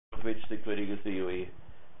which the critical theory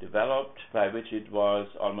developed, by which it was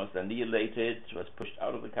almost annihilated, was pushed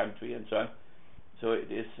out of the country, and so on. So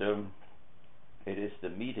it is the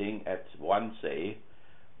meeting at Wannsee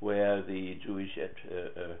where the Jewish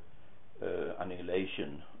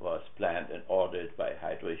annihilation was planned and ordered by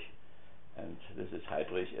Heydrich, and this is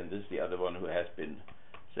Heydrich, and this is the other one who has been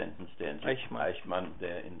sentenced there, Eichmann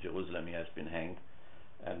there in Jerusalem. He has been hanged,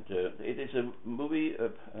 and it is a movie, a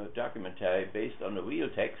documentary based on a real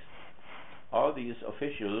text. All these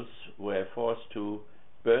officials were forced to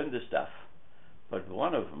burn the stuff, but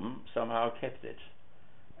one of them somehow kept it,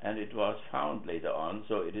 and it was found later on,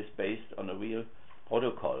 so it is based on a real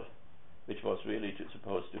protocol, which was really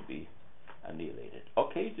supposed to be annihilated.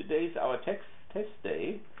 Okay, today is our test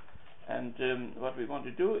day, and what we want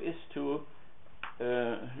to do is to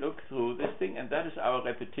look through this thing, and that is our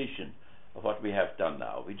repetition of what we have done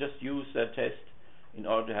now. We just use that test in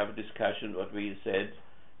order to have a discussion what we said,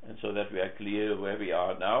 and so that we are clear where we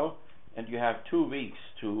are now. And you have 2 weeks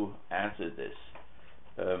to answer this,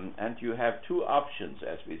 and you have 2 options,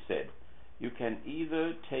 as we said. You can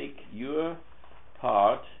either take your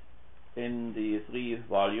part in the 3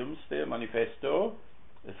 volumes there, Manifesto,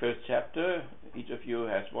 the first chapter. Each of you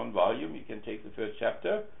has 1 volume. You can take the first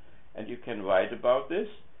chapter and you can write about this.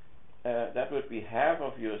 That would be half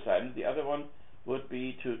of your assignment. The other one would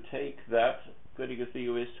be to take that critical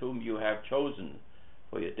theorist whom you have chosen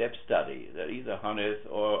for your depth study, that either Hannes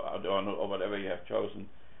or Adorno or whatever you have chosen,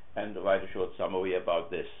 and write a short summary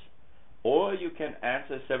about this. Or you can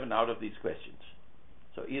answer 7 out of these questions.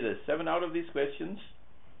 So either 7 out of these questions,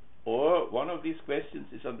 or 1 of these questions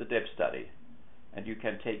is on the depth study, and you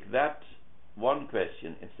can take that 1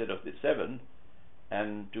 question instead of the 7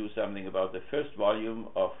 and do something about the first volume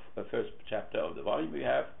of the first chapter of the volume we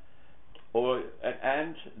have, or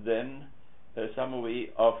and then a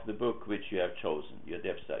summary of the book which you have chosen, your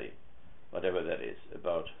depth study, whatever that is,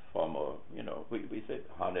 about form, or we said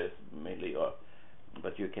Hannes mainly, or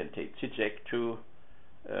but you can take Zizek too.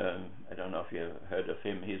 I don't know if you have heard of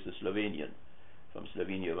him. He's a Slovenian from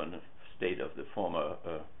Slovenia, one state of the former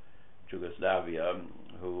Yugoslavia,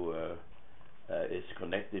 who is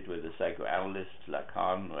connected with the psychoanalyst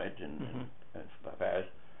Lacan, right, in Paris.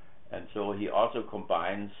 And so he also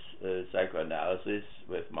combines psychoanalysis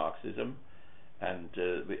with Marxism, and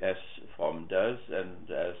as Fromm does, and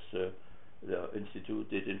as the Institute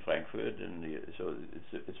did in Frankfurt, and so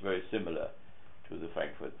it's very similar to the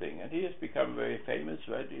Frankfurt thing. And he has become very famous,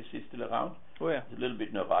 right? Is he still around? Oh yeah. He's a little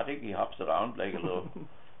bit neurotic. He hops around like a little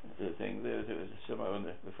thing there,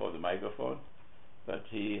 somewhere before the microphone. But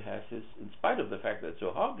he has his, in spite of the fact that it's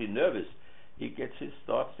so horribly nervous, he gets his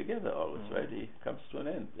thoughts together always, right? He comes to an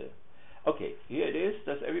end there. Okay, here it is.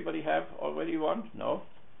 Does everybody have already one? No?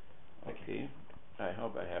 Okay. I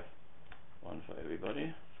hope I have one for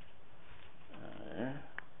everybody.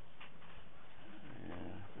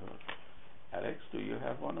 So Alex, do you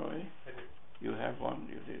have one already? I do. You have one.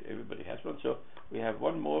 Everybody has one. So we have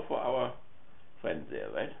one more for our friend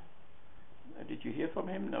there, right? Did you hear from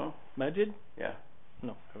him? No? Majid? Yeah.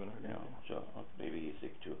 No, I haven't heard anything. So maybe he's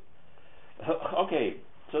sick too. Okay,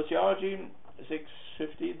 sociology,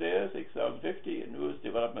 650 there, 6050, newest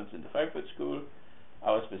developments in the Frankfurt School.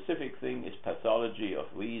 Our specific thing is pathology of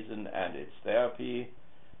reason and its therapy.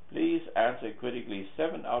 Please answer critically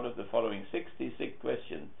 7 out of the following 66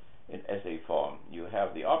 questions in essay form. You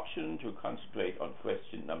have the option to concentrate on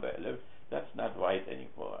question number 11. That's not right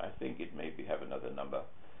anymore. I think it maybe have another number.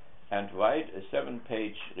 And write a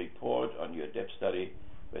 7-page report on your depth study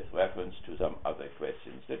with reference to some other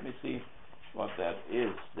questions. Let me see what that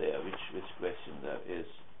is there, which question that is.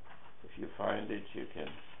 If you find it, you can...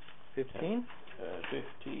 15?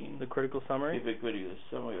 15. The critical summary? Give a critical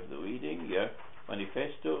summary of the reading, yeah.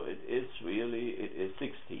 Manifesto, it is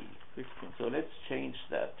 16. 16. So let's change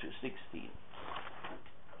that to 16.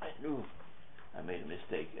 I knew I made a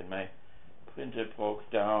mistake, and my printer broke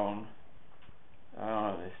down.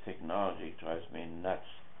 Oh, this technology drives me nuts.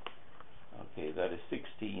 Okay, that is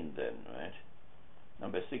 16 then, right?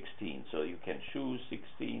 Number 16. So you can choose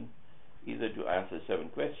 16, either to answer 7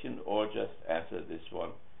 questions or just answer this one,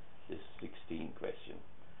 this 16 question.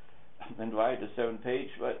 And write a 7-page,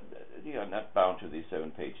 but you are not bound to these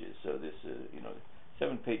 7 pages. So this,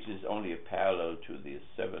 7 pages is only a parallel to the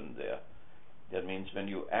 7 there. That means when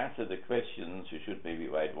you answer the questions, you should maybe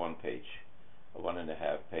write 1 page, or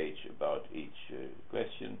 1.5 page about each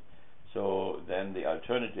question. So then the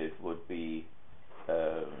alternative would be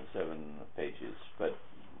 7 pages, but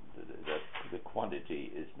the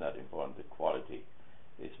quantity is not important. The quality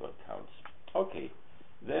is what counts. Okay.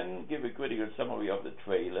 Then give a critical summary of the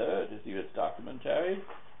trailer, the Theorist documentary.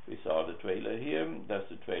 We saw the trailer here. Does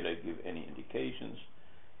the trailer quotations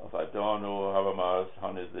of Adorno, Habermas,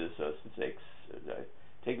 Hannes, Six.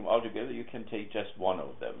 Take them all together. You can take just one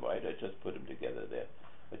of them, right? I just put them together there.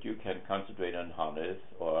 But you can concentrate on Hannes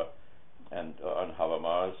or on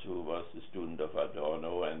Habermas, who was the student of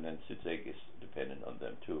Adorno, and then Zizek is dependent on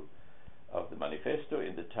them too. Of the manifesto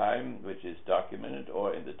in the time which is documented,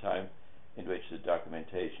 or in the time in which the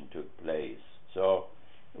documentation took place. So,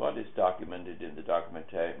 what is documented in the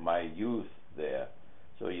documentation? My youth there.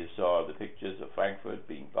 So you saw the pictures of Frankfurt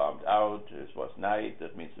being bombed out. It was night.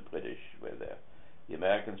 That means the British were there. The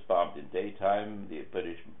Americans bombed in daytime. The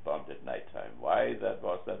British bombed at nighttime. Why that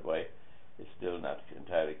was that way is still not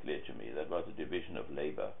entirely clear to me. That was a division of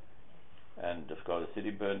labor. And of course, the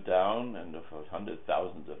city burned down, and of course, hundreds of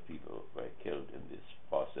thousands of people were killed in this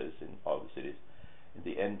process in all the cities. In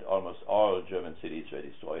the end, almost all German cities were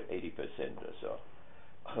destroyed, 80% or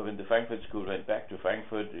so. When the Frankfurt School went back to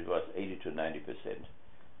Frankfurt, it was 80 to 90%.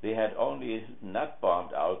 They had only not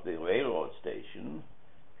bombed out the railroad station,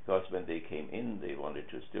 because when they came in, they wanted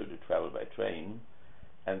to still to travel by train,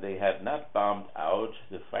 and they had not bombed out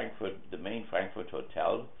the main Frankfurt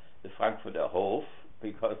hotel, the Frankfurter Hof,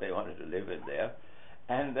 because they wanted to live in there,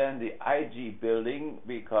 and then the IG building,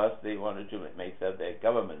 because they wanted to make that their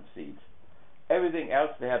government seat. Everything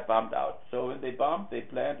else they had bombed out. So when they bombed, they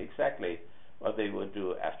planned exactly what they would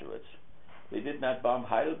do afterwards. They did not bomb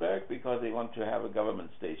Heidelberg because they want to have a government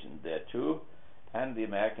station there too, and the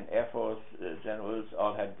American Air Force generals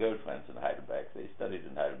all had girlfriends in Heidelberg. They studied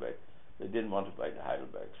in Heidelberg. They didn't want to buy to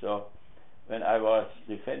Heidelberg. So when I was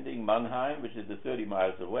defending Mannheim, which is 30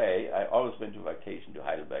 miles away, I always went to vacation to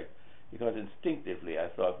Heidelberg, because instinctively I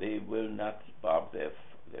thought they will not bomb their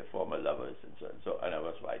former lovers and so on. And I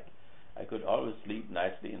was right. I could always sleep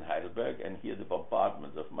nicely in Heidelberg and hear the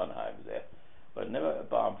bombardments of Mannheim there. But never a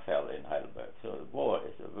bomb fell in Heidelberg. So the war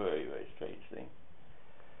is a very, very strange thing.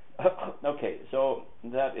 Okay, so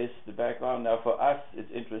that is the background. Now for us, it's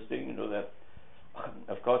interesting, that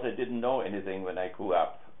of course I didn't know anything when I grew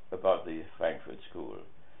up about the Frankfurt School.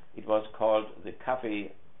 It was called the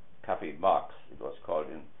Café Marx. It was called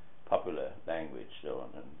in popular language so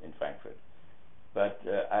in Frankfurt. But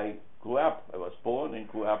I was born and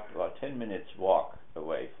grew up about 10 minutes walk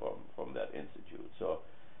away from that institute. So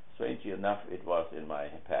strangely enough, it was in my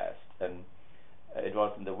past. And it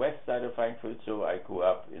was in the west side of Frankfurt, so I grew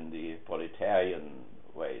up in the proletarian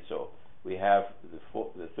way. So we have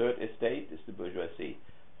the third estate is the bourgeoisie.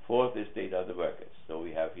 Fourth estate are the workers. So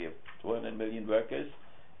we have here 200 million workers,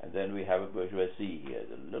 and then we have a bourgeoisie here.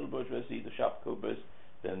 The little bourgeoisie, the shopkeepers,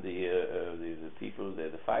 then the people,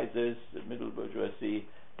 the Pfizers, the middle bourgeoisie,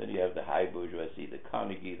 then you have the high bourgeoisie, the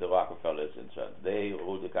Carnegie, the Rockefellers, and so on. They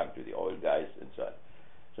rule the country, the oil guys, and so on.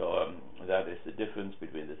 So that is the difference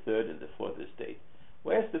between the third and the fourth estate.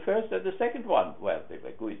 Where's the first and the second one? Well, they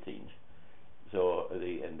were guillotines. So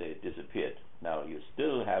and they disappeared. Now you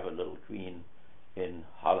still have a little queen in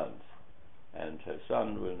Holland, and her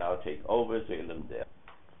son will now take over, so you live there.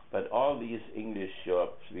 But all these English or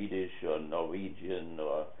Swedish or Norwegian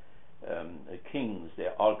or kings,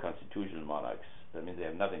 they're all constitutional monarchs. I mean, they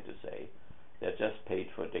have nothing to say. They're just paid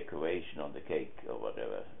for decoration on the cake or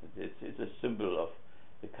whatever. It's a symbol of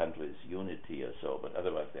the country's unity or so, but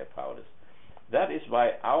otherwise they're proudest. That is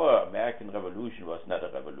why our American Revolution was not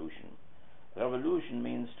a revolution. Revolution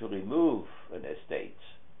means to remove an estate,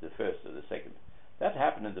 the first or the second. That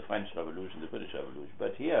happened in the French Revolution, the British Revolution.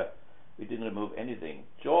 But here, we didn't remove anything.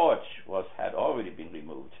 George had already been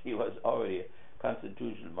removed. He was already a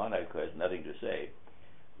constitutional monarch who has nothing to say.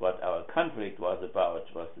 What our conflict was about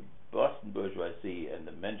was the Boston bourgeoisie and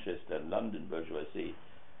the Manchester and London bourgeoisie.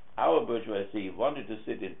 Our bourgeoisie wanted to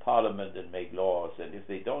sit in Parliament and make laws, and if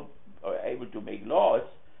they are able to make laws,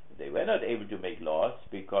 they were not able to make laws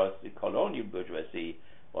because the colonial bourgeoisie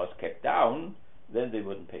was kept down, then they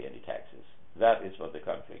wouldn't pay any taxes. That is what the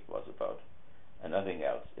conflict was about, and nothing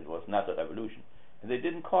else. It was not a revolution. And they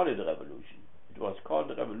didn't call it a revolution. It was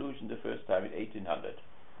called a revolution the first time in 1800.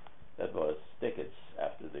 That was decades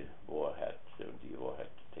after the 70-year war had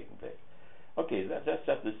taken place. Okay, that's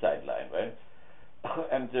just the sideline, right?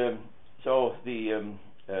 And so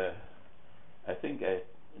I think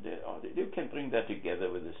you can bring that together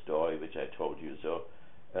with the story which I told you. So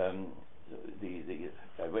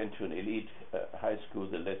I went to an elite high school,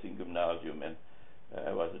 the Lessing Gymnasium, and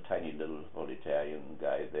I was a tiny little proletarian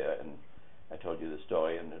guy there, and I told you the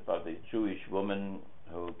story and about the Jewish woman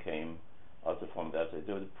who came also from that.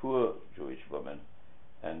 They were the poor Jewish woman,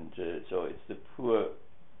 and so it's the poor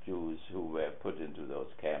Jews who were put into those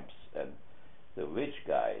camps, and the rich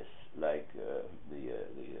guys like the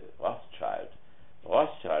Rothschild.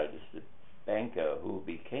 Rothschild is the banker who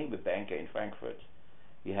became a banker in Frankfurt.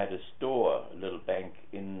 He had a store, a little bank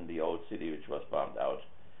in the old city which was bombed out,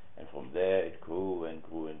 and from there it grew and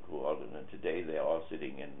grew and grew on. And today they are all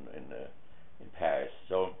sitting in Paris,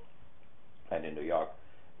 so, and in New York.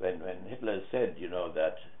 When Hitler said,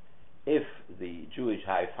 that if the Jewish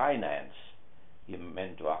high finance, he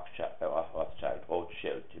meant Rothschild,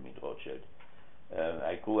 he meant Rothschild.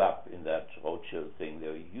 I grew up in that Rothschild thing.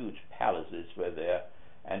 There were huge palaces were there,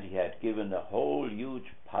 and he had given a whole huge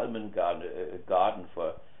palmen garden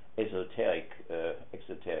for exoteric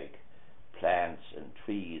plants and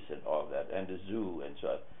trees and all that, and a zoo and so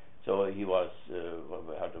on. So he was,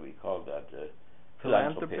 how do we call that?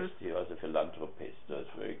 Philanthropist. He was a philanthropist, so it's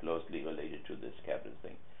very closely related to this capitalist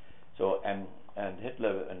thing. So, and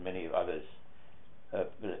Hitler and many others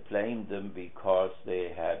blamed them because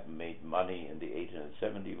they had made money in the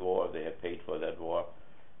 1870 war, they had paid for that war,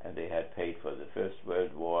 and they had paid for the First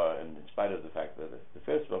World War, and in spite of the fact that the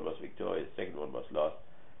first one was victorious, the second one was lost,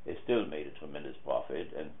 they still made a tremendous profit.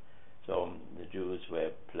 And so the Jews were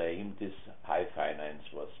blamed, this high finance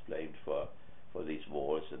was blamed for these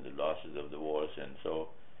wars and the losses of the wars. And so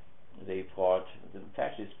the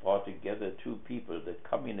fascists brought together two people, the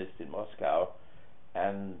communists in Moscow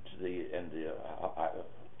and the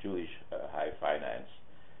Jewish high finance.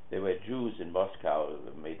 There were Jews in Moscow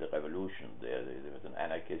who made the revolution there. There was an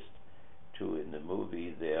anarchist too in the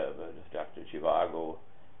movie there, Dr. Chivago.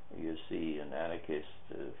 You see an anarchist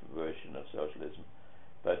version of socialism.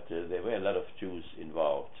 But there were a lot of Jews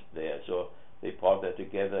involved there. So they brought that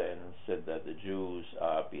together and said that the Jews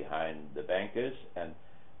are behind the bankers and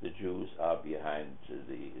the Jews are behind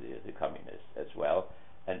the communists as well.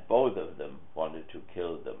 And both of them wanted to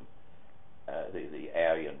kill them, the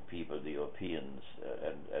Aryan people, the Europeans,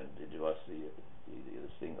 and it was the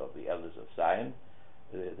thing of the Elders of Zion,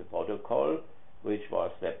 the protocol, which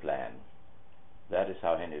was their plan. That is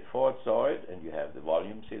how Henry Ford saw it, and you have the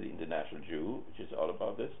volumes here, the International Jew, which is all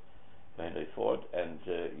about this, for Henry Ford, and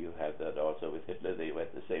you have that also with Hitler. They read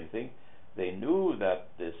the same thing. They knew that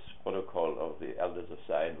this protocol of the Elders of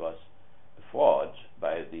Zion was a fraud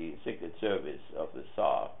by the Secret Service of the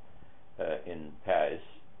Tsar in Paris.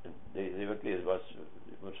 And they were clear. It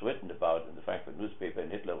was written about in the Frankfurt newspaper,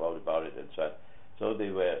 and Hitler wrote about it and so on. So they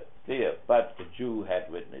were clear, but a Jew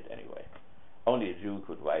had written it anyway. Only a Jew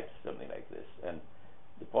could write something like this. And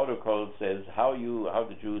the protocol says how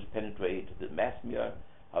the Jews penetrate the mass media,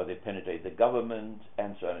 how they penetrate the government,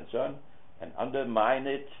 and so on, and undermine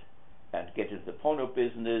it, and get into the porno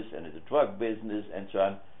business and into the drug business, and so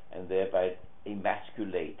on, and thereby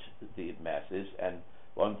emasculate the masses. And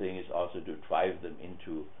one thing is also to drive them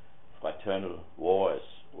into fraternal wars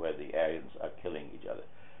where the Aryans are killing each other.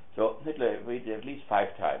 So Hitler read at least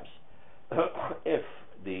 5 times if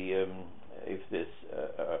the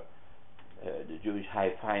Jewish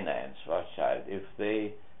high finance, Rothschild, if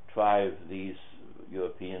they drive these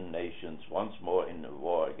European nations once more in a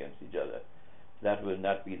war against each other, that will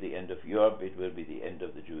not be the end of Europe, it will be the end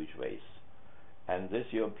of the Jewish race. And this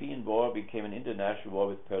European war became an international war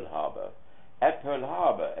with Pearl Harbor. At Pearl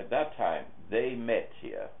Harbor, at that time, they met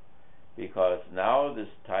here, because now this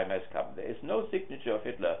time has come. There is no signature of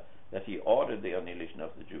Hitler that he ordered the annihilation of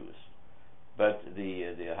the Jews. But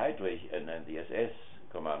the Heydrich and the SS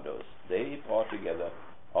commandos, they brought together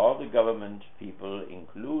all the government people,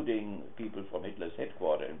 including people from Hitler's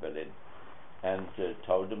headquarters in Berlin, and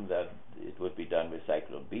told them that it would be done with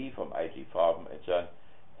Cyclone B from IG Farben and so on.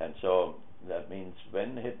 And so that means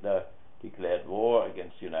when Hitler declared war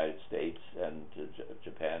against the United States and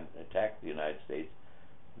Japan attacked the United States,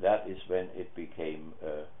 that is when it became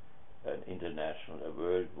an international, a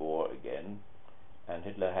world war again. And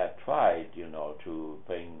Hitler had tried, to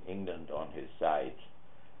bring England on his side,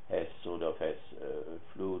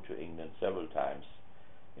 flew to England several times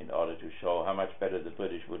in order to show how much better the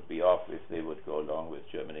British would be off if they would go along with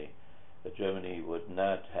Germany. That Germany would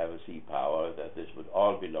not have a sea power, that this would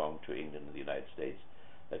all belong to England and the United States,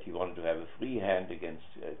 that he wanted to have a free hand against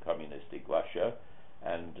communistic Russia,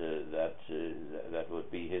 and that would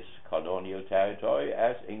be his colonial territory,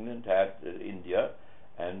 as England had India,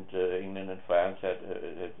 and England and France had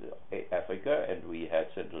Africa, and we had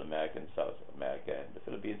Central America and South America and the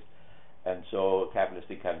Philippines. And so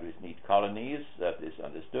capitalistic countries need colonies, that is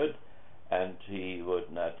understood, and he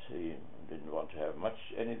didn't want to have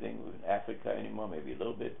anything with Africa anymore, maybe a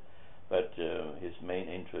little bit, but his main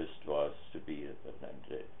interest was to be,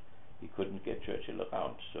 he couldn't get Churchill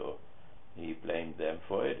around, so he blamed them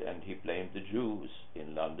for it, and he blamed the Jews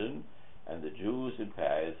in London, and the Jews in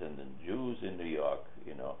Paris, and the Jews in New York,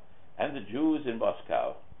 and the Jews in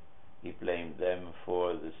Moscow. He blamed them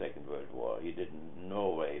for the Second World War. He didn't in no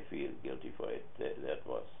way feel guilty for it.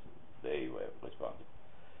 They were responsible.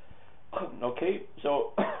 Okay,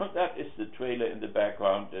 so that is the trailer in the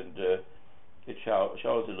background, and it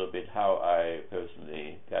shows a little bit how I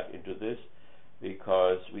personally got into this,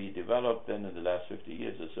 because we developed then in the last 50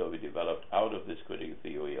 years or so, we developed out of this critical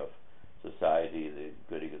theory of society, the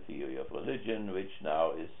critical theory of religion, which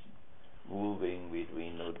now is moving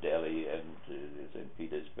between New Delhi and St.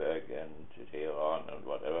 Petersburg and Tehran and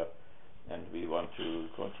whatever, and we want to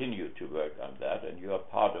continue to work on that, and you are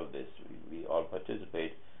part of this. We all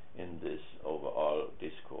participate in this overall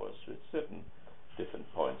discourse with certain different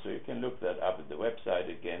points. So you can look that up at the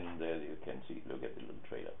website again. There you can see, look at the little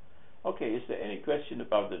trailer. Okay, is there any question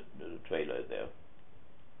about the trailer there?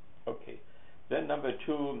 Okay. Then number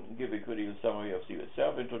 2, give a critical summary of Siebert's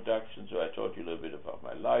self-introduction. So I told you a little bit about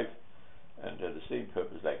my life, and the same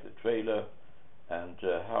purpose like the trailer, and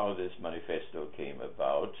how this manifesto came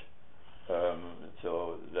about.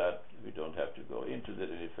 So that we don't have to go into that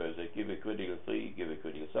any further. Give a critical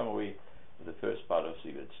summary of the first part of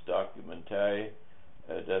Siebert's documentary.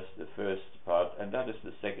 That's the first part, and that is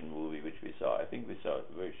the second movie which we saw. I think we saw it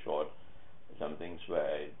very short, some things where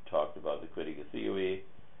I talked about the critical theory,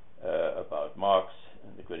 about Marx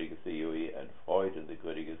and the critical theory, and Freud and the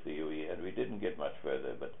critical theory, and we didn't get much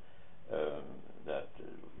further, but that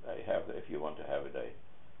I have, if you want to have it,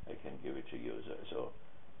 I can give it to you.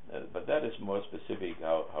 But that is more specific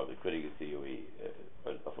how the critical theory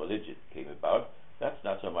of religion came about. That's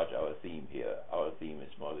not so much our theme here. Our theme is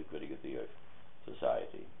more the critical theory of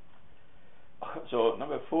society. So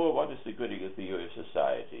number 4, what is the critical theory of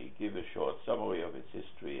society? Give a short summary of its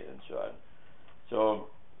history and so on. So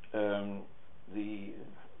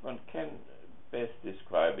one can best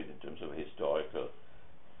describe it in terms of a historical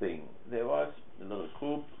thing. There was a little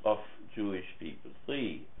group of Jewish people,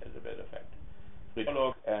 3 as a matter of fact,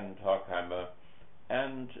 Rudolf and Horkheimer,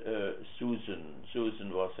 and Susan.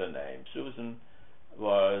 Susan was her name. Susan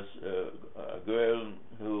was a girl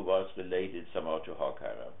who was related somehow to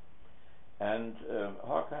Horkheimer. And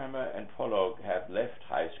Horkheimer and Pollock had left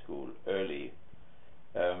high school early.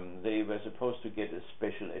 They were supposed to get a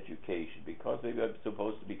special education because they were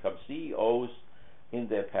supposed to become CEOs in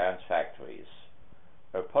their parents' factories.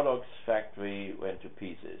 Pollock's factory went to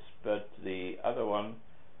pieces, but the other one,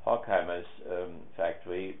 Horkheimer's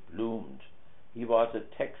factory, bloomed. He was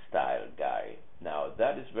a textile guy. Now,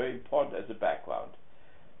 that is very important as a background.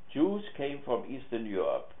 Jews came from Eastern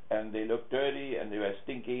Europe, and they looked dirty, and they were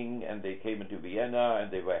stinking, and they came into Vienna,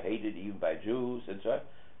 and they were hated even by Jews, and so on.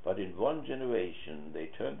 But in one generation, they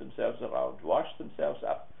turned themselves around, washed themselves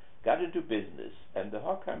up, got into business, and the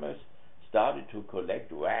Horkheimers started to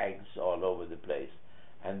collect rags all over the place,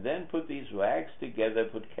 and then put these rags together,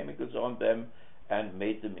 put chemicals on them, and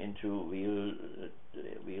made them into real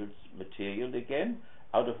material again,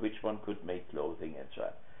 out of which one could make clothing and so on.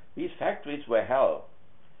 These factories were hell.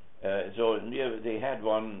 So they had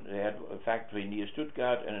a factory near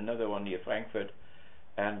Stuttgart and another one near Frankfurt,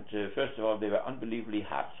 and first of all they were unbelievably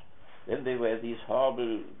hot. Then there were these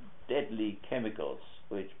horrible, deadly chemicals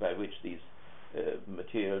by which these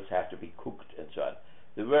materials have to be cooked and so on.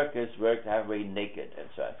 The workers worked halfway naked and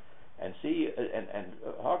so on. And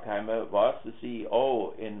Horkheimer was the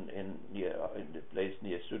CEO in the place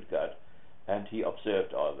near Stuttgart, and he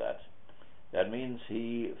observed all that. That means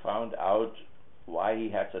he found out why he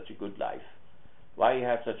had such a good life, why he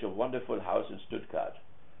had such a wonderful house in Stuttgart,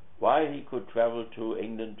 why he could travel to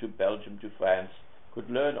England, to Belgium, to France, could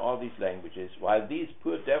learn all these languages, while these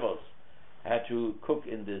poor devils had to cook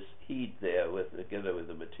in this heat there together with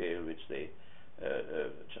the material which they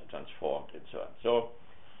transformed and so on. So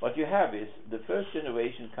what you have is the first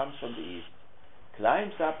generation comes from the east,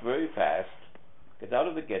 climbs up very fast, gets out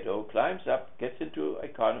of the ghetto, climbs up, gets into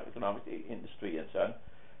economic industry and so on,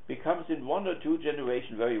 becomes in 1 or 2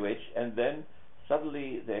 generations very rich, and then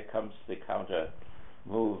suddenly there comes the counter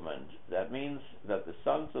movement. That means that the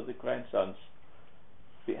sons or the grandsons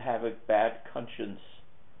have a bad conscience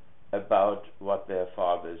about what their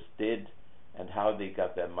fathers did and how they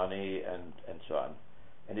got their money and so on.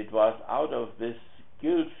 And it was out of this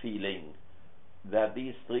guilt feeling that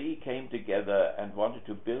these 3 came together and wanted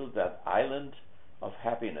to build that island of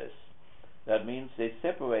happiness. That means they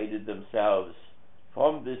separated themselves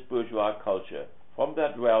from this bourgeois culture, from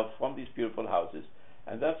that wealth, from these beautiful houses.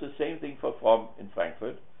 And that's the same thing for Fromm in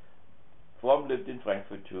Frankfurt. Fromm lived in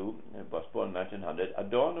Frankfurt too, was born in 1900.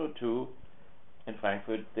 Adorno too, in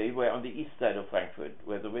Frankfurt. They were on the east side of Frankfurt,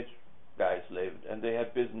 where the rich guys lived, and they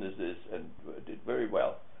had businesses and did very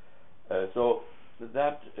well. But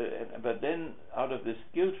then, out of this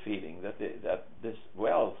guilt feeling that this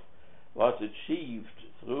wealth was achieved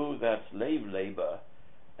through that slave labor,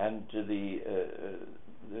 and the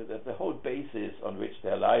whole basis on which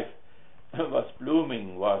their life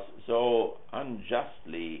blooming was so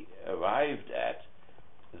unjustly arrived at,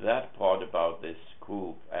 that brought about this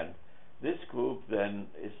group. And this group then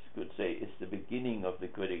is, could say, is the beginning of the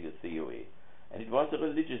critical theory. And it was a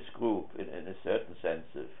religious group, in a certain sense,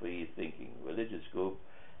 a free-thinking religious group.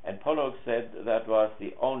 And Pollock said that was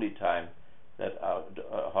the only time that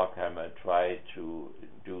Horkheimer tried to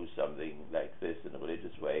do something like this in a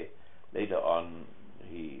religious way. Later on,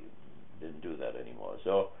 he didn't do that anymore.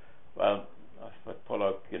 So, well, but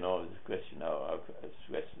Pollock, you know, this question now is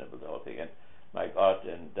questionable, the whole thing. And Mike Ott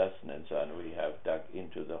and Dustin and so on, we have dug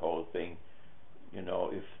into the whole thing. You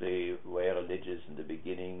know, if they were religious in the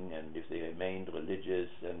beginning and if they remained religious.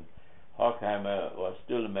 And Horkheimer was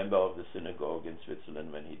still a member of the synagogue in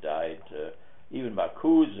Switzerland when he died. Even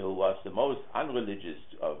Marcuse, who was the most unreligious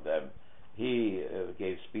of them, he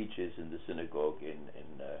gave speeches in the synagogue in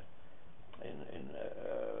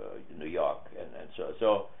New York, and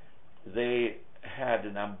so they had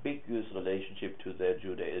an ambiguous relationship to their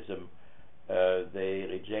Judaism. They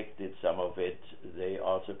rejected some of it. They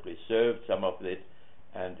also preserved some of it,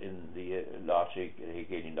 and in the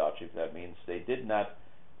Hegelian logic, that means they did not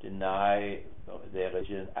deny their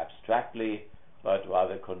religion abstractly, but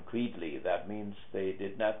rather concretely. That means they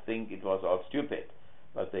did not think it was all stupid,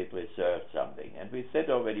 but they preserved something. And we said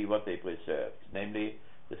already what they preserved, namely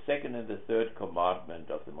the second and the third commandment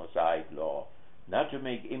of the Mosaic law, not to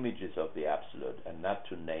make images of the absolute and not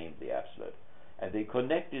to name the absolute. And they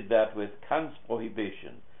connected that with Kant's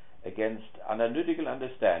prohibition against analytical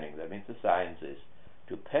understanding, that means the sciences,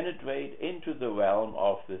 to penetrate into the realm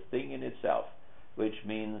of the thing in itself, which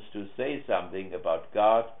means to say something about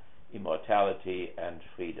God, immortality, and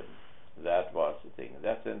freedom. That was the thing. In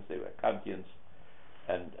that sense, they were Kantians,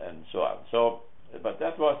 and so on. So, but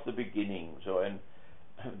that was the beginning. So, and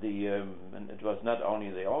it was not only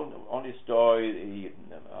the only story.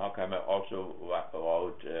 Horkheimer also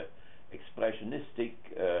wrote expressionistic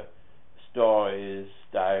stories,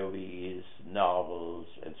 diaries, novels,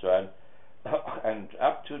 and so on. And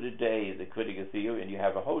up to the day, the critical theory, and you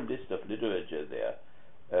have a whole list of literature there,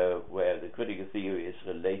 where the critical theory is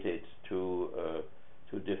related to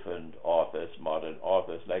different authors, modern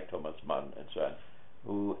authors like Thomas Mann and so on,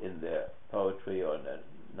 who in their poetry or in their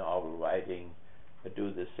novel writing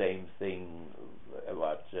do the same thing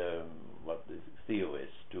what the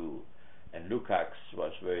theorists do. And Lukács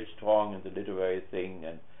was very strong in the literary thing,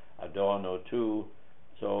 and Adorno too.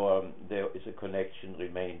 So there is a connection,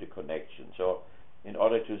 remained a connection. So in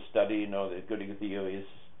order to study, you know, the critical theory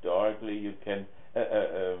historically, you can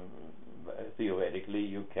theoretically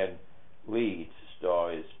you can read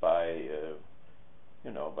stories by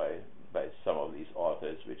by some of these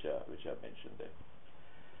authors which are mentioned there.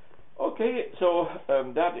 Okay, so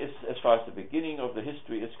that is as far as the beginning of the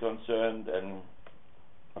history is concerned, and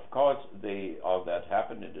of course all that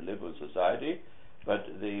happened in the liberal society, but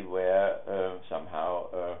they were somehow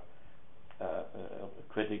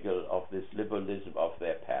critical of this liberalism of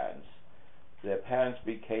their parents. Their parents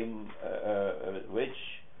became rich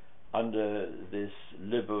under this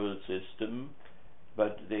liberal system,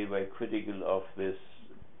 but they were critical of this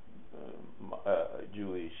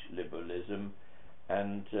Jewish liberalism,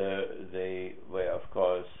 and they were, of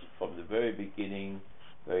course, from the very beginning,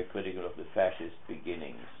 very critical of the fascist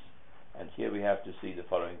beginnings. And here we have to see the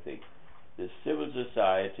following thing. The civil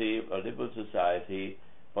society, or liberal society,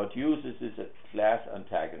 produces this class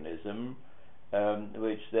antagonism,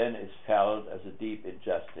 which then is felt as a deep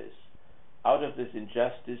injustice. Out of this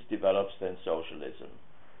injustice develops then socialism.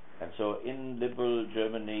 And so in liberal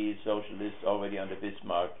Germany, socialists already under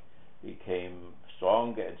Bismarck became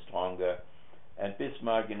stronger and stronger. And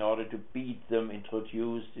Bismarck, in order to beat them,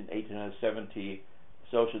 introduced in 1870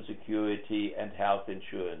 Social Security and health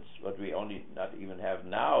insurance, what we only not even have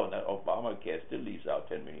now. Now Obamacare still leaves out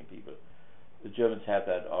 10 million people. The Germans had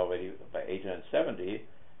that already by 1870,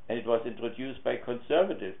 and it was introduced by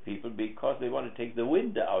conservative people because they want to take the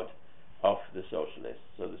wind out of the socialists.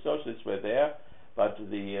 So the socialists were there, but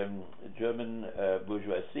the German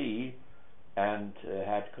bourgeoisie and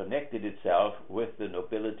had connected itself with the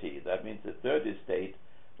nobility. That means the third estate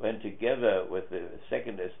went together with the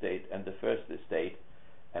second estate and the first estate,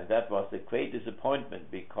 and that was the great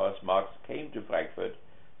disappointment because Marx came to Frankfurt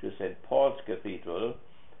to St. Paul's Cathedral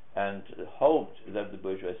and hoped that the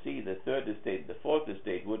bourgeoisie, the third estate, the fourth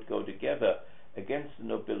estate would go together against the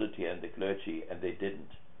nobility and the clergy, and they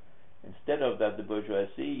didn't. Instead of that, the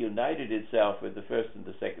bourgeoisie united itself with the first and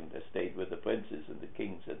the second estate, with the princes and the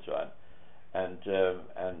kings and so on,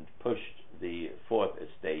 and pushed the fourth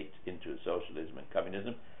estate into socialism and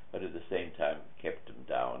communism, but at the same time kept them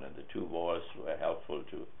down. And the two wars were helpful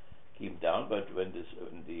to scheme down. But when the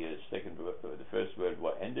First World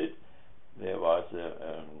War ended, there was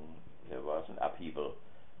an upheaval.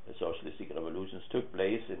 The socialistic revolutions took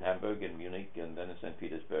place in Hamburg and Munich and then in St.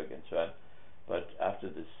 Petersburg and so on. But after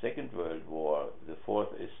the Second World War, the Fourth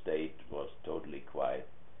Estate was totally quiet.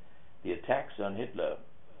 The attacks on Hitler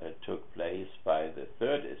took place by the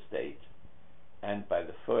Third Estate and by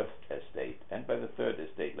the First Estate and by the Third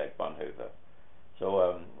Estate, like Bonhoeffer.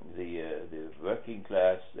 So the working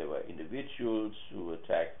class, there were individuals who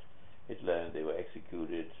attacked Hitler and they were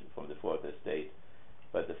executed from the Fourth Estate.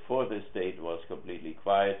 But the Fourth Estate was completely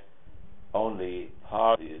quiet. Only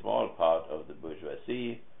a small part of the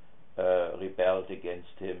bourgeoisie rebelled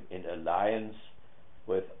against him in alliance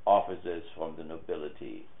with officers from the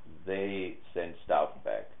nobility. They sent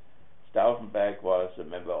Stauffenberg. Stauffenberg was a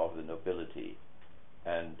member of the nobility,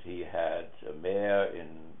 and he had a mayor in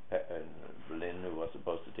Berlin who was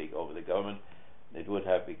supposed to take over the government. It would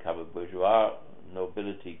have become a bourgeois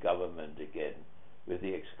nobility government again, with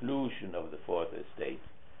the exclusion of the Fourth Estate.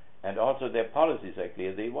 And also their policies are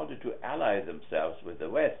clear. They wanted to ally themselves with the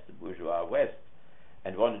West, the bourgeois West,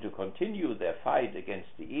 and wanted to continue their fight against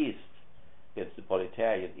the East, against the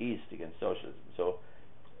proletarian East, against socialism. So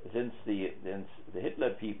since the Hitler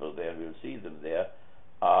people there, we'll see them there,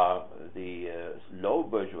 are the low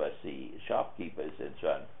bourgeoisie, shopkeepers and so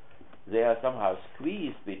on, they are somehow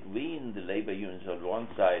squeezed between the labor unions on one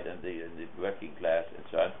side and the working class and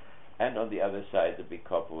so on, and on the other side the big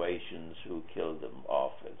corporations who kill them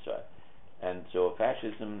off and so on. And so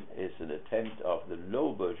fascism is an attempt of the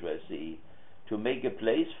low bourgeoisie to make a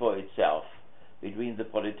place for itself between the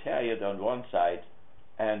proletariat on one side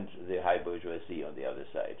and the high bourgeoisie on the other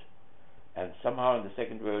side. And somehow in the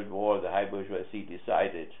Second World War, the high bourgeoisie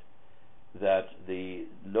decided that the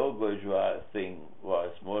low bourgeois thing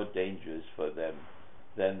was more dangerous for them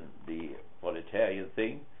than the proletarian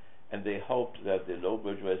thing, and they hoped that the low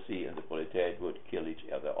bourgeoisie and the proletariat would kill each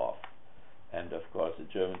other off. And of course the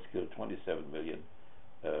Germans killed 27 million.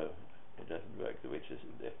 It doesn't work, the witch is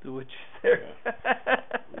in there. The witch is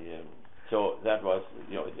there. So that was,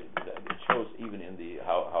 it shows even in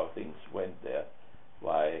how things went there,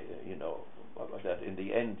 why, that in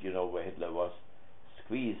the end, where Hitler was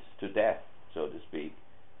squeezed to death, so to speak,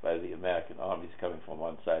 by the American armies coming from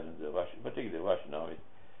one side and particularly the Russian army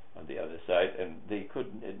on the other side, and they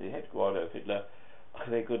couldn't, in the headquarters of Hitler,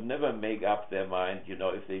 they could never make up their mind,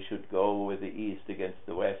 if they should go with the East against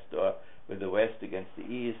the West or with the West against the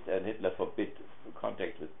East, and Hitler forbid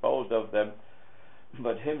contact with both of them.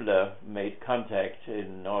 But Himmler made contact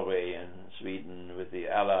in Norway and Sweden with the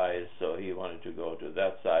Allies, so he wanted to go to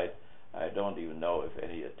that side. I don't even know if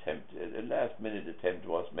any attempt, a last-minute attempt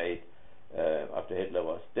was made after Hitler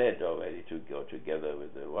was dead already to go together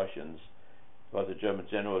with the Russians. It was a German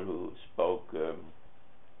general who spoke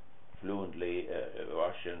fluently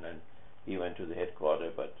Russian, and he went to the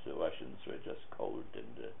headquarters, but the Russians were just cold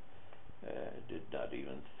and did not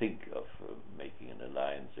even think of making an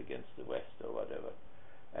alliance against the West or whatever.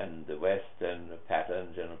 And the West and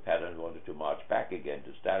General Patton wanted to march back again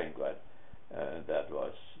to Stalingrad. That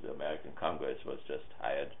was, the American Congress was just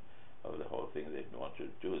tired of the whole thing. They didn't want to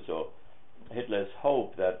do it. So Hitler's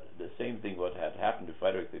hope that the same thing what had happened to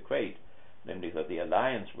Frederick the Great, namely that the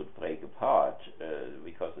alliance would break apart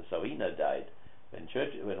because the Tsarina died.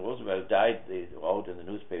 When Roosevelt died, they wrote in the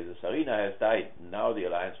newspaper, the Tsarina has died, now the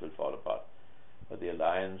alliance will fall apart. But the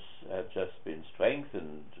alliance had just been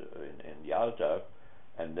strengthened in Yalta,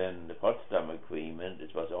 and then the Potsdam Agreement,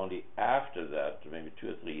 it was only after that, maybe 2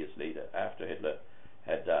 or 3 years later, after Hitler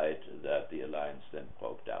had died, that the alliance then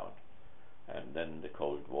broke down. And then the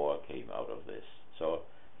Cold War came out of this. So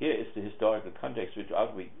here is the historical context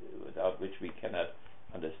without which we cannot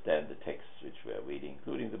understand the texts which we are reading,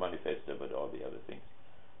 including the manifesto, but all the other things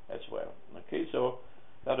as well. Okay, so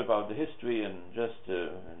that about the history, and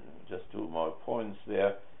just 2 more points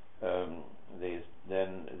there.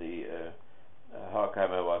 Then the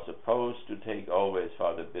Horkheimer was supposed to take over his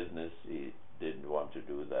father's business. He didn't want to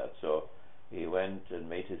do that, so he went and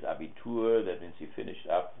made his Abitur. That means he finished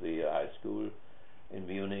up the high school in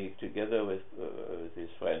Munich together with his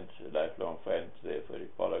friend, a lifelong friend,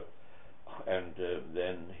 Friedrich Pollock. And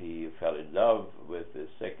then he fell in love with the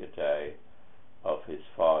secretary of his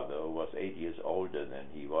father, who was 8 years older than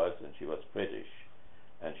he was, and she was British,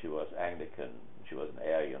 and she was Anglican. She was an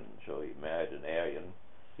Aryan, so he married an Aryan.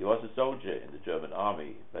 He was a soldier in the German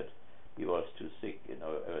army, but he was too sick in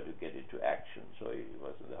order to get into action, so he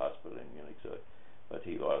was in the hospital in Munich. But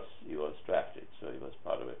he was drafted, so he was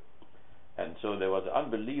part of it. And so there was an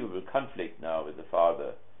unbelievable conflict now with the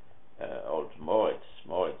father, old Moritz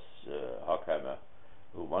Horkheimer,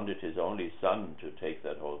 who wanted his only son to take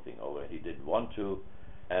that whole thing over.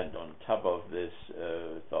 and on top of this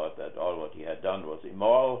thought that all what he had done was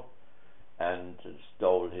immoral, and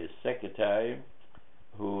stole his secretary,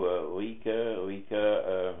 who Rike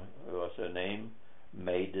was her name,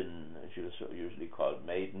 Maiden. She was usually called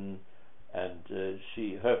Maiden, and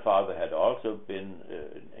her father had also been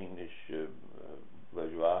an English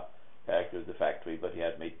bourgeois character of the factory, but he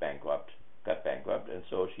had got bankrupt, and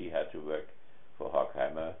so she had to work for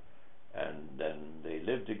Horkheimer, and then they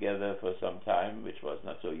lived together for some time, which was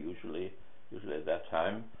not so usually at that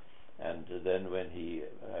time. And then when he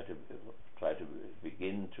had to try to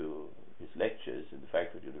begin his lectures in the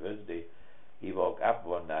Frankfurt University, he woke up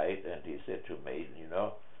one night and he said to Maiden,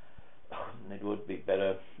 it would be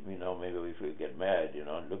better, maybe if we get married, it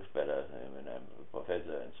looks better when I'm a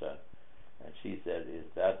professor and so on. And she said, "Is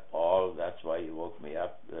that all? That's why you woke me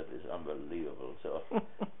up? That is unbelievable." So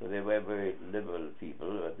they were very liberal people,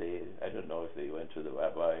 but I don't know if they went to the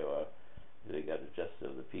rabbi or they got a justice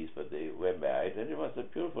of the peace, but they were married, and it was a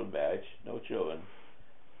beautiful marriage, no children,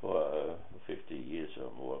 for 50 years or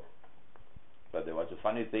more. But there was a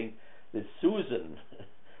funny thing, this Susan,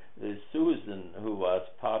 who was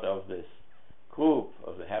part of this group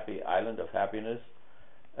of the Happy Island of Happiness,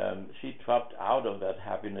 she dropped out of that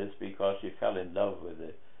happiness because she fell in love with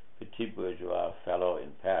a petit bourgeois fellow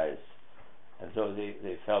in Paris, and so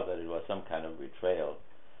they felt that it was some kind of betrayal.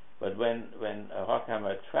 But when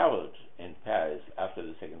Horkheimer traveled in Paris after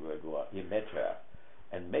the Second World War, he met her,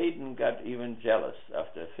 and Maiden got even jealous.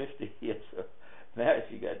 After 50 years of marriage,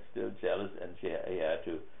 she got still jealous, and he had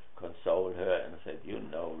to console her and said,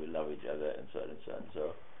 we love each other, and so on and so on.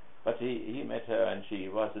 So, but he met her, and she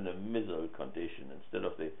was in a miserable condition. Instead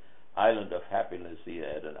of the island of happiness, he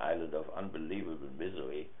had an island of unbelievable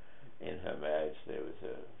misery in her marriage. There was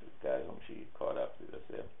a guy whom she caught up with us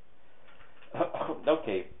there.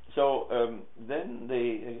 Okay, so then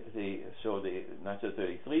the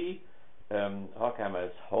 1933,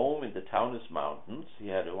 Horkheimer's home in the Taunus Mountains, he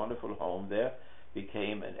had a wonderful home there,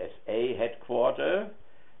 became an SA headquarter,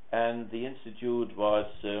 and the institute was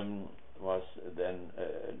then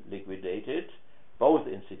liquidated, both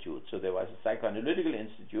institutes. So there was a psychoanalytical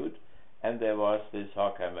institute, and there was this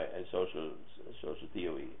Horkheimer social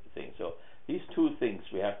theory thing. So these two things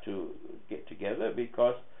we have to get together,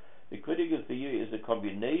 because the critical theory is a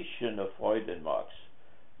combination of Freud and Marx.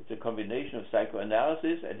 It's a combination of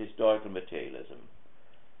psychoanalysis and historical materialism.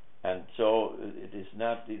 And so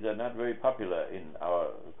these are not very popular in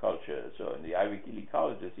our culture. So in the Ivy League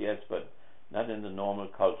colleges, yes, but not in the normal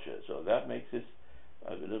culture. So that makes it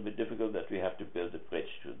a little bit difficult that we have to build a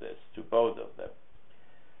bridge to both of them.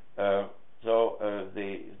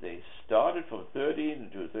 They started from 13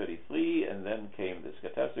 to 33, and then came this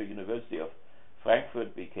catastrophe. University of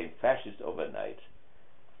Frankfurt became fascist overnight.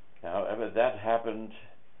 However that happened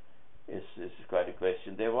is quite a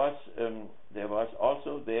question. There was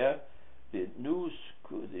also there the new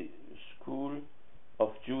school, the School of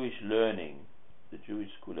Jewish Learning, the Jewish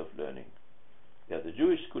School of Learning. Yeah, the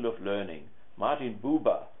Jewish School of Learning. Martin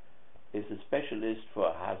Buber is a specialist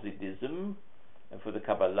for Hasidism and for the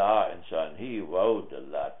Kabbalah and so on. He wrote a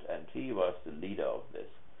lot, and he was the leader of this.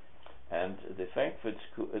 And the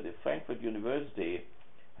Frankfurt University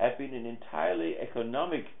had been an entirely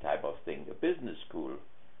economic type of thing, a business school.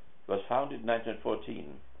 It was founded in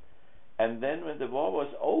 1914. And then when the war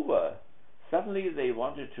was over, suddenly they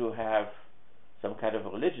wanted to have some kind of a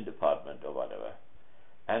religion department or whatever.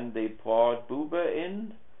 And they brought Buber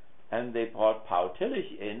in, and they brought Paul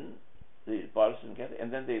Tillich in, the Protestant Catholic,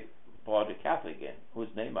 and then they brought a Catholic in, whose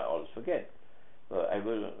name I always forget. So I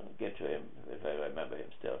will get to him if I remember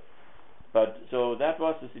him still. But so that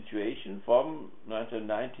was the situation from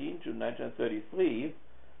 1919 to 1933.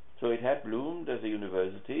 So it had bloomed as a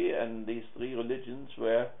university, and these three religions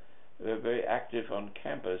were very active on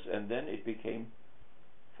campus, and then it became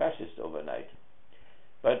fascist overnight.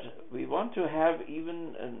 But we want to have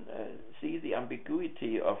even see the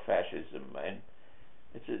ambiguity of fascism, and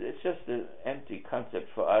it's just an empty concept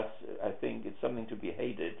for us. I think it's something to be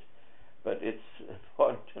hated, but it's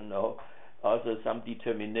important to know also some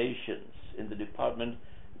determinations. In the department,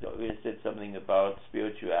 we said something about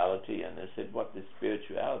spirituality, and I said, what is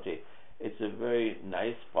spirituality? It's a very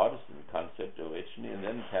nice Protestant concept originally, and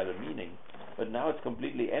then it had a meaning, but now it's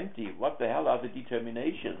completely empty. What the hell are the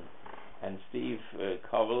determinations? And Steve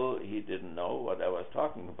Covell, he didn't know what I was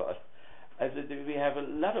talking about. I said, we have a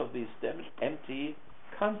lot of these empty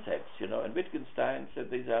concepts, and Wittgenstein said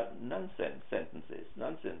these are nonsense sentences,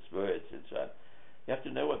 nonsense words, and so on. You have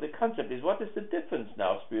to know what the concept is. What is the difference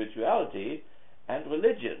now, spirituality and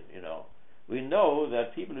religion? We know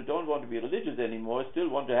that people who don't want to be religious anymore still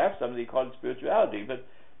want to have something called spirituality, but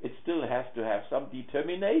it still has to have some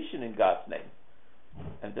determination in God's name.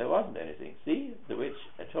 And there wasn't anything. See, the witch,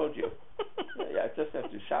 I told you. I just have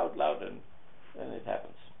to shout loud and it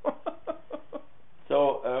happens.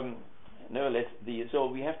 So, nevertheless, so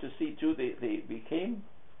we have to see too, they became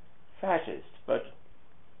fascist, but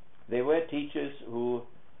they were teachers who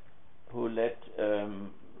let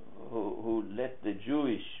the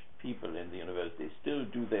Jewish people in the university still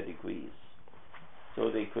do their degrees, so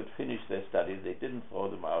they could finish their studies. They didn't throw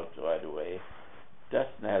them out right away.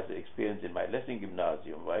 Dustin has experience in my Lessing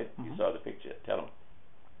Gymnasium, right? You saw the picture. Tell him.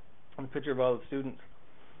 A picture of all the students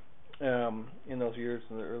in those years,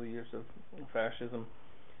 in the early years of fascism,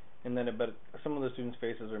 and then but some of the students'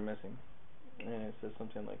 faces are missing, and it says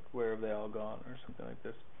something like "Where have they all gone?" or something like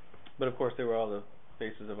this. But of course, they were all the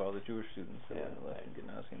faces of all the Jewish students that were in the Lessing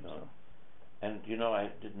Gymnasium. So. And I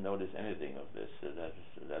didn't notice anything of this.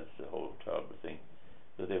 That's the whole terrible thing.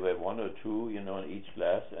 So there were one or two, in each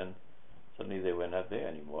class, and suddenly they were not there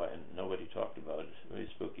anymore, and nobody talked about it. Very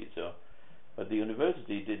spooky. So, but the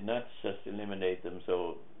university did not just eliminate them.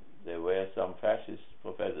 So there were some fascist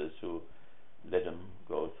professors who let them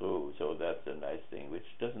go through. So that's a nice thing, which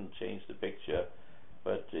doesn't change the picture,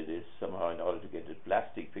 but it is somehow, in order to get a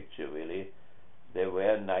plastic picture, really, there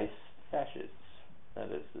were nice fascists. That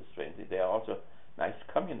is the strange thing. They are also nice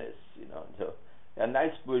communists, So they are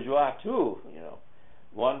nice bourgeois too,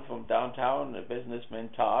 One from downtown, a businessman,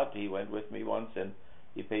 Todd, he went with me once, and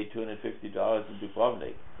he paid $250 in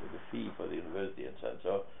Dubrovnik with a fee for the university and so on.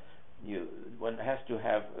 So one has to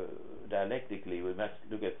have dialectically. We must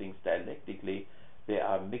look at things dialectically. There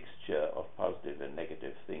are a mixture of positive and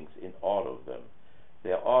negative things in all of them.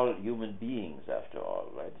 They are all human beings, after all,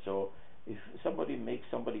 right? So if somebody makes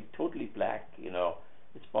somebody totally black,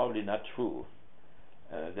 it's probably not true.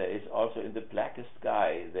 There is also in the blackest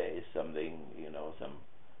guy there is something,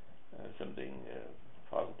 something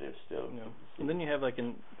positive still. Yeah. And then you have like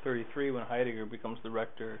in 33 when Heidegger becomes the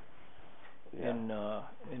rector in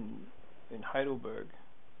Heidelberg,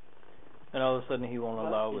 and all of a sudden he won't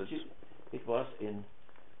allow his. It was in,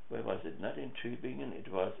 where was it? Not in Tübingen.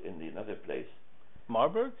 It was in another place.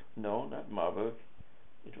 Marburg? No, not Marburg.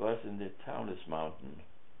 It was in the Taunus Mountain.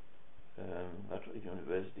 What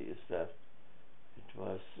university is that? It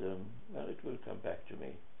was, well, it will come back to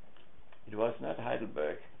me. It was not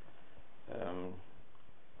Heidelberg.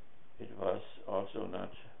 It was also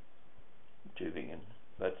not Tübingen,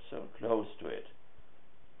 but so close to it.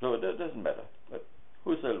 So that doesn't matter. But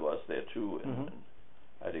Husserl was there too, and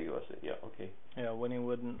Heidegger was there. Yeah, okay. Yeah, when he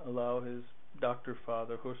wouldn't allow his doctor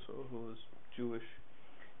father, Husserl, who was Jewish,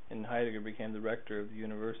 and Heidegger became the rector of the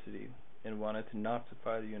university and wanted to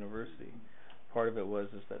Nazify the university. Part of it was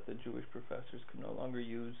that the Jewish professors could no longer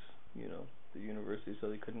use, the university, so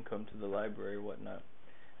they couldn't come to the library or whatnot.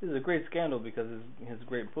 This is a great scandal because his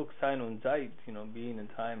great book Sein und Zeit, Being in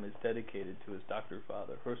Time, is dedicated to his doctor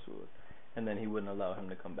father Husserl, and then he wouldn't allow him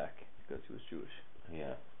to come back because he was Jewish.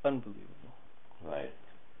 Yeah. Unbelievable. Right.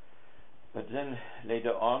 But then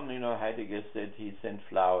later on, Heidegger said he sent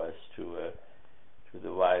flowers to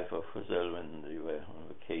the wife of Husserl when they were on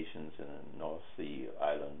vacations in a North Sea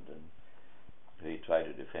island, and he tried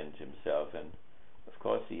to defend himself. And of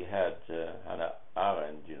course he had Hannah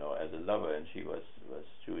Arendt, as a lover, and she was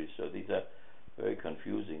Jewish. So these are very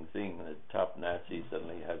confusing things. The top Nazi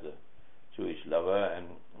suddenly has a Jewish lover, and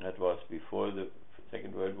that was before the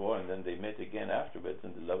Second World War, and then they met again afterwards,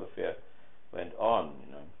 and the love affair went on.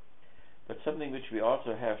 But something which we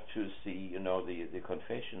also have to see, the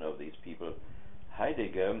confession of these people.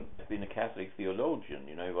 Heidegger had been a Catholic theologian.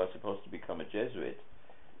 He was supposed to become a Jesuit,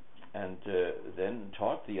 and then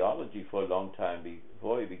taught theology for a long time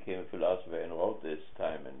before he became a philosopher and wrote this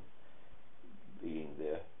time and being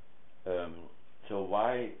there. So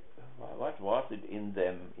what was it in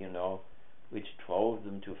them, which drove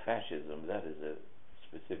them to fascism? That is a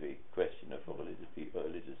specific question for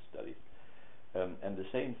religious studies. And the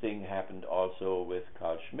same thing happened also with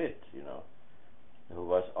Carl Schmitt, who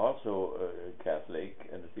was also a Catholic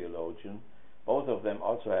and a theologian. Both of them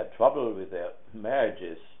also had trouble with their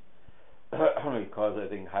marriages because I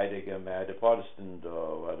think Heidegger married a Protestant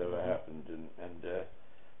or whatever happened, and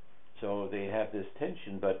so they had this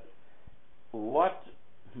tension. But what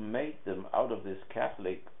made them, out of this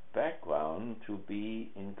Catholic background, to be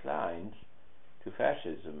inclined to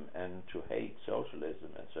fascism and to hate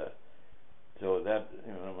socialism and so? So that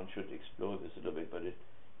one should explore this a little bit. But it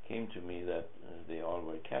came to me that they all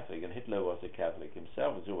were Catholic, and Hitler was a Catholic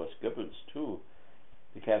himself, and so was Goebbels too.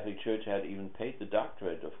 The Catholic Church had even paid the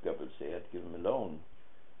doctorate of Goebbels. They had given him a loan,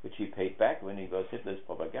 which he paid back when he was Hitler's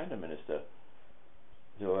propaganda minister.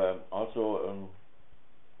 So also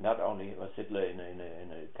not only was Hitler in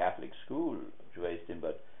a Catholic school which raised him,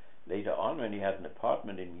 but later on when he had an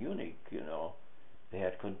apartment in Munich, they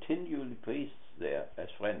had continually priests there as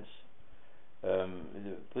friends.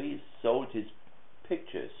 The priest sold his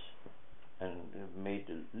pictures and made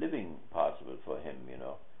a living possible for him.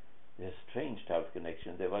 There's a strange type of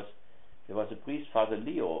connection. There was a priest, Father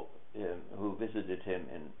Leo, who visited him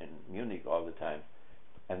in Munich all the time.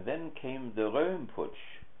 And then came the Röhm putsch.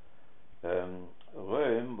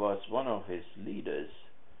 Röhm was one of his leaders,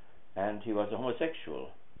 and he was a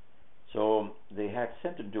homosexual. So they had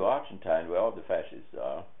sent him to Argentine, where all the fascists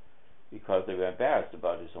are, because they were embarrassed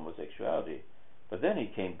about his homosexuality. But then he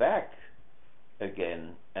came back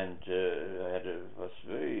again, and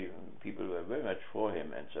people were very much for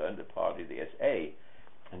him, and joined the party, the SA,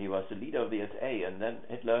 and he was the leader of the SA. And then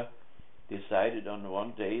Hitler decided on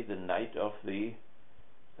one day, the night of the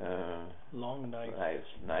long knives,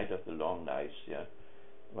 night of the long knives,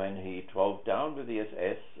 when he drove down with the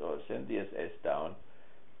SS, or sent the SS down,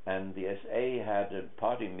 and the SA had a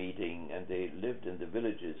party meeting, and they lived in the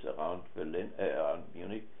villages around around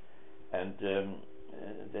Munich, and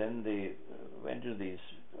then they went to these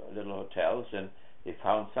little hotels, and they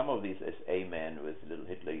found some of these SA men with little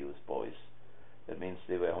Hitler Youth boys. That means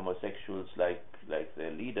they were homosexuals like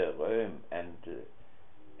their leader Röhm,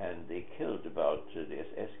 and they killed the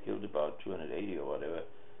SS killed about 280 or whatever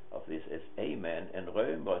of these SA men, and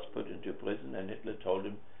Röhm was put into prison, and Hitler told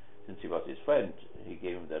him, since he was his friend, he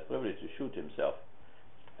gave him that privilege to shoot himself.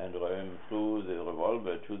 And Röhm threw the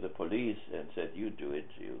revolver to the police and said, "You do it,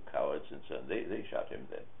 you cowards," and so on. They shot him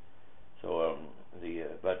then. So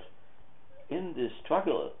but in this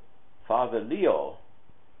struggle, Father Leo,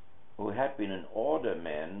 who had been an order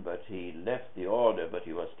man, but he left the order, but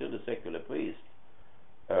he was still a secular priest,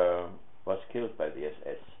 was killed by the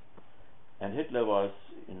SS. And Hitler was,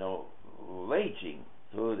 raging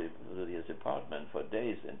through his apartment for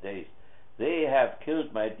days and days. "They have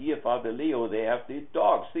killed my dear Father Leo. They have, these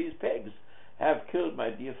dogs, these pigs, have killed my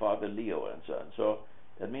dear Father Leo," and so on. So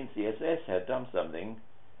that means the SS had done something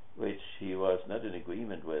which he was not in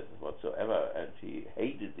agreement with whatsoever, and he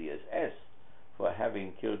hated the SS for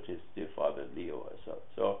having killed his dear Father Leo.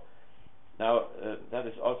 So now that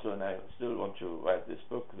is also, and I still want to write this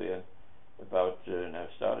book there about, and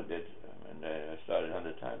I've started it, and I started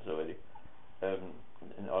 100 times already,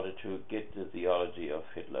 in order to get the theology of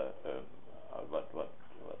Hitler, what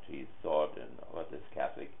he thought and what his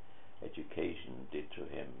Catholic education did to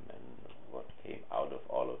him, and what came out of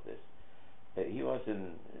all of this. He was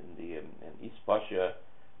in East Prussia.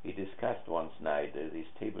 He discussed once night these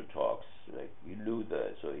table talks, like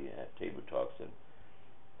Luther. So he had table talks,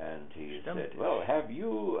 and he said, "Well, have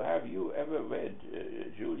you ever read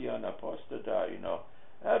Julian Apostata?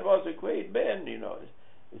 That was a great man.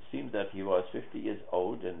 It seems that he was 50 years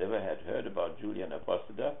old and never had heard about Julian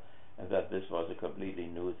Apostata, and that this was a completely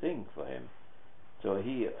new thing for him. So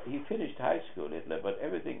he finished high school, Hitler, but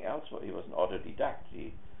everything else, he was an autodidact.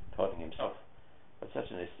 He taught himself. But such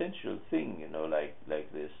an essential thing,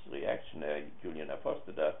 like this reactionary Julian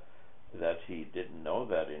Apostata, that he didn't know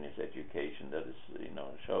that in his education, that is,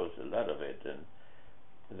 shows a lot of it. And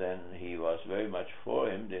then he was very much for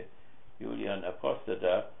him. The Julian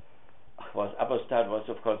Apostata apostate was,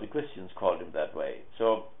 of course, the Christians called him that way.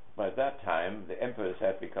 So by that time, the emperors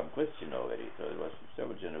had become Christian already. So it was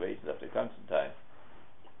several generations after Constantine.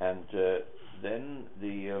 And then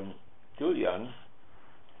the Julian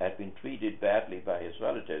had been treated badly by his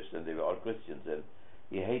relatives, and they were all Christians, and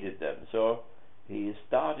he hated them. So he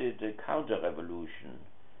started a counter-revolution.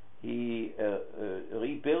 He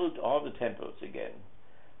rebuilt all the temples again.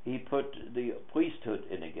 He put the priesthood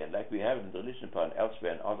in again, like we have in the religion part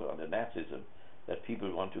elsewhere and also under Nazism, that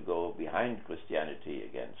people want to go behind Christianity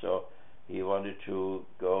again. So he wanted to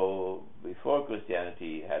go before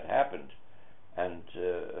Christianity had happened, and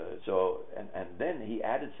then he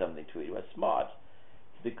added something to it. He was smart.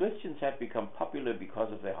 The Christians had become popular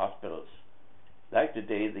because of their hospitals, like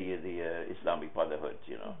today the Islamic Brotherhood,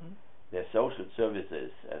 their social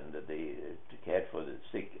services, and they cared for the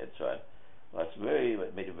sick and so on.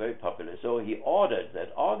 Made it very popular. So he ordered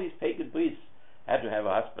that all these pagan priests had to have a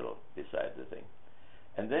hospital beside the thing.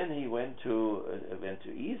 And then he went to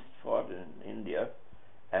East Fort in India,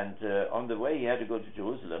 and on the way he had to go to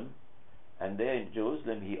Jerusalem, and there in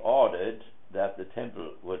Jerusalem he ordered that the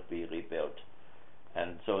temple would be rebuilt.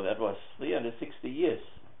 And so that was 360 years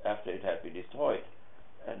after it had been destroyed,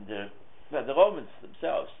 and the Romans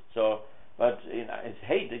themselves. So, but in his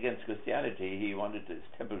hate against Christianity, he wanted this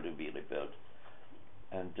temple to be rebuilt,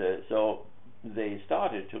 and so they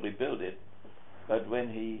started to rebuild it. But when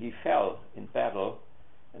he fell in battle,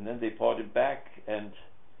 and then they brought him back, and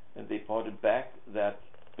and they reported back that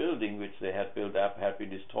building which they had built up had been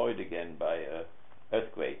destroyed again by an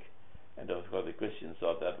earthquake. And of course the Christians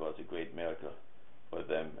thought that was a great miracle for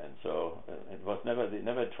them, and so they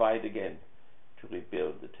never tried again to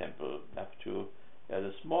rebuild the temple. Up to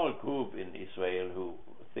there's a small group in Israel who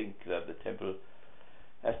think that the temple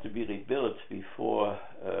has to be rebuilt before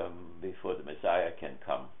the Messiah can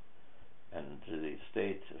come, and the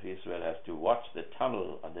state of Israel has to watch the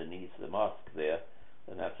tunnel underneath the mosque there,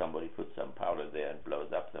 and have somebody put some powder there and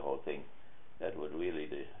blows up the whole thing. That would really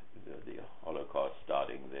the Holocaust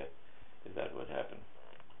starting there, if that would happen.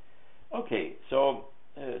 Okay, so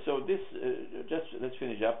this just let's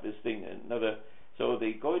finish up this thing. So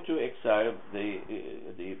they go to exile.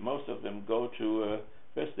 Most of them go to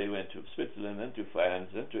first they went to Switzerland, then to France,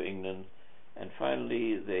 then to England, and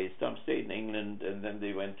finally some stayed in England, and then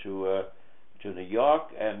they went to New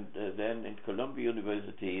York, and then in Columbia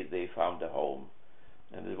University they found a home,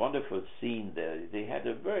 and a wonderful scene there. They had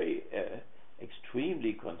a very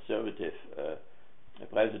extremely conservative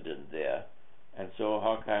president there. And so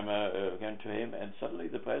Horkheimer went to him, and suddenly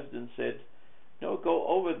the president said, "No, go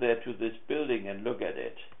over there to this building and look at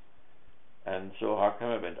it." And so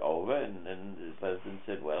Horkheimer went over, and the president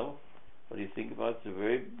said, "Well, what do you think about it? It's a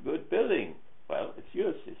very good building." "Well, it's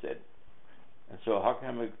yours," he said. And so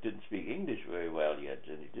Horkheimer didn't speak English very well yet,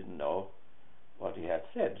 and he didn't know what he had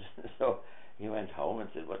said. So he went home and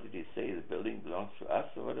said, "What did he say? The building belongs to us,"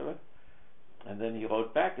 or whatever. And then he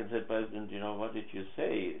wrote back and said, "President, what did you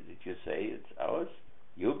say? Did you say it's ours?"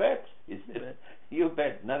 "You bet." He said, "You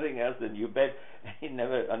bet, nothing else than you bet." He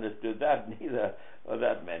never understood that neither, what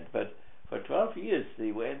that meant. But for 12 years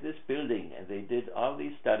they were in this building, and they did all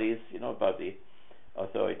these studies, about the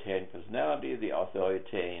authoritarian personality, the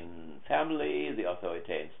authoritarian family, the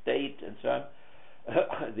authoritarian state, and so on.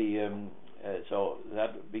 So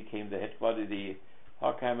that became the headquarters. The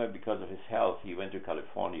Horkheimer, because of his health, he went to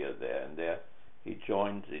California there, and there he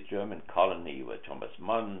joined the German colony where Thomas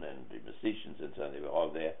Mann and the musicians and so on, they were all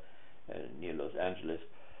there near Los Angeles.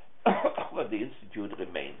 But the institute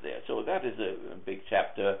remained there. So that is a big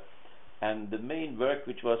chapter. And the main work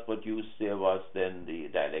which was produced there was then the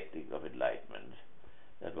Dialectic of Enlightenment.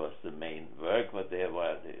 That was the main work, but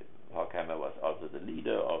Horkheimer was also the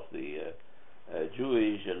leader of the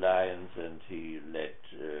Jewish Alliance, and he led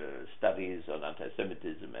studies on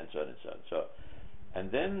anti-Semitism and so on and so on. And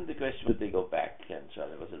then the question, should they go back? And so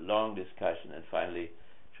there was a long discussion, and finally,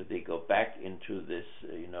 should they go back into this,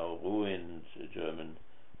 ruined German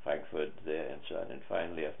Frankfurt there and so on? And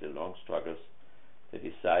finally, after long struggles, they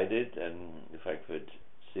decided, and the Frankfurt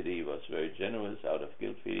city was very generous out of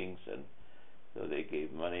guilt feelings, and so they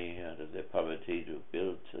gave money out of their poverty to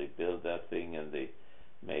rebuild that thing, and they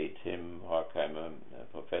made him, Horkheimer,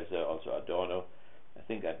 professor, also Adorno. I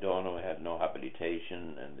think Adorno had no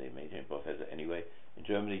habilitation, and they made him professor anyway. In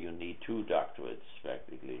Germany, you need 2 doctorates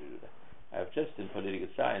practically. I've just in political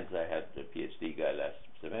science, I had a PhD guy last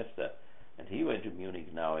semester, and he went to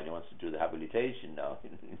Munich now, and he wants to do the habilitation now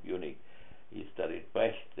in Munich. He studied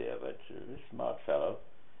Brecht there, but a smart fellow.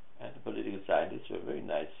 And the political scientists were very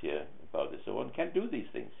nice here about this. So one can do these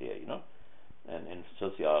things here, and in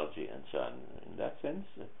sociology and so on. In that sense,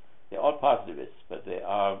 they're all positivists, but they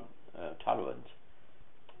are tolerant,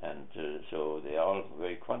 and so they are all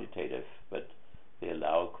very quantitative, but they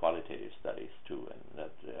allow qualitative studies too. And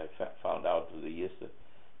that I found out through the years that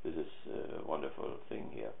this is a wonderful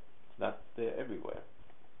thing here. It's not there everywhere.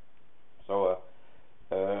 So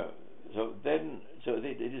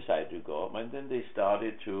they decided to go, and then they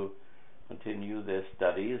started to continue their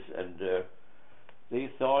studies, and they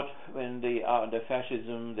thought when they are under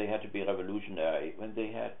fascism, they had to be revolutionary. When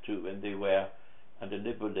they were under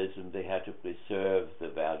liberalism, they had to preserve the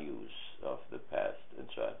values of the past and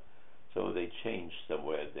so on. So they changed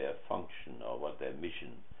somewhere their function or what their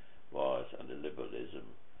mission was under liberalism.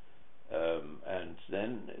 And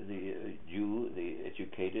then the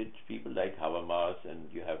educated people like Habermas, and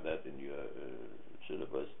you have that in your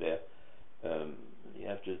syllabus there. You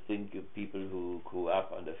have to think of people who grew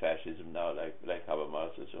up under fascism now, like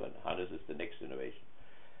Habermas and so on. Hannes is the next generation.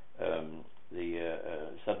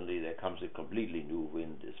 Suddenly there comes a completely new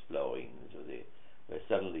wind is blowing. So they were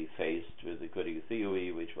suddenly faced with the critical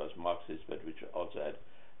theory, which was Marxist, but which also had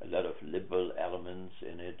a lot of liberal elements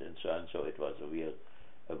in it and so on. So it was a real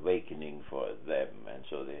awakening for them, and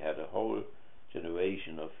so they had a whole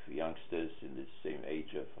generation of youngsters in the same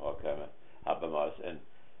age of Horkheimer, Habermas, and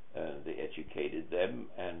they educated them,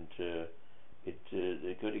 and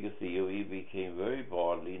the critical theory became very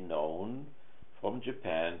broadly known from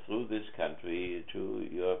Japan through this country to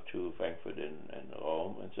Europe, to Frankfurt and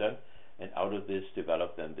Rome and so on, and out of this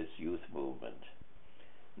developed then this youth movement.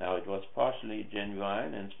 Now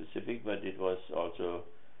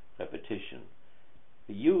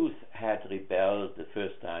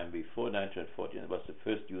before 1914, it was the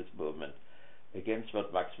first youth movement against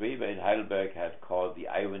what Max Weber in Heidelberg had called the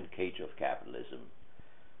iron cage of capitalism.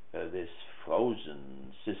 This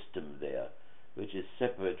frozen system there, which is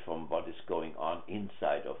separate from what is going on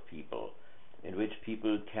inside of people, in which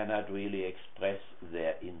people cannot really express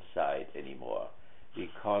their inside anymore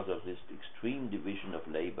because of this extreme division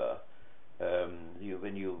of labor.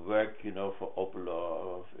 When you work, for Opel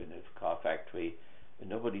or in a car factory,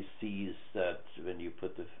 nobody sees that when you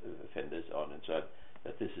put the fenders on and so on,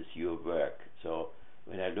 that this is your work. So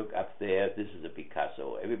when I look up there, this is a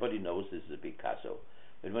Picasso. Everybody knows this is a Picasso.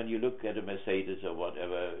 And when you look at a Mercedes or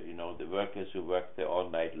whatever, the workers who work there all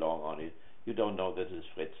night long on it, you don't know that it's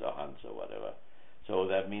Fritz or Hans or whatever. So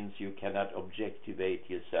that means you cannot objectivate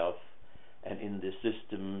yourself, and in the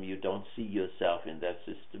system you don't see yourself in that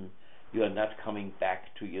system. You are not coming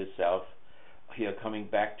back to yourself. You are coming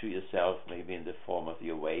back to yourself maybe in the form of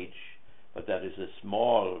your wage, but that is a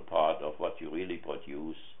small part of what you really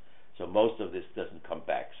produce. So most of this doesn't come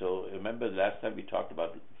back. So remember the last time we talked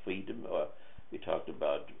about freedom, or we talked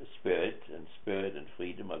about spirit and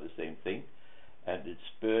freedom are the same thing. And it's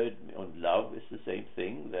spirit and love is the same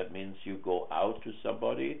thing. That means you go out to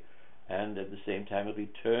somebody and at the same time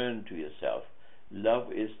return to yourself.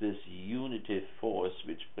 Love is this unitive force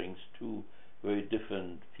which brings two very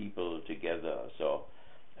different people together. So,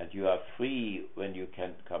 and you are free when you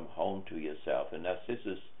can come home to yourself. And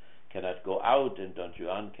Narcissus cannot go out, and Don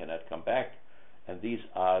Juan cannot come back. And these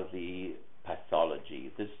are the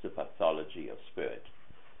pathology. This is the pathology of spirit.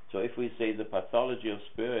 So if we say the pathology of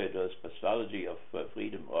spirit, or pathology of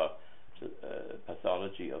freedom, or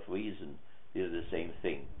pathology of reason, these are the same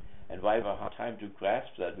thing. And why we have a hard time to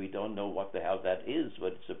grasp that? We don't know what the hell that is,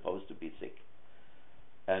 when it's supposed to be sick.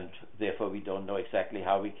 And therefore we don't know exactly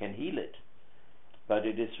how we can heal it. But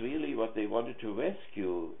it is really what they wanted to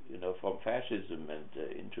rescue, from fascism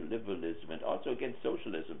and into liberalism, and also against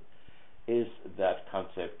socialism, is that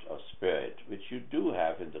concept of spirit, which you do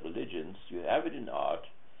have in the religions. You have it in art,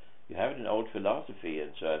 you have it in old philosophy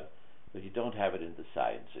and so on, but you don't have it in the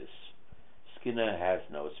sciences. Skinner has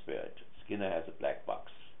no spirit. Skinner has a black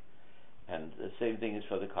box. And the same thing is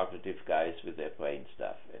for the cognitive guys with their brain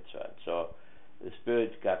stuff and so on. So the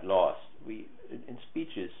spirit got lost. In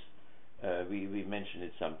speeches, we mention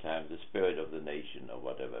it sometimes, the spirit of the nation or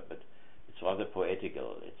whatever, but it's rather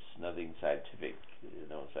poetical. It's nothing scientific,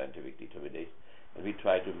 scientific determination. And we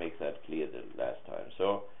tried to make that clear the last time.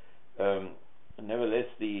 So nevertheless,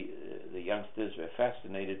 the youngsters were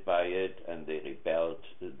fascinated by it, and they rebelled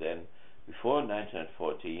then before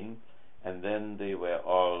 1914. And then they were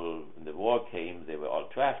all, when the war came, they were all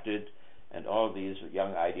drafted, and all these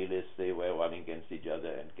young idealists, they were running against each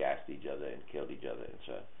other and gassed each other and killed each other and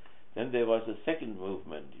so on. Then there was a second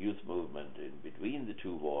movement, youth movement, in between the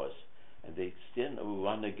two wars, and they still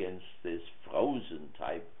run against this frozen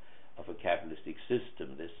type of a capitalistic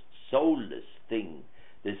system, this soulless thing,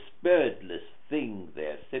 this spiritless thing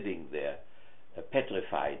there, sitting there,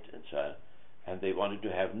 petrified and so on. And they wanted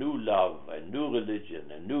to have new love and new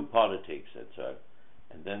religion and new politics and so on.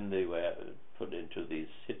 And then they were put into these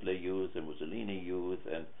Hitler youth and Mussolini youth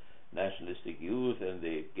and nationalistic youth, and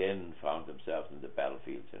they again found themselves in the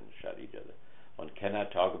battlefields and shot each other. One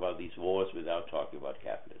cannot talk about these wars without talking about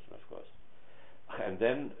capitalism, of course. And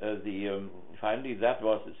then finally, that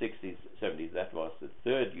was the 60s, 70s, that was the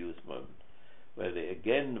third youth movement, where they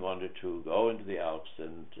again wanted to go into the Alps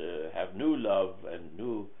and have new love and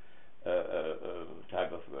new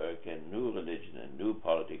type of work and new religion and new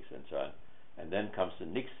politics and so on. And then comes the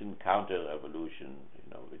Nixon counter-revolution,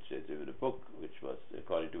 which is the book, which was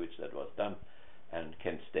according to which that was done, and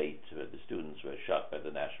Kent State, where the students were shot by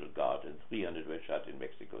the National Guard, and 300 were shot in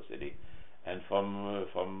Mexico City. And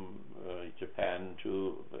from Japan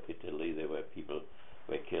to Italy, there were people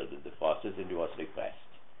who were killed in the process, and it was repressed.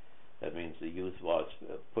 That means the youth was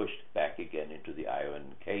pushed back again into the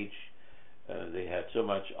iron cage. They had so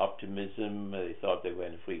much optimism. They thought they were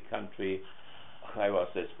in a free country. I was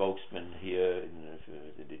their spokesman here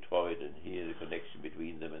in Detroit, and here the connection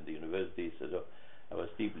between them and the universities. So I was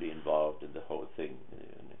deeply involved in the whole thing.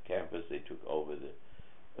 In the campus, they took over the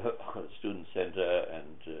student center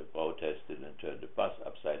and protested and turned the bus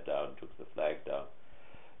upside down, took the flag down.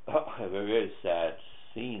 Very, very sad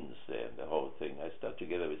scenes there in the whole thing. I started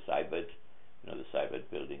together with Siebert, the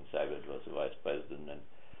Siebert building. Siebert was the vice president, and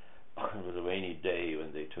it was a rainy day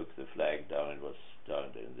when they took the flag down. It was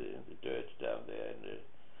down in the dirt down there, and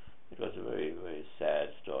it was a very, very sad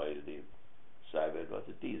story. Siebert was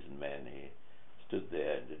a decent man. He stood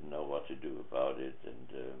there and didn't know what to do about it,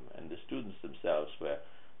 and the students themselves were,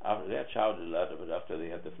 they had shouted a lot, but after they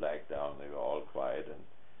had the flag down, they were all quiet, and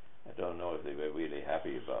I don't know if they were really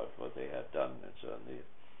happy about what they had done. And so on. The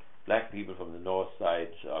black people from the north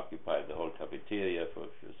side occupied the whole cafeteria for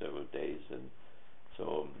several days, and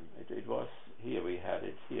so it was here. We had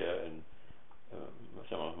it here, and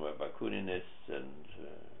some of them were Bakuninists, and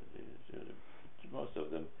most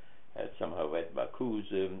of them had somehow read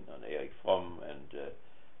Marcuse on Erich Fromm, and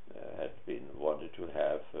had been wanted to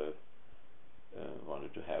have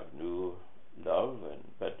new love,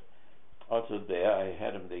 but also there I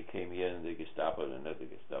had them. They came here, and the Gestapo, and not the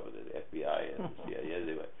Gestapo, the FBI and the CIA.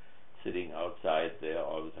 They were sitting outside there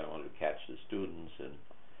all the time, wanted to catch the students, and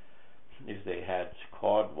if they had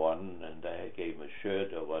caught one and I gave him a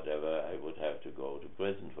shirt or whatever, I would have to go to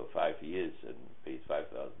prison for 5 years and pay $5,000.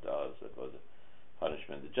 That was a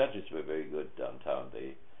punishment. The judges were very good downtown.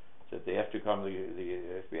 They said they have to come.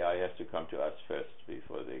 The FBI has to come to us first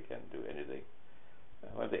before they can do anything.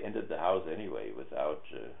 Well, they entered the house anyway without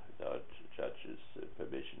judge's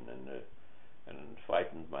permission, and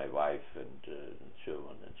frightened my wife and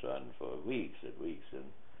children and so on for weeks and weeks,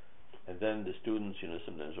 and then the students,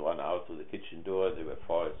 sometimes run out through the kitchen door. There were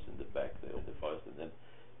forests in the back there in the forest, and then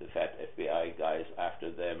the fat FBI guys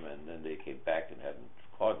after them, and then they came back and hadn't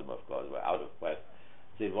caught them, of course, were out of breath.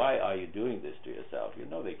 Said, why are you doing this to yourself? You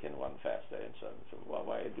know they can run faster and so on. So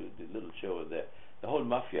why do the little children there? The whole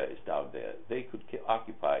mafia is down there. They could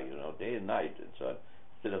occupy, day and night and so on,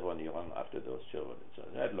 instead of running after those children and so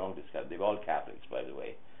on. They had long discussion. They were all Catholics, by the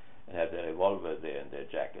way, and had their revolver there in their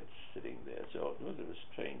jackets sitting there. So it was a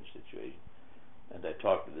strange situation. And I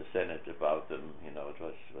talked to the Senate about them. It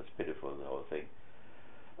was pitiful, the whole thing.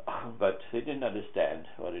 But they didn't understand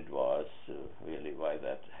what it was, really, why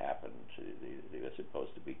that happened. They were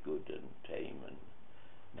supposed to be good and tame, and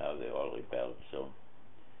now they all rebelled. So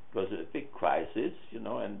it was a big crisis,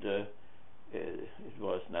 and it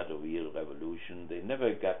was not a real revolution. They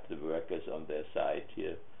never got the workers on their side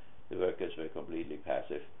here. The workers were completely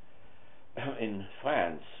passive. In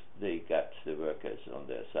France, they got the workers on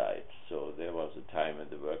their side. So there was a time when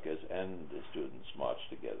the workers and the students marched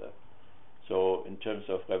together. So in terms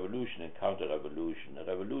of revolution and counter-revolution, a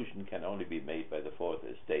revolution can only be made by the Fourth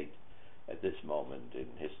Estate at this moment in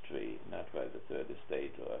history, not by the Third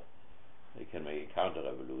Estate, or they can make a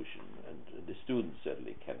counter-revolution, and the students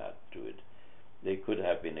certainly cannot do it. They could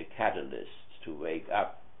have been a catalyst to wake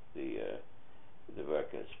up the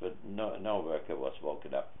workers, but no worker was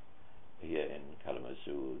woken up here in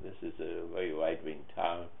Kalamazoo. This is a very right-wing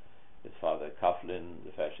town. With Father Coughlin,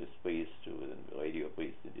 the fascist priest, who was a radio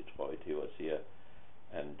priest in Detroit, he was here,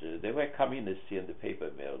 and they were communists here in the paper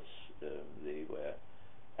mills. They were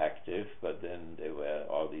active, but then there were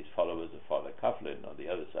all these followers of Father Coughlin on the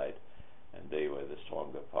other side, and they were the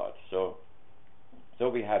stronger part. So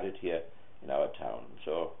we had it here in our town.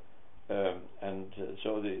 So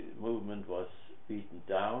so the movement was beaten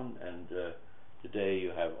down, and today you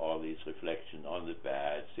have all these reflections on the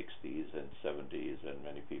bad 60s and 70s, and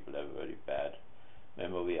many people have a very bad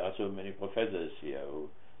memory. Also many professors here who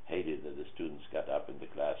hated that the students got up in the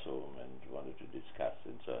classroom and wanted to discuss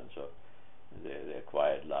and so on. So their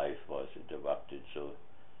quiet life was interrupted. So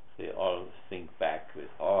they all think back with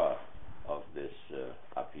horror of this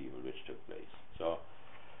upheaval which took place. So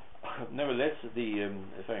nevertheless, the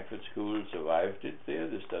Frankfurt School survived it there.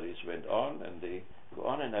 The studies went on, and they go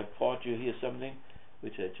on, and I brought you here something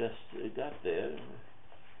which I just got there,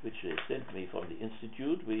 which they sent me from the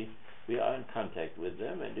Institute. We are in contact with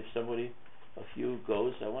them, and if somebody of you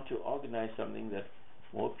goes, I want to organize something that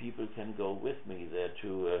more people can go with me there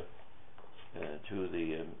to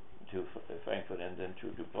Frankfurt, and then to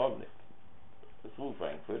Dubrovnik through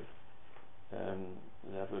Frankfurt.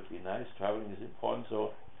 That would be nice. Traveling is important,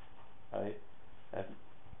 so I have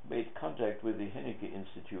made contact with the Hennecke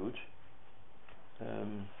Institute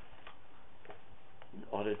in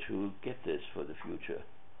order to get this for the future.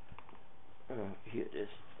 Here it is,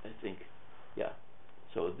 I think. Yeah.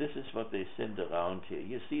 So this is what they send around here.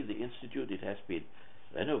 You see the Institute, it has been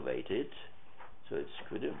renovated, so it's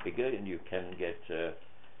quite bigger, and you can get the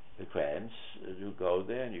grants to go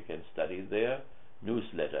there, and you can study there.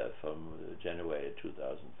 Newsletter from January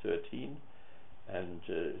 2013, and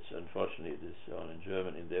it's unfortunately this is all in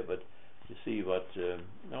German in there, but you see what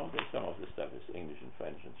no, there's some of the stuff is English and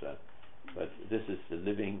French and so on, but this is the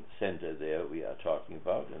living center there we are talking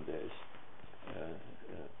about, and there is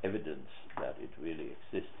evidence that it really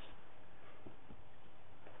exists.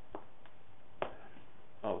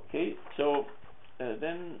 Okay, so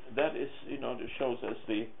then that is, it shows us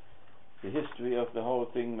the history of the whole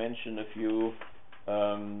thing. Mention a few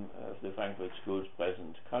of the Frankfurt School's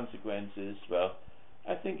present consequences. Well,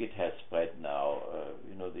 I think it has spread now.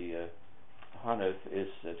 The Hanef is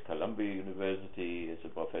at Columbia University, is a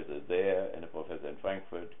professor there and a professor in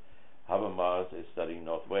Frankfurt. Habermas is studying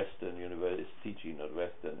Northwestern University, is teaching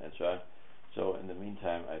Northwestern, and so on. So in the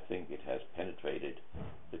meantime, I think it has penetrated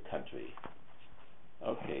the country.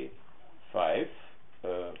 Okay, 5.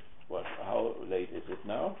 How late is it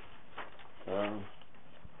now?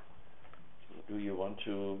 Do you want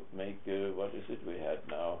to make, what is it we had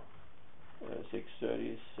now?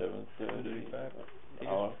 6:30, 7:30?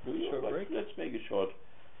 Hour. Do you? Short break? Let's make a short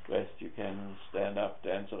rest. You can stand up,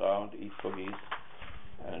 dance around, eat cookies,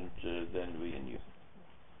 and then we and you.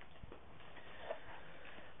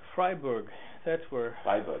 Freiburg, that's where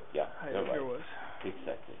Freiburg, yeah, you're Heidegger right. was.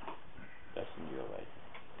 Exactly. Justin, you're right.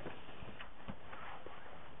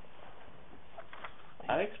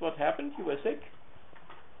 Alex, what happened? You were sick?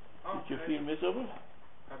 Did you feel miserable?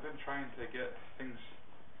 I've been trying to get things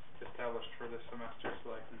established for this semester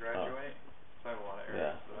so I can graduate. So I have a lot of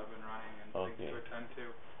errands that I've been running and things to attend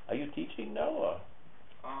to. Are you teaching now or?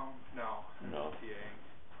 No. I'm TAing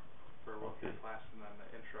for a class and then the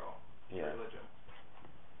intro to religion.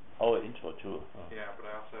 Oh, intro too. Oh. Yeah, but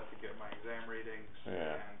I also have to get my exam readings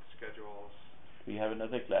and schedules. Do you have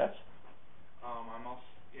another class? I'm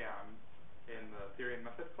in the theory and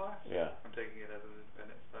method class. Yeah. I'm taking it as an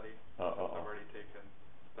independent study. I've already taken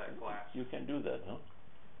that class. You can do that, huh?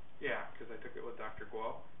 Yeah, because I took it with Dr.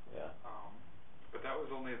 Guo. Yeah. But that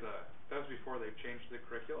was only that was before they changed the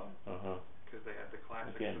curriculum. Because they had the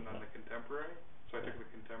classics and then the contemporary. So I took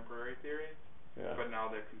the contemporary theory. Yeah. But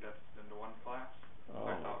now they're condensed into one class.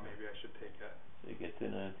 So I thought maybe I should take it. They get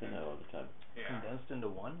thinner and thinner all the time. Yeah. Condensed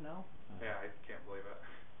into one now? Yeah, I can't believe it.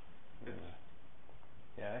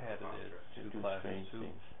 I had it as 2 classes too.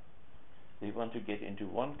 Things. They want to get into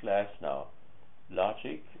one class now.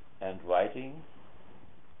 Logic and writing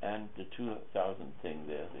and the 2000 thing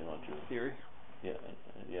there. They want to theory.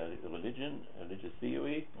 Religious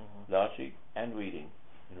theory, logic and reading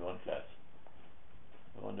in one class.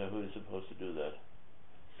 I wonder who is supposed to do that.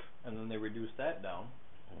 And then they reduced that down.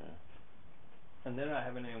 And they're not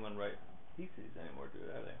having anyone write theses anymore,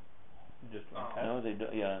 are they? Just no, they do,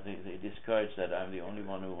 they discourage that. I'm the only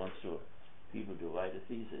one who wants people to write a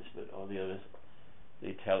thesis, but all the others,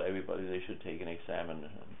 they tell everybody they should take an exam and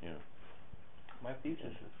My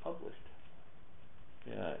thesis is published.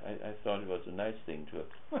 Yeah, I thought it was a nice thing to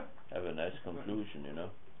have a nice conclusion,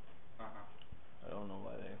 I don't know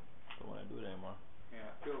why they don't want to do it anymore. Yeah,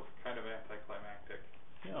 it feels kind of anticlimactic.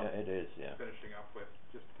 Yeah, it is, Finishing up with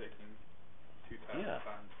just taking 2 tests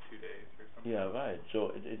on 2 days or something. Yeah, right.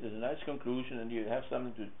 So it is a nice conclusion and you have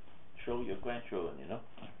something to show your grandchildren,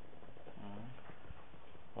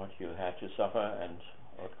 what you had to suffer and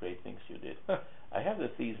what great things you did. I have the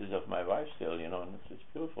thesis of my wife still, and it's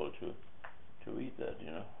beautiful to read that,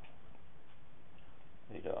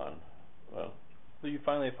 later on. Well, you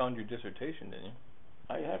finally found your dissertation, didn't you?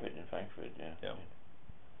 I have it in Frankfurt, Yeah,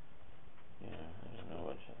 I don't know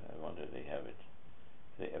what, I wonder if they have it.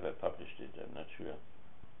 If they ever published it, I'm not sure.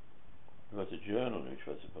 It was a journal which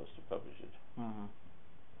was supposed to publish it.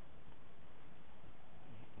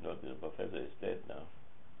 No, the professor is dead now.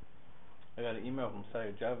 I got an email from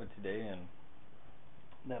Saya Java today, and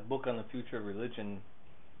that book on the future of religion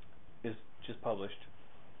is just published.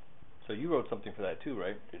 So you wrote something for that too,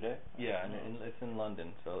 right? Did I? Yeah, and it's in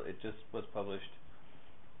London, so it just was published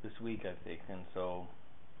this week, I think, and so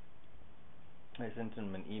I sent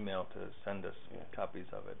him an email to send us copies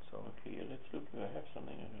of it. So okay, let's look. I have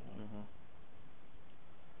something. I don't know.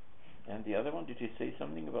 And the other one? Did you say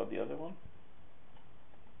something about the other one?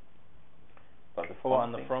 About the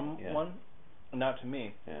on the From one? Not to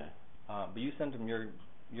me. Yeah. But you sent him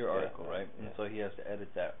your article, right? And so he has to edit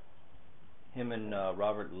that. Him and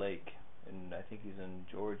Robert Lake, and I think he's in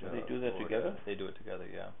Georgia. Do they do that Florida. together? They do it together,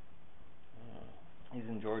 yeah. He's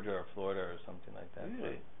in Georgia or Florida or something like that.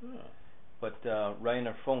 Really? But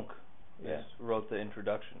Rainer Funk wrote the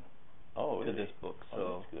introduction to this book.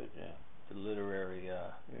 So that's good, the literary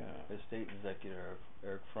estate executor of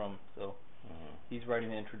Erich Fromm. So he's writing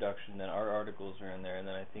the introduction, then our articles are in there, and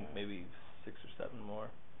then I think maybe 6 or 7 more.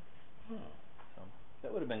 So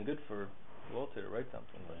that would have been good for Walter to write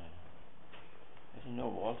something. But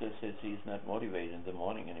Walter says he's not motivated in the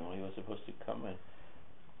morning anymore. He was supposed to come, and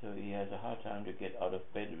so he has a hard time to get out of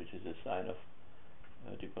bed, which is a sign of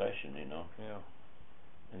depression, Yeah.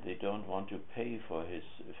 And they don't want to pay for his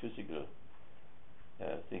physical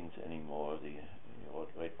things anymore. The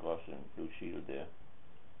Red Cross and Blue Shield there.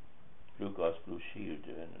 Blue Cross, Blue Shield,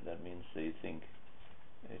 and that means they think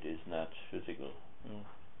it is not physical.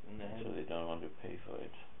 So they don't want to pay for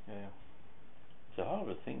it. Yeah. It's a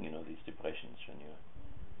horrible thing, these depressions when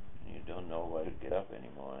you don't know why to get up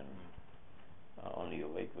anymore and are only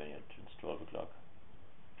awake when it's 12 o'clock.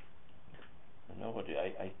 know what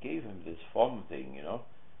I gave him this from thing,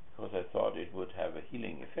 because I thought it would have a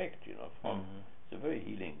healing effect, from. It's a very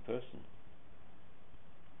healing person.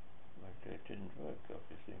 But it didn't work,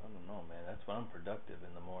 obviously. I don't know, man. That's when I'm productive,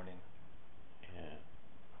 in the morning. Yeah.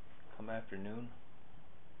 Come afternoon.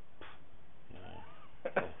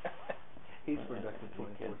 Yeah. He's productive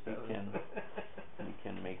 24/7. He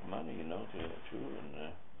can make money, too,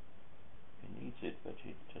 and he needs it, but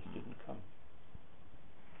he just didn't come.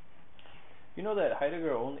 You know that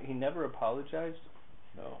Heidegger he never apologized.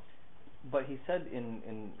 No. But he said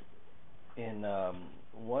in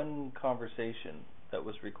one conversation that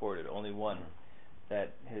was recorded, only one,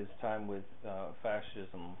 that his time with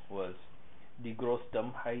fascism was die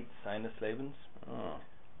Großdummheit seines Lebens. Oh.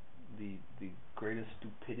 The greatest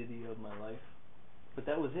stupidity of my life. But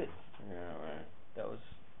that was it. Yeah, right. That was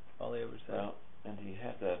all he ever said. Well, and he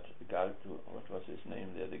had that guy, what was his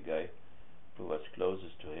name there, the guy who was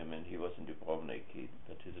closest to him, and he was in Dubrovnik. He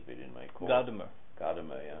participated in my course.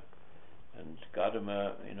 Gadamer, yeah. And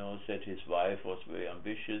Gadamer, said his wife was very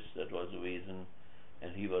ambitious, that was the reason,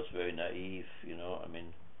 and he was very naive,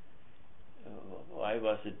 why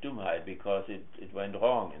was it Dummheit? Because it went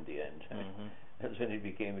wrong in the end. That's when it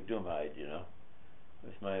became a Dummheit,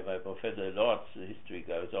 With my Professor Lorz, the history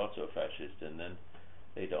guy, was also a fascist, and then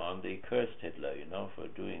later on they cursed Hitler, for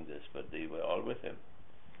doing this, but they were all with him.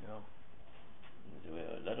 Yeah. There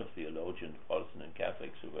were a lot of theologians, Protestant and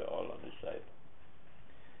Catholics, who were all on his side.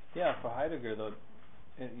 Yeah, for Heidegger, though,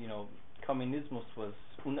 Kommunismus was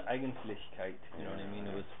Uneigentlichkeit, you know what I mean?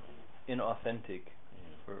 It was inauthentic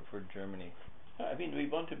for Germany. I mean, we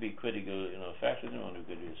want to be critical, fascism, we want to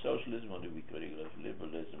be critical of socialism, we want to be critical of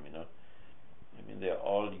liberalism, I mean, they're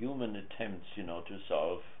all human attempts, to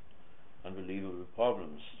solve unbelievable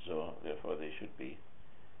problems, so therefore they should be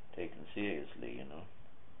taken seriously,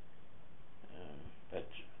 but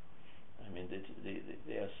I mean,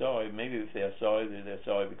 they are sorry. Maybe if they are sorry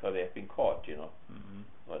because they have been caught,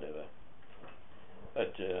 whatever.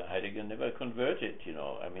 But Heidegger never converted,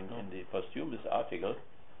 I mean, in the posthumous article,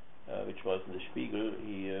 which was in the Spiegel,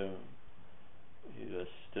 he was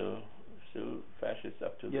still fascist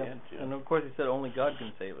up to the end. And of course he said only God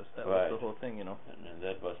can save us. That was the whole thing, And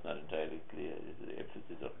that was not entirely clear. The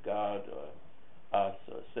emphasis of God or us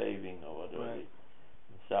or saving or whatever. Right.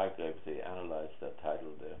 In Zagreb they analyzed that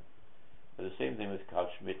title there. But the same thing with Carl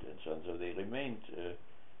Schmitt and so on. So they remained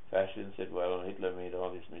fascist and said, well, Hitler made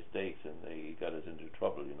all these mistakes and he got us into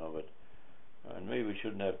trouble, but and maybe we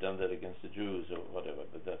shouldn't have done that against the Jews or whatever,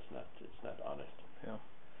 but it's not honest. Yeah.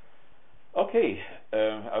 Okay,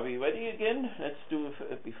 are we ready again? Let's do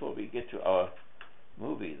before we get to our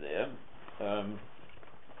movie there.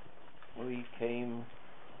 We came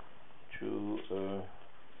to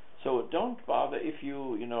so don't bother if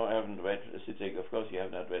you haven't read Sittek. Of course you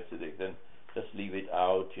have not read Sittek, then just leave it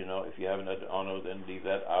out. If you haven't had honor, then leave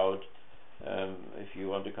that out. If you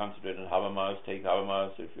want to concentrate on Habermas, take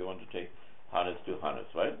Habermas. If you want to take Hannes, do Hannes,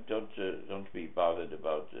 right? Don't be bothered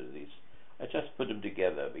about these. I just put them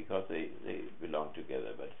together because they belong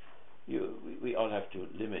together, but we all have to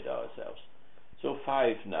limit ourselves. So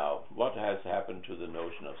 5 now. What has happened to the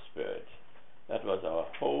notion of spirit? That was our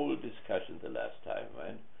whole discussion the last time,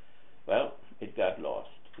 right? Well, it got lost.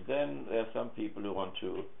 Then there are some people who want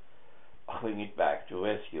to bring it back to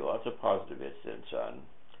rescue, also positivists and so on.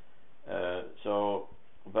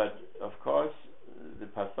 But of course, the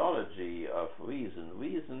pathology of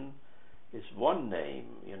reason is one name,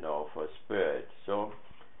 for spirit. So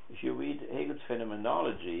if you read Hegel's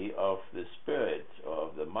phenomenology of the spirit or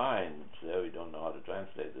of the mind, we don't know how to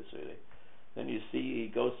translate this really, then you see he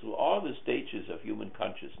goes through all the stages of human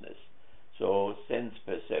consciousness. So sense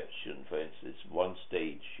perception, for instance, one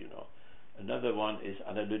stage, Another one is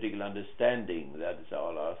analytical understanding, that is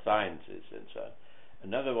all our sciences and so on.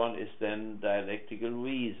 Another one is then dialectical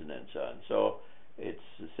reason and so on. So it's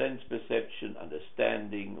sense perception,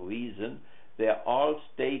 understanding, reason. They're all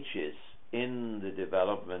stages in the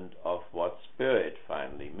development of what spirit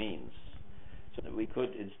finally means. So we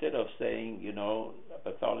could, instead of saying,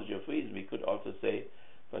 pathology of reason, we could also say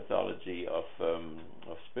pathology of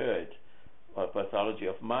spirit or pathology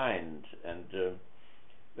of mind. And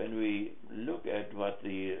when we look at what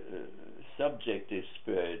the subjective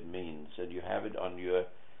spirit means, and you have it on your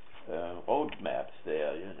roadmap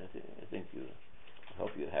there, I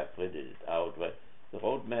hope you have printed it out, but the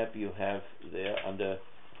roadmap you have there under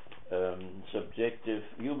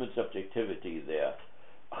human subjectivity there,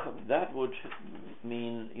 that would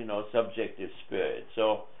mean, subjective spirit.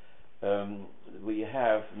 So we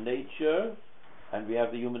have nature and we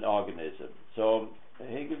have the human organism. So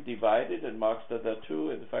Hegel divided, and Marx does that too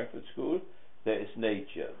in the Frankfurt School, there is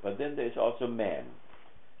nature, but then there is also man.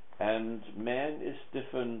 And man is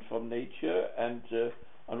different from nature, and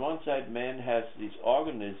on one side man has this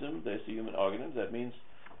organism, there's the human organism, that means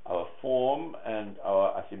our form and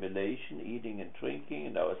our assimilation, eating and drinking,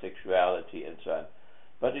 and our sexuality and so on.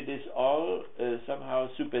 But it is all somehow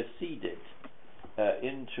superseded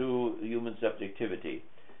into human subjectivity.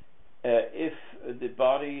 If the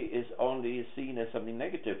body is only seen as something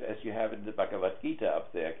negative, as you have in the Bhagavad Gita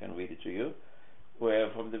up there, I can read it to you,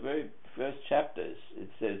 where from the very first chapters it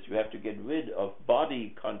says you have to get rid of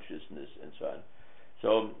body consciousness and so on.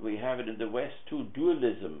 So we have it in the West too,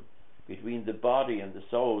 dualism between the body and the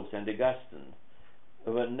soul. St. Augustine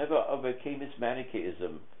never overcame his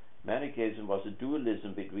Manichaeism. Manichaeism was a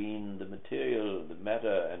dualism between the material, the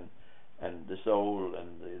matter, and the soul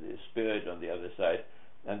and the spirit on the other side.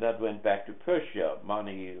 And that went back to Persia.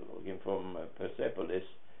 Mani came from Persepolis,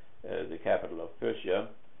 the capital of Persia.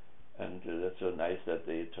 And that's so nice that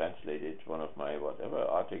they translated one of my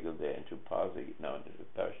article there into Parsi, now into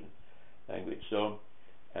Persian language. So,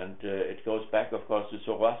 and it goes back, of course, to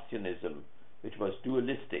Zoroastrianism, which was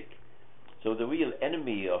dualistic. So the real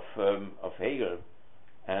enemy of Hegel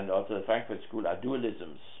and also the Frankfurt school are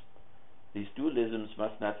dualisms. These dualisms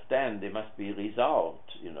must not stand; they must be resolved.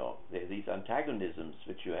 These antagonisms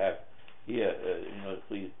which you have here,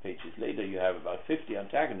 3 pages later, you have about 50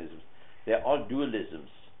 antagonisms. They're all dualisms.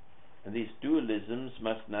 And these dualisms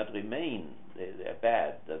must not remain. They're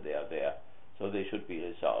bad that they are there, so they should be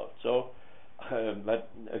resolved. So, but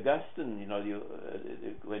Augustine,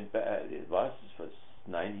 went back. It was for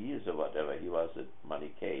 9 years or whatever. He was a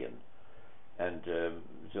Manichaean, and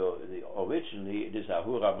so originally it is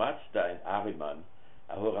Ahura Mazda and Ahriman.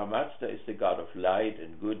 Ahura Mazda is the god of light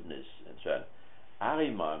and goodness and so on.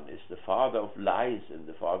 Ahriman is the father of lies and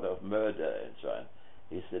the father of murder and so on.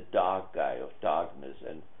 He's the dark guy of darkness,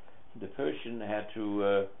 and the Persian had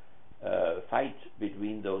to fight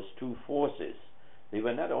between those two forces. They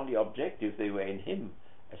were not only objective, they were in him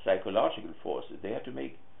as psychological forces. The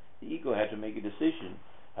ego had to make a decision.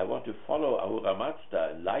 I want to follow Ahura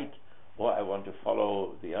Mazda, light, or I want to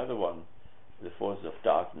follow the other one, the forces of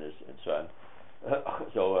darkness and so on.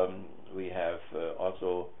 So we have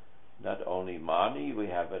also not only Mani, we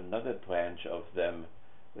have another branch of them,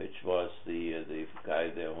 which was the guy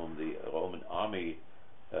there whom the Roman army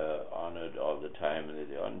honored all the time, and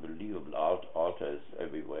the unbelievable altars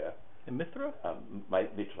everywhere. In Mithra?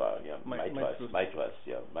 Mithra, yeah. Mithras,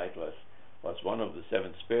 yeah. Mithras was one of the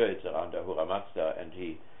 7 spirits around Ahura Mazda, and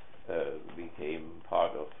he became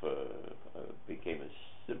became a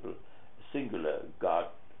singular god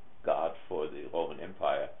for the Roman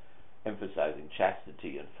Empire, emphasizing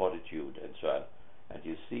chastity and fortitude and so on. And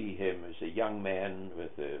you see him as a young man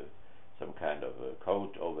with some kind of a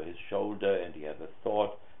coat over his shoulder, and he has a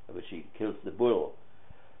thought by which he kills the bull.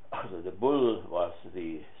 So the bull was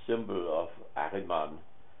the symbol of Ahriman,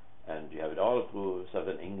 and you have it all through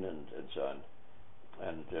southern England and so on.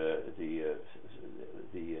 And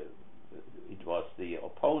it was the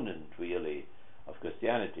opponent really of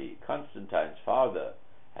Christianity. Constantine's father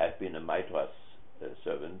had been a Mithras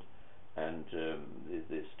servant, and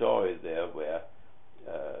the story there where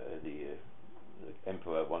the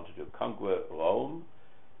emperor wanted to conquer Rome,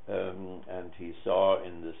 and he saw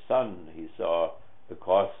in the sun, he saw the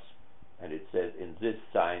cross, and it said, "In this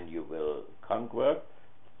sign you will conquer."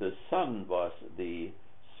 The sun was the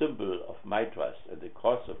symbol of Mithras and the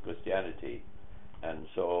cross of Christianity, and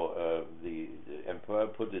so the emperor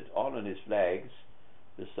put it all on his flags,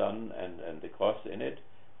 the sun and the cross in it,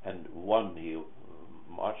 and won. He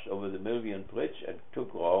marched over the Milvian Bridge and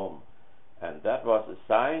took Rome, and that was a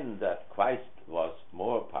sign that Christ was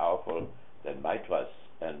more powerful than Mithras,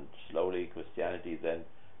 and slowly Christianity then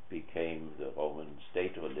became the Roman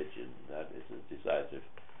state religion. That is a decisive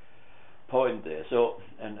point there. So,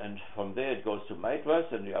 and from there it goes to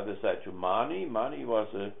Mithras, and the other side to Mani. Mani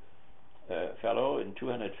was a fellow in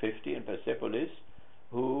 250 in Persepolis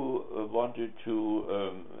who wanted to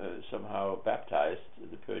somehow baptize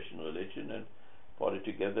the Persian religion and brought it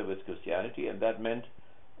together with Christianity, and that meant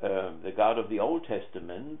the God of the Old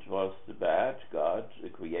Testament was the bad God, the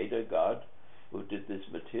creator God, who did this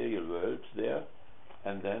material world there,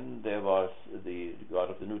 and then there was the God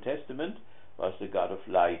of the New Testament, was the God of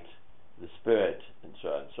light, the Spirit, and so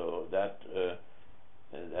on. So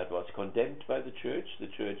that was condemned by the Church. The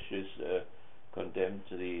Church is condemned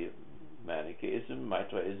the Manichaeism,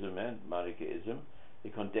 Mithraism, and Manichaeism. They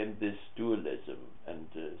condemned this dualism and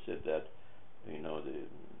said that the New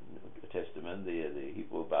Testament, the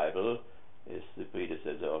Hebrew Bible, is the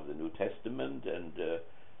predecessor of the New Testament, and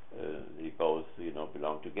they both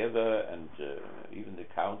belong together, and even the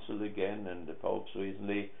Council again, and the popes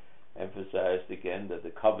recently emphasized again that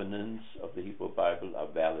the covenants of the Hebrew Bible are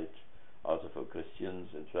valid also for Christians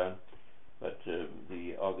and so on. But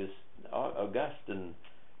the Augustine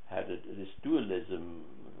had this dualism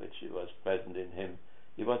which was present in him.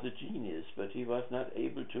 He was a genius, but he was not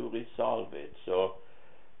able to resolve it. So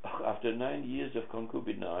after 9 years of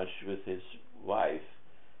concubinage with his wife,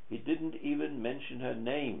 he didn't even mention her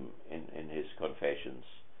name in his confessions.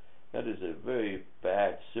 That is a very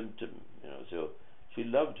bad symptom, you know. So she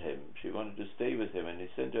loved him, she wanted to stay with him, and he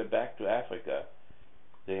sent her back to Africa.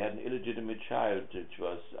 They had an illegitimate child, which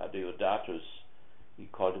was Adeodatus. He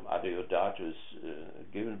called him Adeodatus,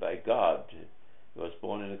 given by God. He was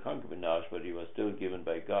born in a concubinage, but he was still given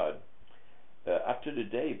by God. Up to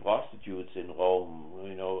today, prostitutes in Rome,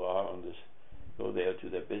 you know, are on this, go there to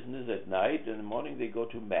their business at night, and in the morning they go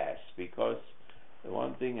to mass, because the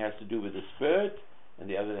one thing has to do with the spirit, and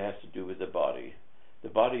the other has to do with the body. The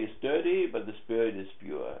body is dirty, but the spirit is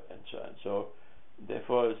pure, and so on. So,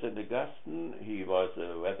 therefore, St. Augustine, he was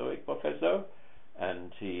a rhetoric professor,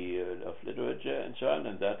 and he of literature and so on,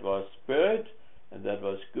 and that was spirit, and that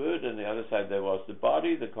was good. And the other side there was the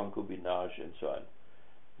body, the concubinage, and so on.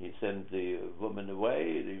 He sent the woman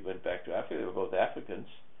away. He went back to Africa. They were both Africans.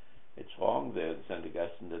 It's wrong there, St.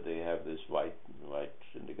 Augustine, that they have this white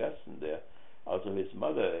St. Augustine there. Also, his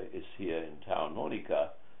mother is here in town,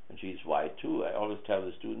 Monica, and she's white too. I always tell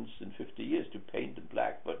the students in 50 years to paint them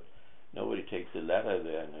black, but nobody takes the letter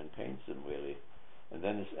there and paints them really. And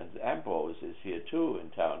then Ambrose is here too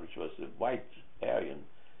in town, which was the white Aryan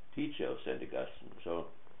teacher of St. Augustine. So,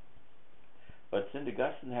 but St.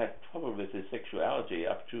 Augustine had trouble with his sexuality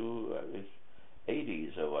up to his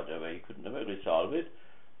 80s or whatever. He could never resolve it,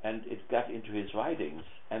 and it got into his writings,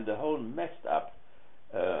 and the whole messed up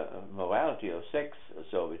morality of sex,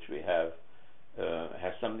 so which we have,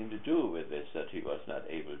 has something to do with this, that he was not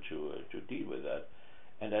able to deal with that.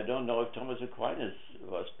 And I don't know if Thomas Aquinas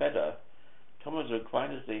was better. Thomas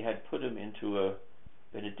Aquinas, they had put him into a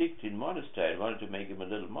Benedictine monastery and wanted to make him a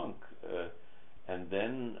little monk, and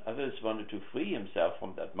then others wanted to free himself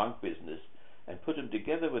from that monk business and put him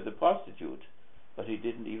together with a prostitute, but he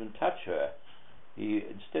didn't even touch her. He,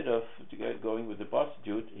 instead of going with the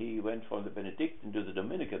prostitute, he went from the Benedictine to the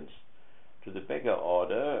Dominicans, to the beggar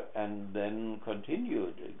order, and then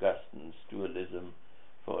continued Augustine's dualism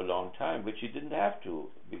for a long time, which he didn't have to,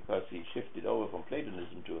 because he shifted over from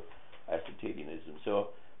Platonism to Aristotelianism. So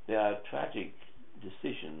there are tragic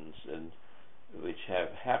decisions and which have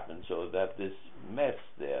happened, so that this mess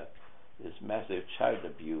there, this massive child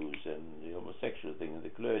abuse and the homosexual thing in the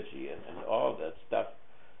clergy and all that stuff,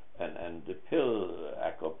 and the pill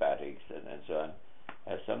acrobatics and so on,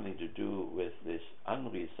 has something to do with this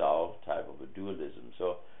unresolved type of a dualism.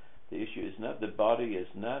 So the issue is not the body, is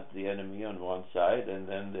not the enemy on one side, and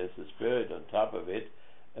then there's the spirit on top of it,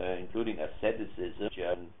 including asceticism.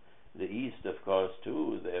 And the East, of course,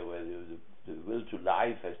 too, there where the will to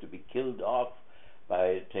life has to be killed off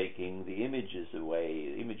by taking the images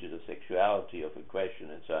away, the images of sexuality, of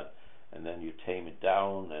aggression, and so on. And then you tame it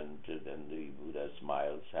down, and then the Buddha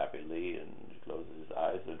smiles happily and closes his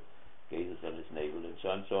eyes and gazes on his navel and so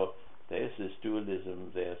on. So there's this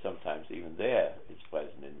dualism there, sometimes even there it's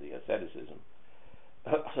present in the asceticism.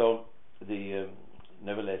 So the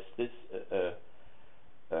nevertheless, this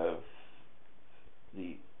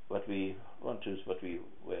what we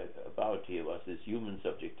were about here was this human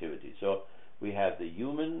subjectivity. So we have the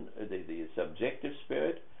human, the subjective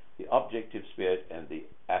spirit, the objective spirit, and the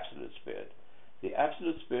absolute spirit. The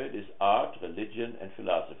absolute spirit is art, religion, and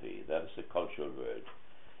philosophy. That is the cultural world.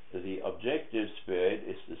 The objective spirit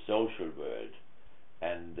is the social world.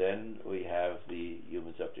 And then we have the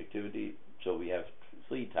human subjectivity. So we have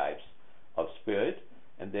three types of spirit,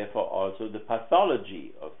 and therefore also the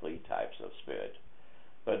pathology of three types of spirit.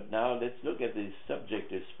 But now let's look at the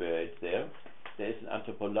subjective spirit there. There is an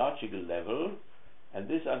anthropological level, and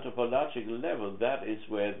this anthropological level, that is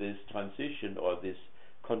where this transition or this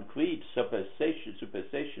concrete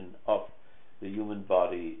supersession of the human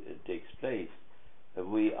body takes place.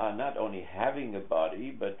 We are not only having a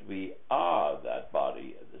body, but we are that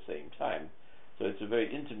body at the same time. So it's a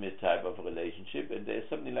very intimate type of relationship, and there's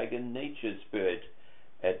something like a nature spirit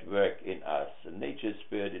at work in us. A nature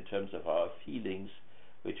spirit in terms of our feelings,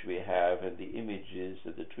 which we have, and the images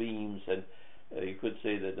and the dreams, and you could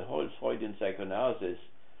say that the whole Freudian psychoanalysis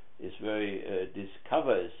is very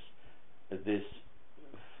discovers this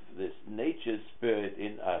nature spirit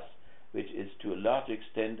in us, which is to a large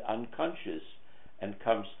extent unconscious and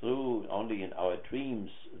comes through only in our dreams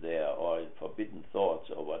there, or in forbidden thoughts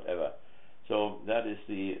or whatever. So that is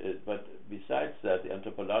the but besides that, the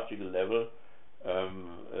anthropological level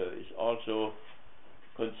is also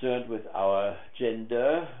concerned with our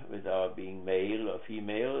gender, with our being male or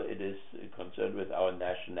female. It is concerned with our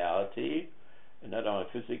nationality, and not our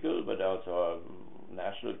physical, but also our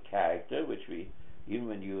national character, which we, even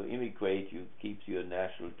when you immigrate, you keep your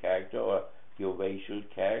national character or your racial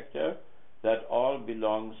character. That all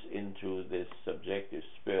belongs into this subjective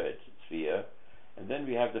spirit sphere. And then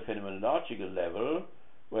we have the phenomenological level,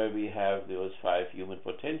 where we have those 5 human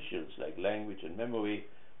potentials, like language and memory,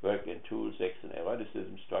 work and tool, sex and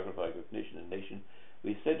eroticism, struggle for recognition and nation.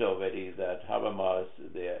 We said already that Habermas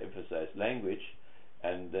there emphasized language,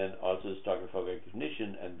 and then also struggle for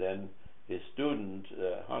recognition, and then his student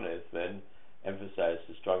Hannes then emphasized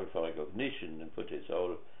the struggle for recognition and put his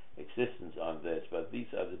whole existence on this. But these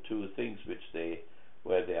are the 2 things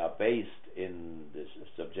where they are based in this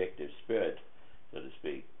subjective spirit, so to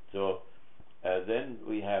speak. So then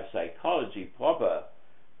we have psychology proper.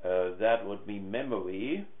 That would be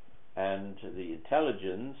memory and the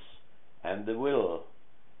intelligence and the will.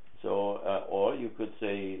 So, or you could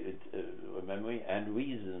say memory and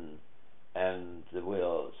reason and the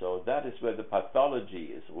will. So that is where the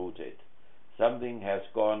pathology is rooted. Something has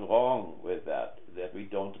gone wrong with that we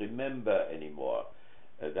don't remember anymore.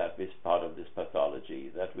 That is part of this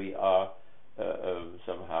pathology, that we are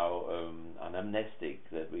somehow anamnestic,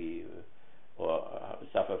 that we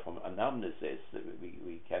suffer from anamnesis.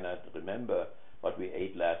 We cannot remember what we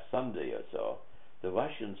ate last Sunday or so. The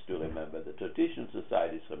Russians do remember, the traditional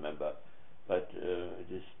societies remember, but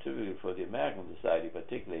it is typical for the American society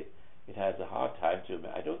particularly. It has a hard time to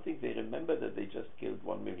remember. I don't think they remember that they just killed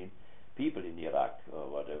 1 million people in Iraq or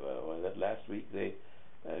whatever, or that last week they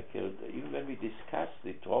killed. Even when we discuss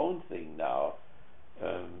the drone thing now,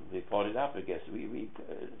 they brought it up. I guess we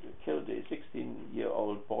killed a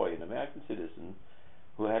 16-year-old boy, an American citizen,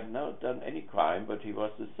 who had not done any crime, but he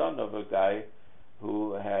was the son of a guy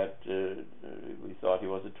who had, we thought he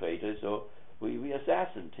was a traitor, so we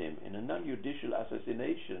assassinated him in a non-judicial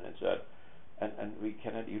assassination, and so and we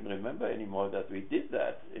cannot even remember anymore that we did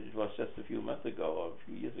that. It was just a few months ago or a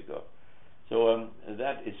few years ago. So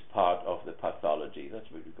that is part of the pathology. That's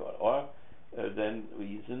what we call it. Or then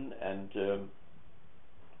reason and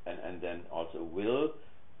then also will,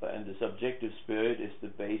 and the subjective spirit is the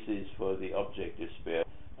basis for the objective spirit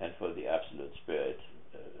and for the absolute spirit.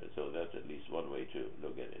 So that's at least one way to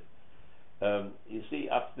look at it. You see,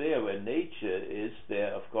 up there where nature is,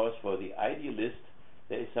 there of course for the idealist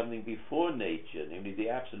there is something before nature, namely the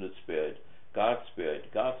absolute spirit,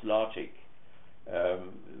 God's logic.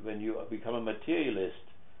 When you become a materialist,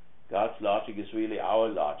 God's logic is really our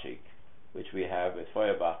logic, which we have with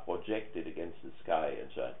Feuerbach projected against the sky and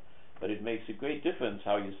so on. But it makes a great difference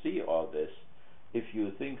how you see all this. If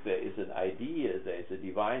you think there is an idea, there is a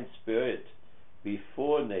divine spirit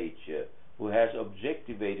before nature, who has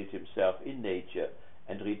objectivated himself in nature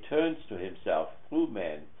and returns to himself through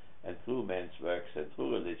man and through man's works and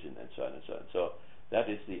through religion and so on and so on. So that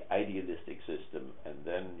is the idealistic system, and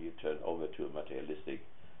then you turn over to a materialistic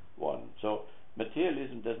one. So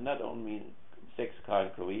materialism does not only mean sex, car,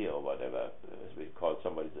 and career or whatever, as we call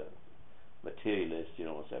somebody a materialist,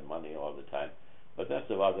 wants to have money all the time. But that's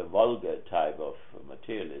a rather vulgar type of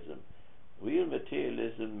materialism. Real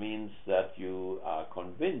materialism means that you are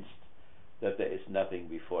convinced that there is nothing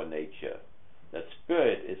before nature. That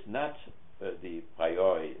spirit is not the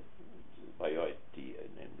priority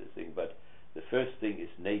in this thing, but the first thing is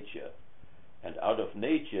nature. And out of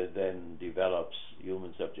nature then develops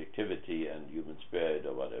human subjectivity and human spirit,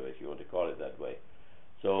 or whatever, if you want to call it that way.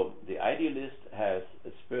 So the idealist has a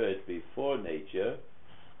spirit before nature,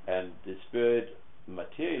 and the spirit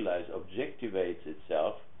materializes, objectivates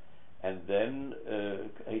itself, and then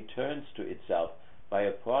returns to itself by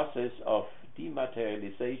a process of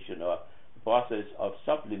dematerialization or process of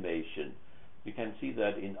sublimation. You can see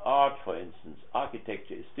that in art, for instance.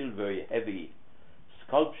 Architecture is still very heavy.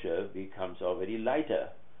 Sculpture becomes already lighter.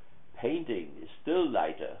 Painting is still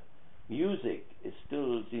lighter. Music is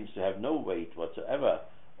still seems to have no weight whatsoever,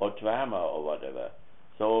 or drama or whatever.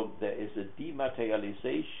 So there is a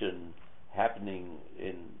dematerialization happening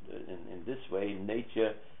in this way.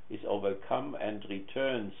 Nature is overcome and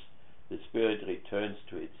returns. The spirit returns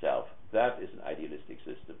to itself. That is an idealistic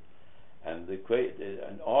system. And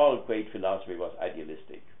all great philosophy was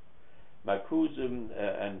idealistic. Marcuse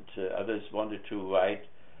and others wanted to write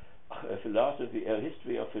a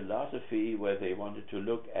history of philosophy, where they wanted to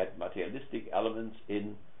look at materialistic elements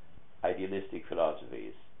in idealistic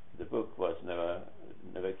philosophies. The book was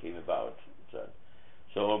never came about.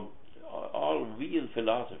 So all real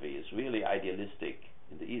philosophy is really idealistic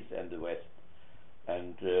in the East and the West,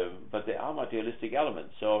 and but there are materialistic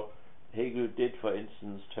elements. So Hegel did, for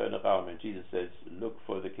instance, turn around when Jesus says, look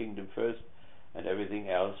for the kingdom first, and everything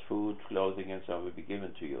else, food, clothing, and so on, will be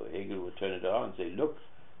given to you. Hegel would turn it around and say, look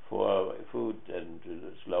for food and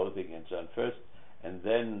clothing and so on first, and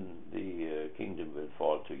then the kingdom will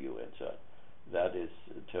fall to you and so on. That is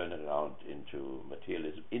turned around into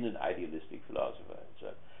materialism in an idealistic philosopher and so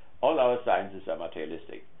on. All our sciences are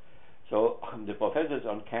materialistic. So the professors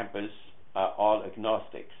on campus are all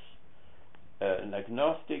agnostics. An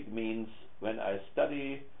agnostic means when I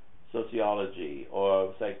study sociology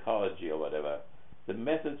or psychology or whatever, the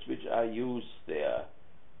methods which I use there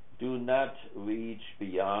do not reach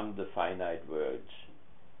beyond the finite world,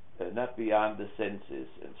 not beyond the senses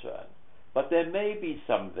and so on. But there may be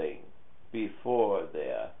something before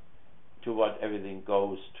there to what everything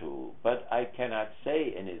goes to, but I cannot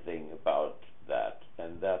say anything about that,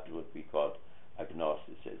 and that would be called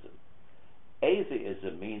agnosticism.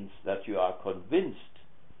 Atheism means that you are convinced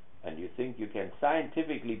and you think you can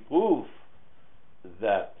scientifically prove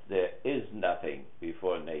that there is nothing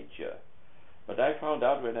before nature. But I found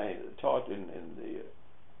out when I taught in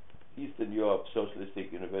the Eastern Europe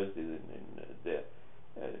socialistic universities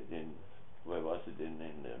in where was it, in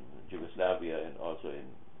Yugoslavia and also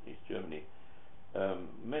in East Germany,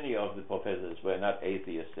 many of the professors were not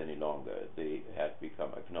atheists any longer. They had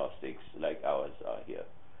become agnostics like ours are here.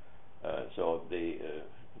 So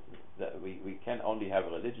we can only have a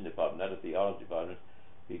religion department, not a theology department,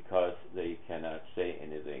 because they cannot say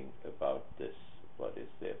anything about this, what is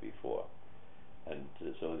there before. And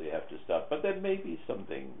so they have to stop. But there may be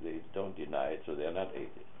something, they don't deny it, so they are not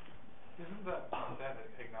atheists. Isn't that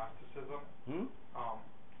agnosticism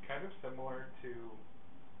kind of similar to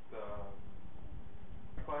the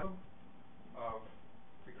class of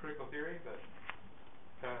the critical theory, that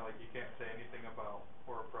kind of like you can't say anything about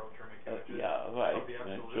or approach or make images of the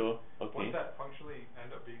absolute? Sure. Okay. Wouldn't that functionally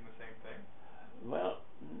end up being the same thing? Well,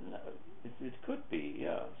 no, it could be,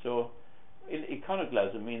 yeah. So in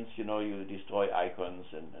iconoclasm means, you destroy icons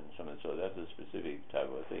and so on, so that's a specific type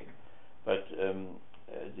of thing. But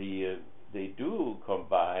they do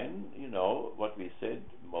combine, what we said,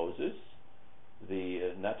 Moses,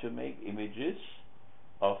 not to make images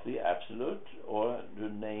of the absolute or to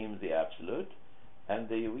name the absolute, and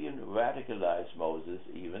they radicalize Moses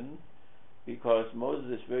even, because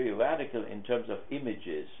Moses is very radical in terms of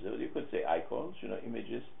images. So you could say icons,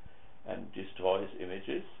 images, and destroys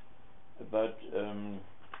images. But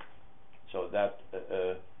so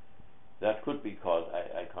that could be called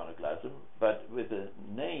iconoclasm. But with a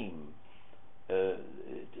name,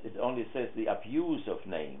 it only says the abuse of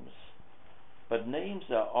names. But names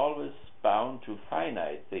are always bound to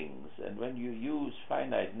finite things, and when you use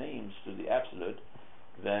finite names to the absolute,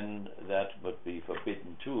 then that would be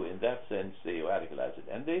forbidden too. In that sense, they radicalize it,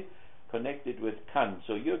 and they connect it with Kant.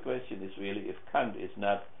 So your question is really if Kant is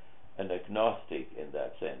not an agnostic in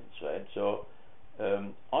that sense, right? So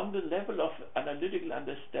on the level of analytical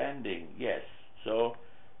understanding, yes. So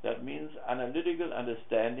that means analytical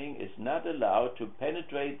understanding is not allowed to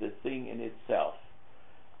penetrate the thing in itself.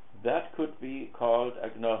 That could be called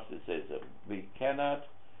agnosticism. We cannot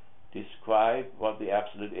describe what the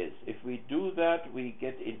absolute is. If we do that, we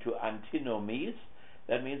get into antinomies.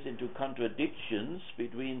 That means into contradictions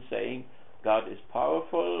between saying God is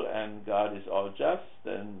powerful and God is all just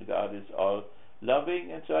and God is all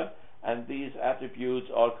loving and so on, and these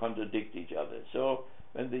attributes all contradict each other. So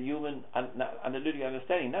when the human analytical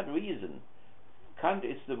understanding, not reason, Kant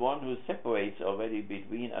is the one who separates already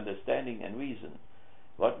between understanding and reason.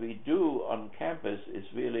 What we do on campus is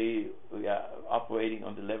really, we are operating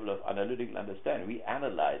on the level of analytical understanding. We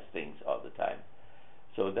analyze things all the time.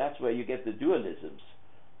 So that's where you get the dualisms.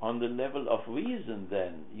 On the level of reason,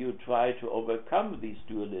 then, you try to overcome these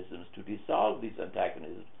dualisms, to dissolve these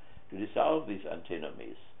antagonisms, to dissolve these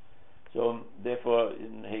antinomies. So therefore,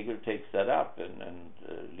 Hegel takes that up and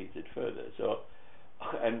leads it further. So,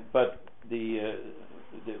 but the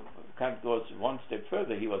Kant goes one step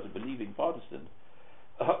further. He was a believing Protestant.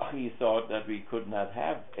 He thought that we could not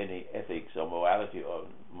have any ethics or morality or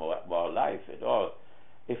moral life at all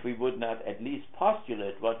if we would not at least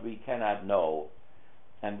postulate what we cannot know,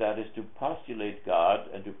 and that is to postulate God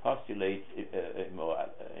and to postulate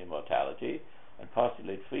immortality and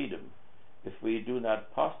postulate freedom. If we do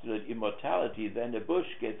not postulate immortality, then the Bush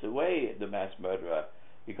gets away, the mass murderer,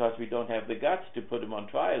 because we don't have the guts to put him on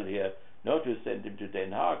trial here, nor to send him to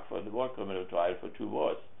Den Haag for the war criminal trial for 2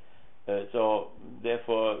 wars. So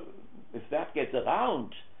therefore, if that gets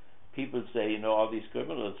around, people say, all these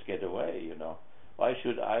criminals get away, Why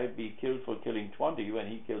should I be killed for killing 20 when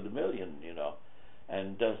he killed 1 million,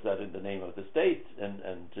 and does that in the name of the state, and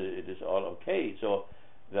it is all okay. So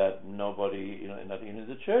that nobody, not even in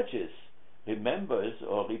the churches, remembers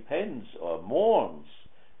or repents or mourns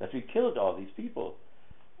that we killed all these people.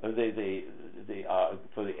 They are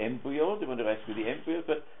for the embryos. They want to rescue the embryos,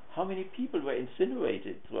 but how many people were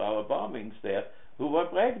incinerated through our bombings there who were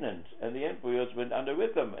pregnant, and the embryos went under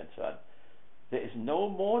with them and so on? There is no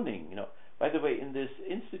mourning. By the way, in this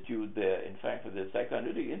institute there in Frankfurt, the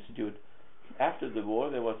Psychoanalytic Institute, after the war,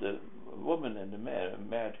 there was a woman and a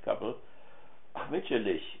married couple,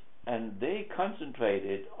 Mitscherlich, and they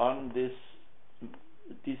concentrated on this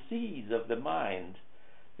disease of the mind,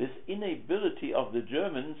 this inability of the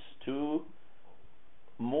Germans to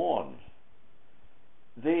mourn.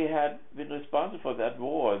 They had been responsible for that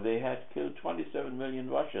war. They had killed 27 million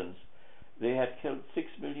Russians. They had killed 6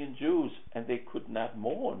 million Jews, and they could not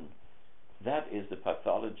mourn. That is the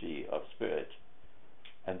pathology of spirit.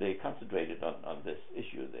 And they concentrated on this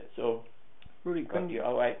issue there. So, Rudy, couldn't you?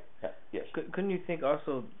 All right. Yeah, yes. Couldn't you think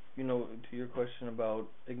also, to your question about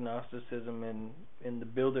agnosticism in the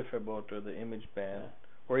Bilderverbot, or the image ban,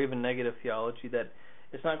 or even negative theology, that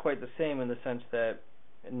it's not quite the same in the sense that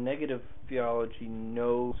negative theology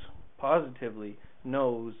positively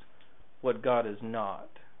knows what God is not.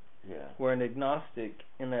 Yeah. Where an agnostic,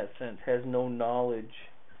 in that sense, has no knowledge,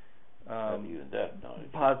 even that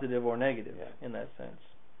knowledge, positive or negative, in that sense.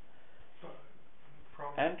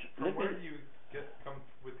 From where do you come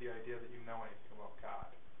with the idea that you know anything about God?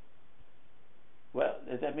 Well,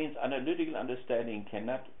 that means analytical understanding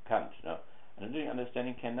cannot analytical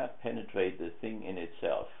understanding cannot penetrate the thing in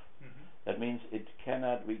itself. Mm-hmm. That means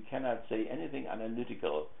we cannot say anything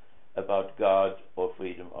analytical about God or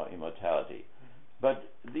freedom or immortality. Mm-hmm.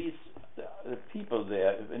 But these the people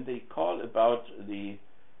there, when they call about the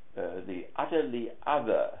utterly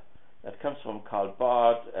other, that comes from Karl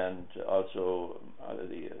Barth and also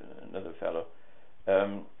another fellow,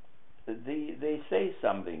 they say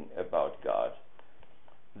something about God.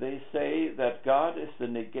 They say that God is the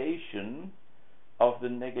negation of the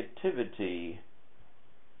negativity,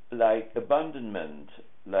 like abandonment,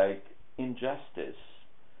 like injustice,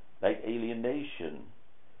 like alienation,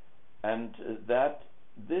 and that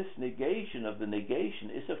this negation of the negation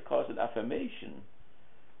is of course an affirmation.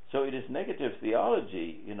 So it is negative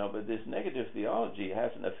theology, but this negative theology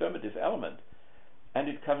has an affirmative element, and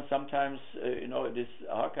it comes sometimes, it is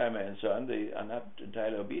Horkheimer and so on, they are not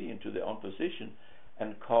entirely obedient to their own position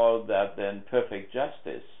and call that then perfect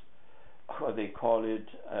justice, or they call it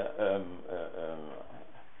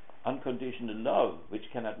unconditional love, which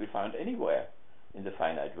cannot be found anywhere in the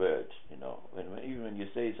finite world. Even when you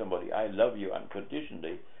say somebody, I love you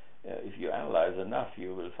unconditionally, if you analyze enough,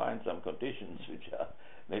 you will find some conditions which are,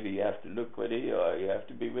 maybe you have to look pretty, or you have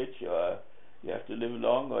to be rich, or you have to live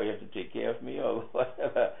long, or you have to take care of me, or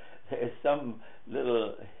whatever. There is some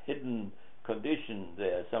little hidden condition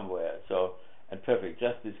there somewhere. So, and perfect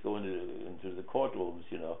justice go into the courtrooms,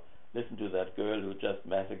 listen to that girl who just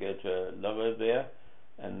massacred her lover there,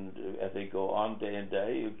 and as they go on day and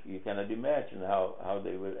day, you cannot imagine how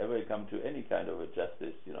they will ever come to any kind of a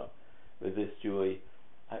justice, with this jury.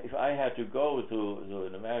 If I had to go to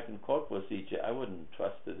an American court procedure, I wouldn't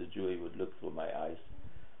trust that the jury would look through my eyes.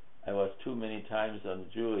 I was too many times on the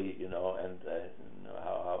jury, and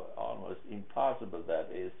how almost impossible that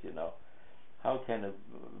is, How can a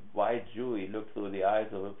white jury look through the eyes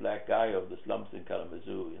of a black guy of the slums in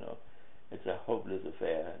Kalamazoo, It's a hopeless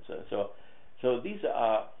affair. And so these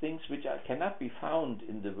are things which cannot be found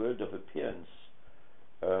in the world of appearance,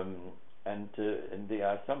 and they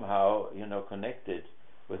are somehow, connected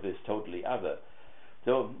with this totally other.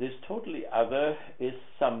 So this totally other is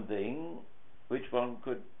something which one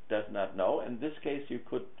does not know. In this case, you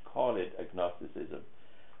could call it agnosticism.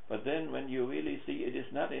 But then when you really see it is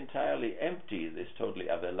not entirely empty, this totally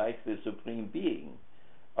other, like the supreme being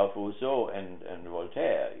of Rousseau and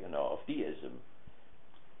Voltaire, of deism.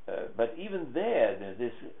 But even there,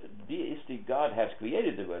 this deistic God has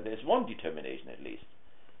created the world. There's one determination at least.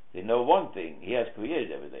 They know one thing, he has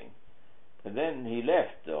created everything. And then he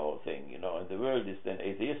left the whole thing, and the world is then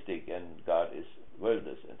atheistic and God is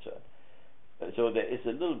worldless and so on. So there is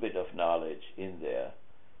a little bit of knowledge in there.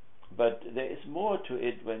 But there is more to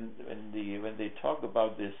it when they talk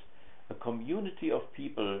about this, a community of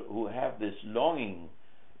people who have this longing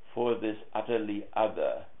for this utterly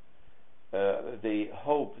other. They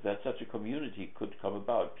hope that such a community could come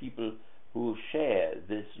about, people who share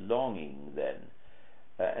this longing then.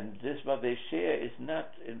 And this, what they share is not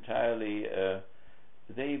entirely,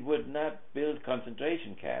 they would not build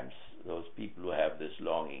concentration camps, those people who have this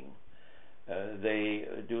longing. They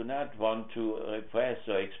do not want to repress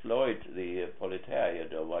or exploit the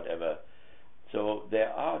proletariat or whatever. So there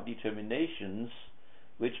are determinations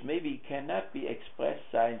which maybe cannot be expressed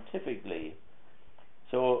scientifically.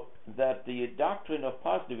 So that the doctrine of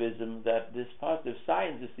positivism, that this positive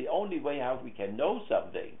science is the only way how we can know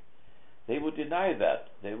something, they would deny that.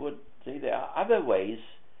 They would say there are other ways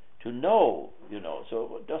to know,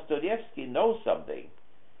 So Dostoevsky knows something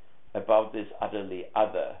about this utterly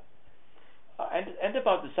other. And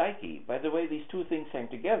about the psyche. By the way, these two things hang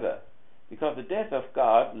together, because the death of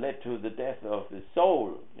God led to the death of the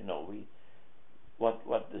soul.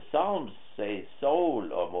 What the Psalms say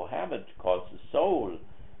soul, or Mohammed calls the soul,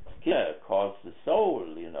 Skinner calls the soul.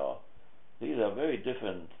 These are very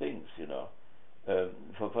different things.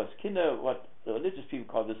 For Skinner, what the religious people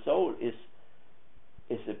call the soul is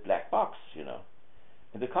a black box.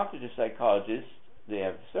 And the cognitive psychologists, they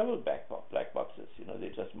have several black boxes. They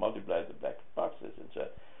just multiply the black boxes, and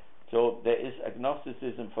so there is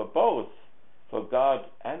agnosticism for both, for God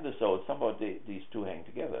and the soul. Somehow these two hang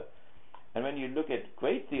together. And when you look at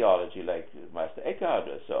great theology like Master Eckhart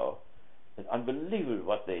or so, it's unbelievable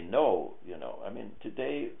what they know.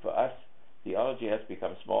 Today for us, theology has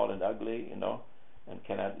become small and ugly, and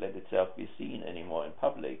cannot let itself be seen anymore in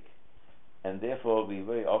public. And therefore, we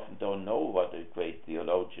very often don't know what a great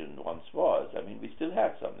theologian once was. We still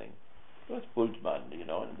have something. There's Bultmann,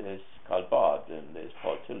 and there's Karl Barth, and there's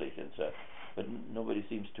Paul Tillich, and so. But nobody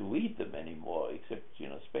seems to read them anymore, except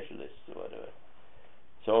specialists or whatever.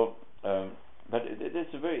 So, but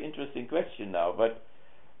it's a very interesting question now. But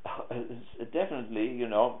definitely,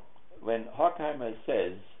 when Horkheimer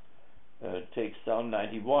says, takes Psalm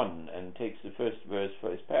 91 and takes the first verse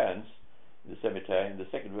for his parents, the cemetery, and the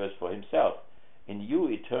second verse for himself, "In you,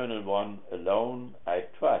 eternal one, alone I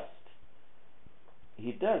trust."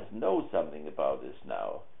 He does know something about this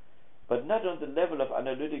now, but not on the level of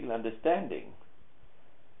analytical understanding,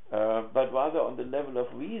 but rather on the level of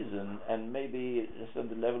reason, and maybe just on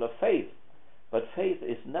the level of faith. But faith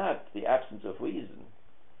is not the absence of reason.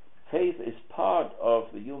 Faith is part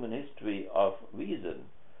of the human history of reason.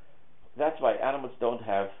 That's why animals don't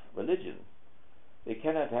have religion. They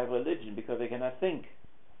cannot have religion because they cannot think.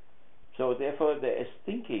 So therefore there is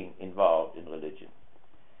thinking involved in religion.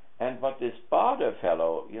 And what this Barder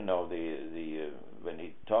fellow, when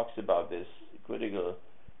he talks about this critical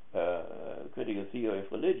theory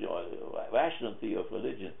of religion, or rational theory of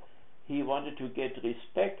religion, he wanted to get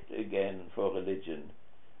respect again for religion,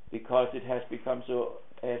 because it has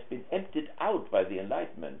been emptied out by the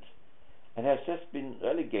Enlightenment, and has just been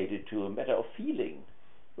relegated to a matter of feeling,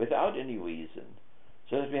 without any reason.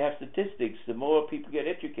 So that we have statistics, the more people get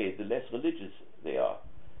educated, the less religious they are.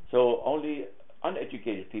 So only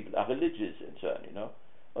uneducated people are religious, and so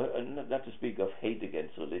on, not to speak of hate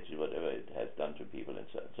against religion, whatever it has done to people, and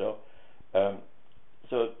so on.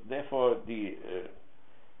 So therefore,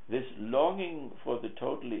 this longing for the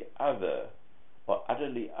totally other, or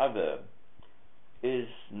utterly other, is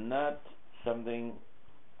not something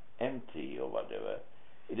empty or whatever.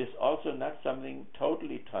 It is also not something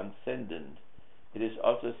totally transcendent. It is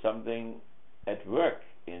also something at work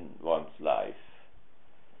in one's life.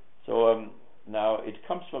 So now it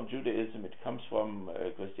comes from Judaism, it comes from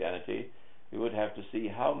Christianity. We would have to see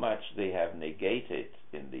how much they have negated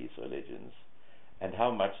in these religions, and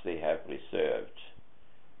how much they have reserved,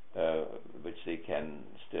 which they can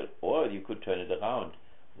still, or you could turn it around,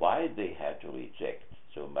 why they had to reject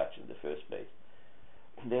so much in the first place.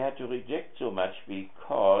 They had to reject so much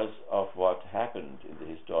because of what happened in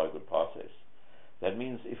the historical process. That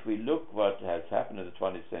means if we look what has happened in the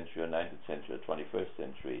 20th century, or 19th century, or 21st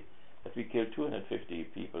century, that we killed 250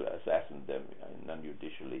 people, assassinate them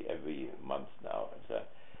non-judicially every month now. And so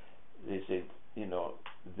they say,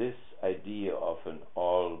 this idea of an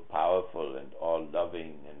all-powerful and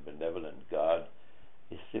all-loving and benevolent God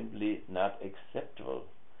is simply not acceptable,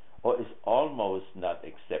 or is almost not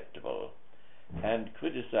acceptable, and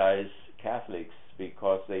criticize Catholics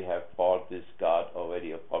because they have brought this God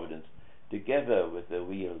already of providence together with the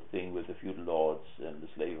real thing, with the feudal lords and the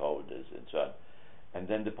slaveholders and so on. And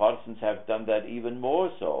then the Protestants have done that even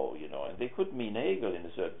more so, and they could mean Hegel in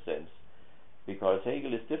a certain sense, because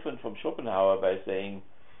Hegel is different from Schopenhauer by saying,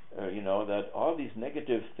 that all these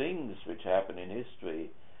negative things which happen in history,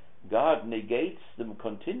 God negates them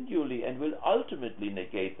continually and will ultimately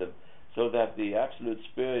negate them, so that the absolute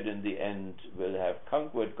spirit in the end will have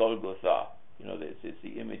conquered Golgotha. This is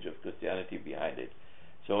the image of Christianity behind it.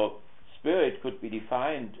 So spirit could be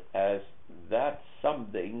defined as that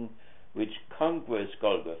something which conquers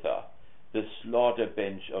Golgotha, the slaughter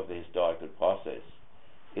bench of the historical process.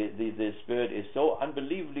 The spirit is so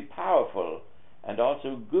unbelievably powerful and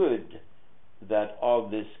also good that all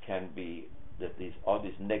this can be, all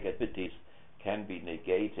these negativities can be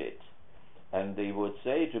negated. And they would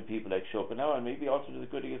say to people like Schopenhauer, and maybe also to the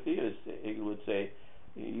critical theorist, Hegel would say,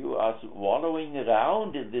 you are wallowing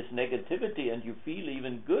around in this negativity and you feel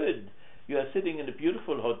even good. You are sitting in a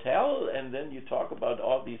beautiful hotel and then you talk about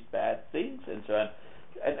all these bad things and so on.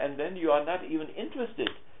 And then you are not even interested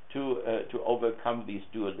to overcome these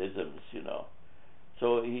dualisms, you know.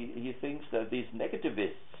 So he thinks that these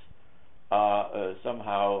negativists are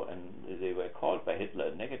somehow, and they were called by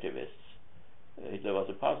Hitler negativists. Hitler was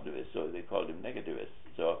a positivist, so they called him negativists.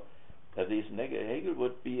 So that Hegel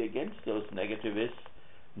would be against those negativists,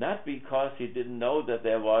 not because he didn't know that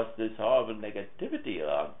there was this horrible negativity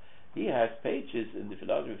around. He has pages in the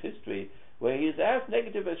philosophy of history where he is as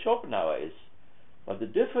negative as Schopenhauer is. But the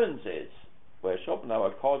difference is, where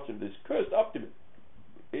Schopenhauer calls him this cursed optimist,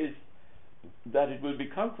 is that it will be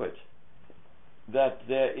conquered, that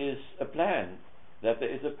there is a plan, that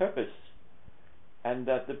there is a purpose, and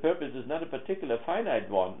that the purpose is not a particular finite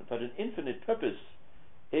one, but an infinite purpose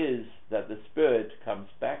is that the spirit comes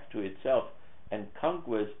back to itself and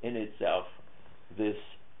conquers in itself this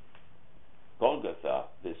Golgotha,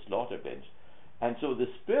 this slaughter bench. And so the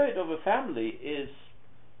spirit of a family is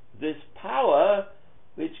this power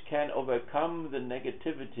which can overcome the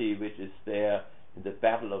negativity which is there in the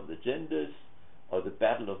battle of the genders or the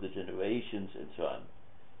battle of the generations and so on.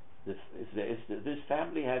 This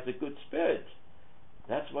family has a good spirit.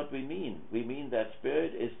 That's what we mean. We mean that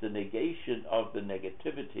spirit is the negation of the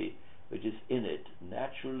negativity which is in it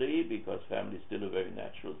naturally, because family is still a very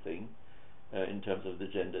natural thing in terms of the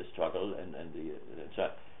gender struggle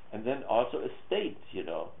and then also a state, you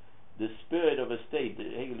know, the spirit of a state.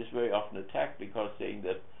 Hegel is very often attacked because saying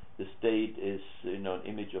that the state is, you know, an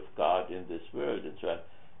image of God in this world and so on.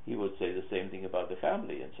 He would say the same thing about the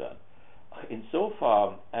family and so on.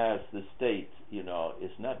 Insofar as the state, you know,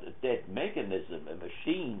 is not a dead mechanism, a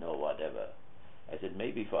machine or whatever, as it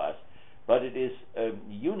may be for us, but it is a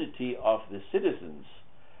unity of the citizens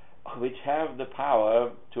which have the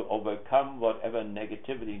power to overcome whatever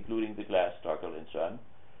negativity, including the class struggle and so on,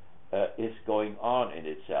 is going on in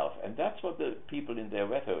itself. And that's what the people in their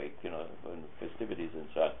rhetoric, you know, in festivities and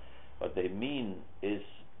so on, what they mean is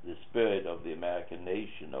the spirit of the American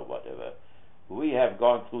nation or whatever. We have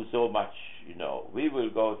gone through so much, you know, we will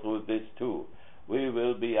go through this too. We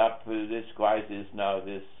will be up with this crisis now,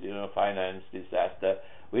 this, you know, finance disaster.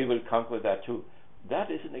 We will conquer that too. That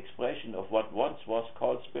is an expression of what once was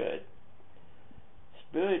called spirit.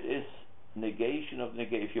 Spirit is negation of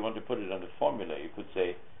negation. If you want to put it on a formula, you could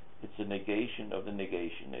say it's a negation of the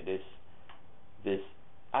negation. It is this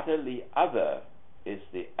utterly other is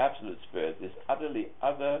the absolute spirit. This utterly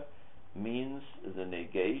other means the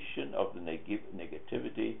negation of the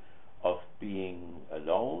negativity of being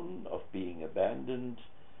alone, of being abandoned,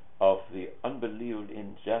 of the unbelievable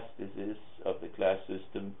injustices of the class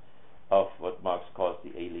system, of what Marx calls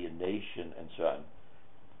the alienation and so on.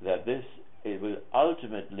 That this, it will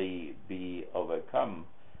ultimately be overcome.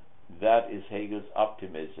 That is Hegel's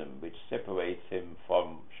optimism, which separates him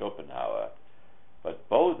from Schopenhauer. But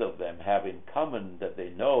both of them have in common that they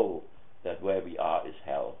know that where we are is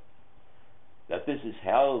hell. That this is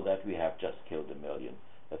hell that we have just killed 1 million.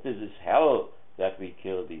 That this is hell that we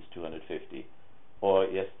killed these 250. Or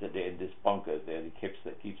yesterday in this bunker there, he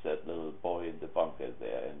keeps that little boy in the bunker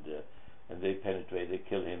there, and they penetrate, they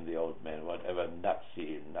kill him, the old man, whatever nut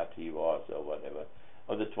he was, or whatever,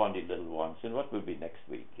 or the 20 little ones, and what will be next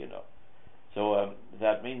week, you know. So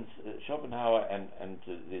that means Schopenhauer and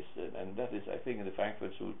that is, I think, in the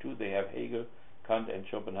Frankfurt School too, they have Hegel, Kant, and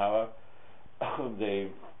Schopenhauer.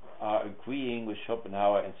 They are agreeing with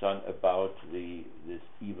Schopenhauer and so on about this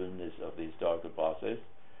evilness of the historical process,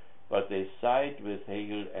 but they side with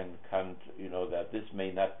Hegel and Kant, you know, that this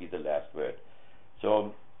may not be the last word.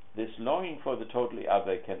 So this longing for the totally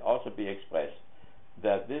other can also be expressed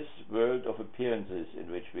that this world of appearances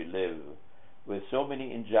in which we live, with so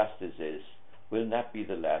many injustices, will not be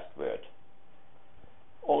the last word.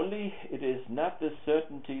 Only it is not the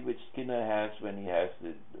certainty which Skinner has when he has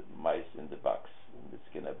the mice in the box, in the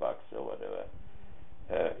Skinner box or whatever.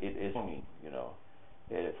 It is, you know.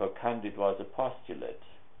 For Kant it was a postulate.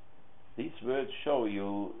 These words show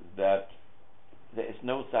you that there is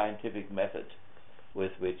no scientific method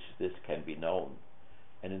with which this can be known.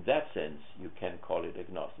 And in that sense, you can call it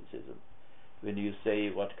agnosticism. When you say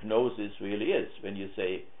what gnosis really is, when you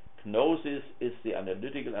say gnosis is the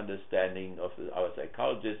analytical understanding of our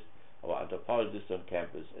psychologists, our anthropologists on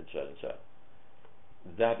campus, and so on and so on.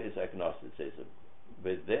 That is agnosticism.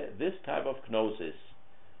 With this type of gnosis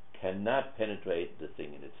cannot penetrate the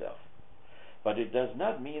thing in itself. But it does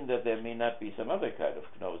not mean that there may not be some other kind of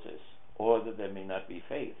gnosis, or that there may not be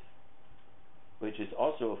faith. which is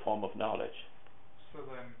also a form of knowledge. So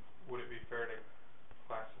then, would it be fair to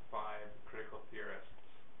classify the critical theorists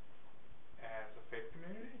as a faith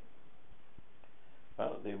community?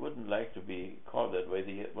 Well, they wouldn't like to be called that way.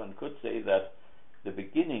 One could say that the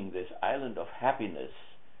beginning, this island of happiness,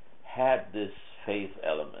 had this faith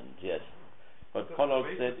element, yes. But Pollock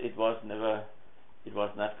said it was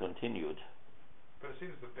not continued. But it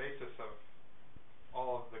seems the basis of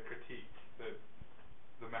all of the critique,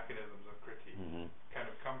 the mechanisms of critique, kind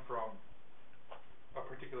of come from a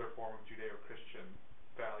particular form of Judeo-Christian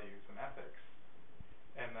values and ethics.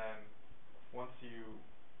 And then once you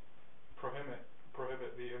prohibit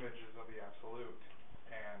the images of the absolute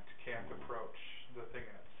and can't approach the thing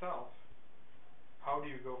in itself, how do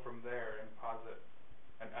you go from there and posit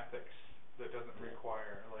an ethics that doesn't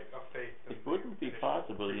require like a faith? It wouldn't be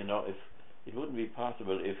possible, if it wouldn't be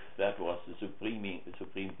possible if that was the supreme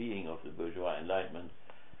being of the bourgeois enlightenment.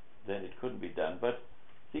 Then it couldn't be done. But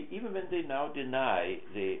see, even when they now deny,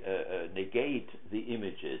 they negate the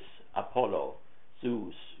images, Apollo,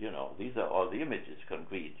 Zeus, these are all the images,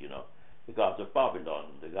 concrete, the gods of Babylon,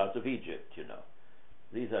 the gods of Egypt,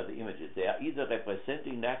 these are the images. They are either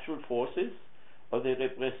representing natural forces or they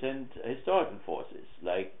represent historical forces,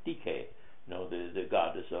 like decay, the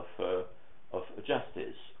goddess of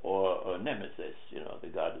justice, or Nemesis, the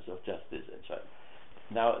goddess of justice, and so on.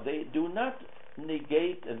 Now, they do not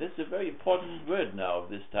negate, and this is a very important word now of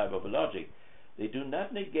this type of logic, they do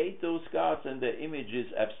not negate those gods and their images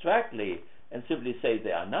abstractly and simply say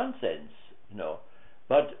they are nonsense,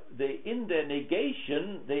 but in their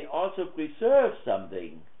negation, they also preserve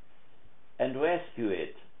something and rescue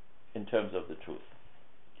it in terms of the truth.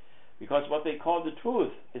 Because what they call the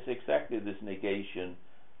truth is exactly this negation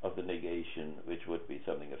of the negation, which would be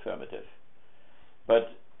something affirmative. But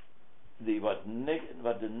what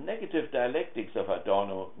the negative dialectics of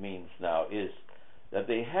Adorno means now is that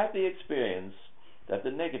they had the experience that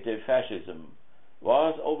the negative fascism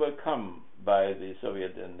was overcome by the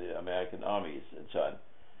Soviet and the American armies and so on,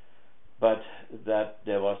 but that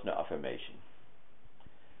there was no affirmation.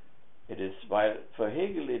 It is, while for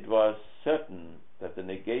Hegel it was certain that the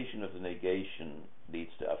negation of the negation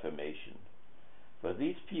leads to affirmation. For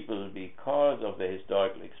these people, because of their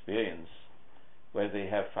historical experience, where they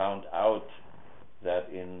have found out that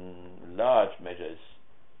in large measures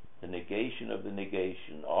the negation of the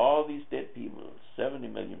negation, all these dead people, 70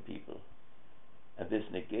 million people, and this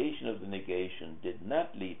negation of the negation did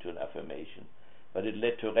not lead to an affirmation, but it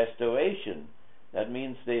led to restoration. That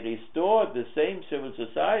means they restored the same civil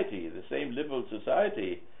society, the same liberal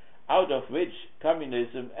society, out of which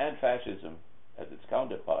communism and fascism, as its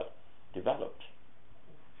counterpart, developed.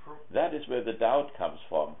 That is where the doubt comes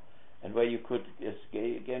from, and where you could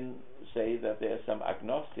again say that there's some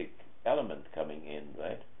agnostic element coming in,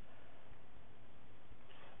 right?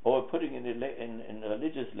 Or putting in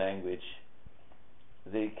religious language,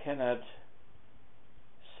 they cannot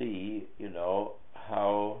see,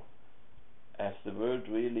 how, as the world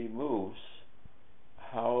really moves,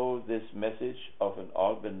 how this message of an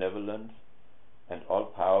all-benevolent and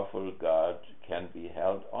all-powerful God can be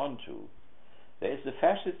held onto. There is the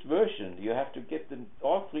fascist version. You have to get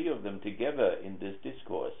all three of them together in this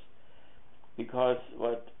discourse, because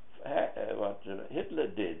what Hitler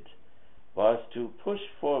did was to push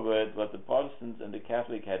forward what the Protestants and the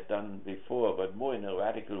Catholic had done before, but more in a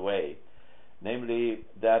radical way, namely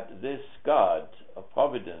that this God of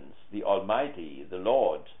providence, the Almighty, the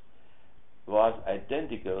Lord, was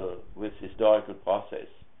identical with historical process,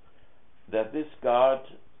 that this God,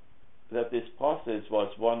 that this process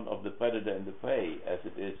was one of the predator and the prey, as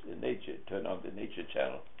it is in nature. Turn on the nature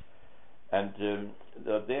channel. And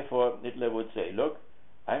therefore Hitler would say, look,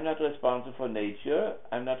 I'm not responsible for nature,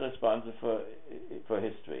 I'm not responsible for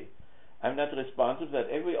history. I'm not responsible that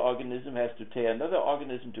every organism has to tear another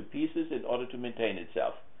organism to pieces in order to maintain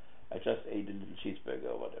itself. I just ate a little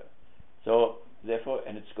cheeseburger or whatever. So therefore,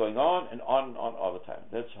 and it's going on and on and on all the time.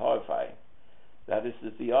 That's horrifying. That is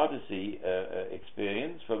the theodicy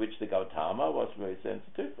experience, for which the Gautama was very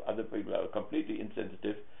sensitive. Other people are completely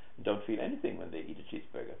insensitive and don't feel anything when they eat a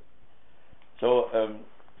cheeseburger. So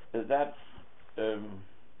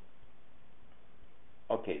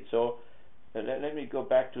okay, so let me go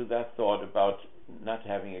back to that thought about not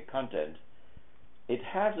having a content. It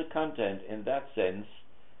has a content in that sense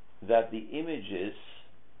that the images,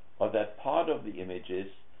 or that part of the images,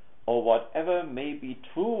 or whatever may be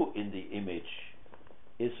true in the image,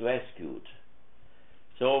 is rescued.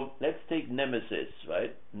 So let's take Nemesis,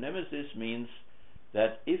 right? Nemesis means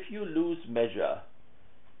that if you lose measure,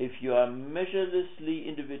 if you are measurelessly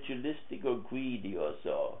individualistic or greedy or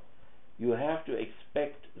so, you have to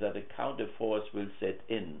expect that a counter force will set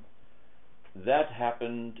in. That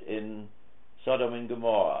happened in Sodom and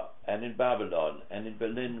Gomorrah, and in Babylon, and in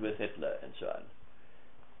Berlin with Hitler, and so on.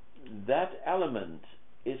 That element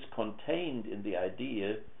is contained in the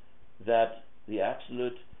idea that the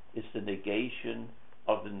absolute is the negation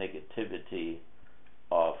of the negativity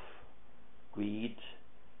of greed,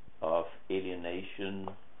 of alienation,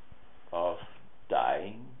 of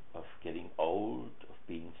dying, of getting old, of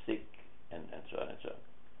being sick, and so on and so on.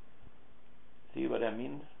 See what I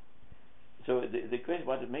mean? So the question,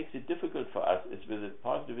 what makes it difficult for us is with a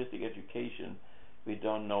positivistic education, we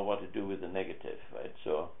don't know what to do with the negative, right?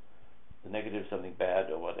 So the negative is something bad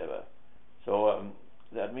or whatever. So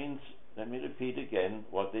that means, let me repeat again,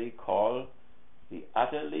 what they call the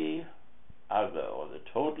utterly other or the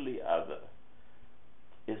totally other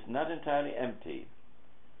is not entirely empty,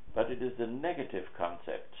 but it is a negative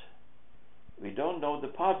concept. We don't know the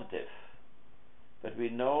positive, but we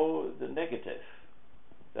know the negative.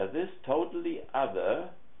 That this totally other,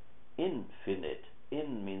 infinite,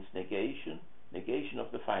 in means negation, negation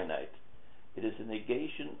of the finite. It is a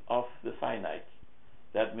negation of the finite.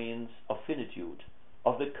 That means of finitude,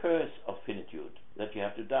 of the curse of finitude, that you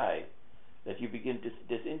have to die, that you begin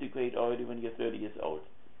to disintegrate already when you're 30 years old,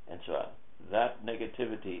 and so on. That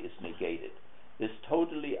negativity is negated. This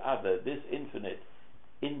totally other, this infinite,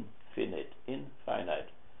 infinite,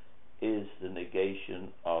 is the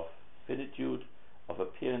negation of finitude, of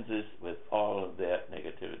appearances with all of their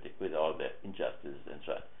negativity, with all their injustices and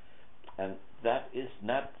so on. And that is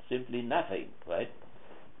not simply nothing, right?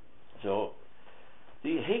 So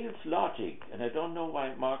the Hegel's logic, and I don't know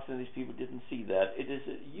why Marx and these people didn't see that, it is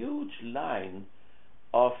a huge line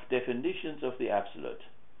of definitions of the absolute.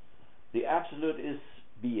 The absolute is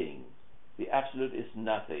being, the absolute is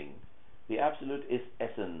nothing, the absolute is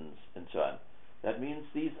essence, and so on. That means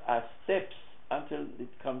these are steps until it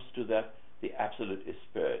comes to that the absolute is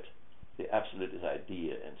spirit, the absolute is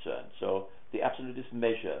idea, and so on. So the absolute is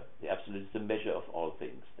measure, the absolute is the measure of all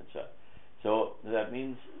things, and so on. So that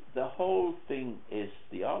means the whole thing is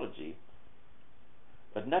theology,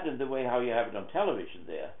 but not in the way how you have it on television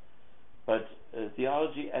there, but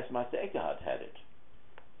theology as Master Eckhart had it,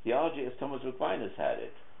 theology as Thomas Aquinas had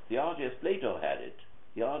it, theology as Plato had it,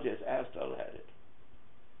 theology as Aristotle had it,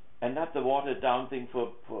 and not the watered down thing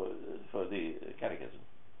for the catechism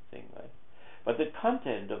thing, right? But the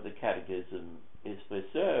content of the catechism is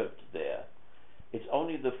preserved there. It's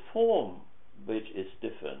only the form which is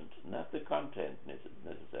different, not the content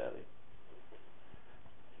necessarily.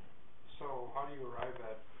 So how do you arrive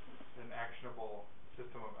at an actionable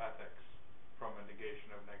system of ethics from a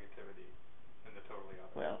negation of negativity in the totally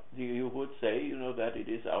other? Well, you would say, that it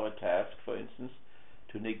is our task, for instance,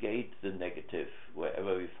 to negate the negative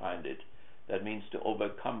wherever we find it. That means to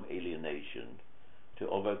overcome alienation, to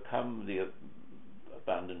overcome the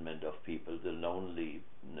abandonment of people, the loneliness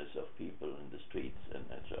of people in the streets, and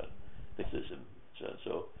so on. Marxism.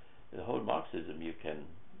 So the whole Marxism you can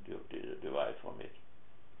derive from it.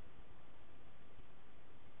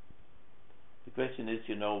 The question is,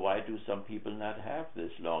 why do some people not have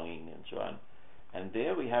this longing and so on? And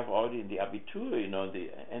there we have already in the Abitur, the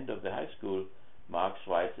end of the high school, Marx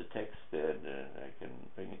writes a text there, and I can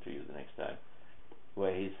bring it to you the next time,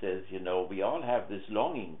 where he says, we all have this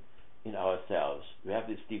longing in ourselves. We have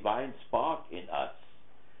this divine spark in us.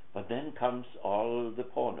 But then comes all the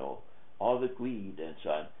porno, all the greed and so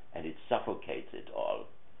on, and it suffocates it all.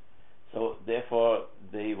 So therefore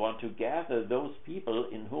they want to gather those people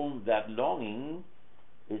in whom that longing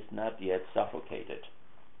is not yet suffocated.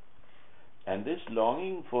 And this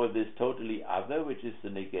longing for this totally other, which is the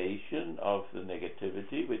negation of the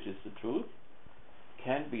negativity, which is the truth,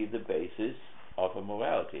 can be the basis of a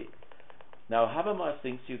morality. Now Habermas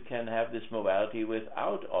thinks you can have this morality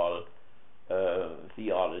without all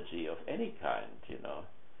theology of any kind,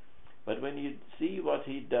 But when you see what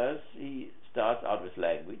he does, he starts out with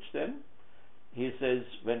language then. He says,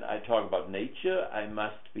 when I talk about nature, I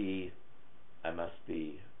must be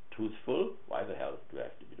truthful. Why the hell do I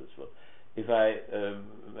have to be truthful? If I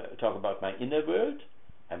talk about my inner world,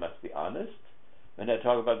 I must be honest. When I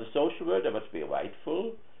talk about the social world, I must be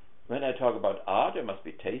rightful. When I talk about art, I must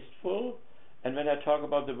be tasteful. And when I talk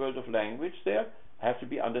about the world of language there, I have to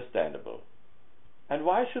be understandable. And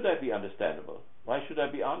why should I be understandable? Why should I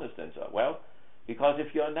be honest and so on? Well, because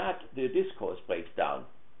if you're not, the discourse breaks down.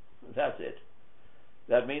 That's it.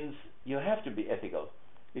 That means you have to be ethical,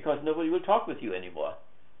 because nobody will talk with you anymore.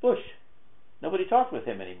 Bush, nobody talks with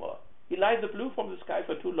him anymore. He lies the blue from the sky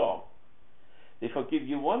for too long. They forgive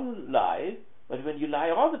you one lie, but when you lie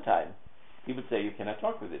all the time, people say you cannot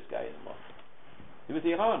talk with this guy anymore. With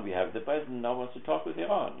Iran, we have the president now wants to talk with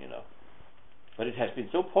Iran, but it has been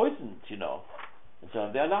so poisoned, and so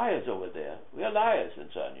on. They're liars over there. We are liars, and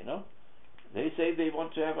so on, They say they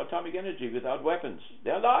want to have atomic energy without weapons.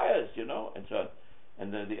 They're liars, and so on.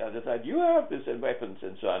 And then the other side, you have this and weapons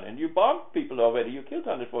and so on, and you bombed people already. You killed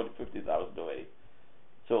 150,000 already.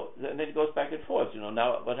 So then it goes back and forth,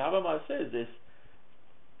 Now, what Habermas says is,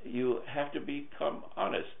 you have to become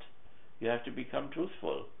honest. You have to become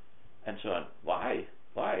truthful, and so on. Why?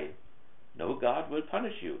 No, God will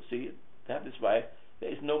punish you. See, that is why there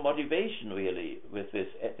is no motivation really with this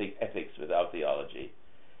ethics without theology.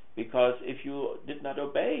 Because if you did not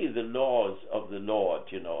obey the laws of the Lord,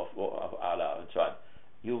 of Allah and so on,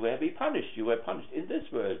 you will be punished. You were punished in this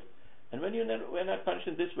world. And when you were not punished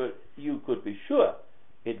in this world, you could be sure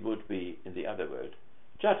it would be in the other world.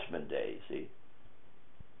 Judgment Day, see.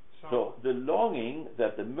 So the longing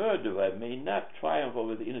that the murderer may not triumph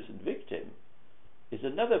over the innocent victim is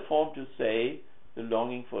another form to say the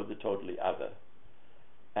longing for the totally other.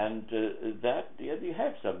 And that, you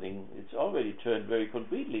have something, it's already turned very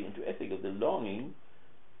concretely into ethical, the longing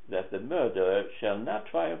that the murderer shall not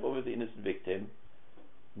triumph over the innocent victim,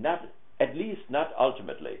 at least not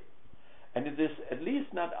ultimately. And in this, at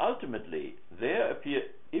least not ultimately, there appear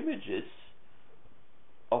images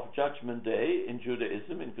of Judgment Day in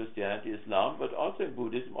Judaism, in Christianity, Islam, but also in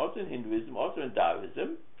Buddhism, also in Hinduism, also in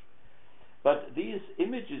Taoism. But these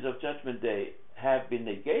images of Judgment Day have been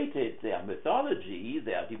negated. They are mythology,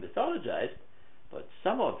 they are demythologized, but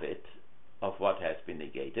some of it, of what has been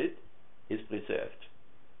negated, is preserved.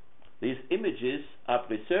 These images are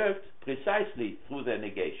preserved precisely through their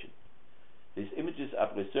negation. These images are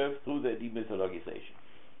preserved through their demythologization.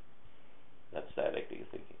 That's dialectical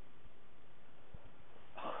thinking.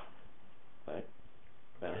 Right?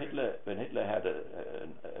 When Hitler had a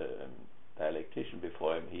dialectician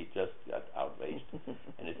before him, he just got outraged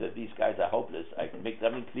and he said, "These guys are hopeless. I can make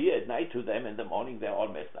something clear at night to them. In the morning, they're all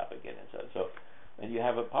messed up again." And so on. So, when you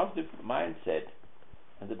have a positive mindset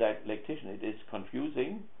and the dialectician, it is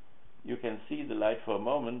confusing. You can see the light for a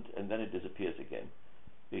moment and then it disappears again,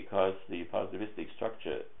 because the positivistic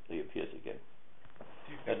structure reappears again.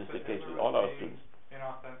 That is the case with all our students.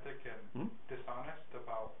 Inauthentic and dishonest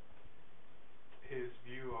about his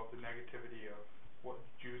view of the negativity of what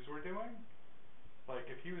Jews were doing? Like,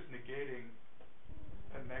 if he was negating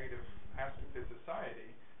a negative aspect of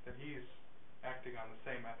society, then he's acting on the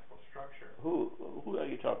same ethical structure. Who are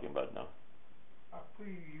you talking about now?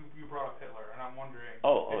 You brought up Hitler, and I'm wondering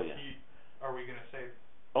are we going to say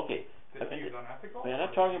that he was unethical? We're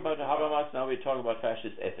not talking about Habermas now, we're talking about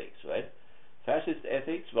fascist ethics, right? Fascist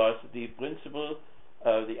ethics was the principle,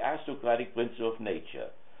 the aristocratic principle of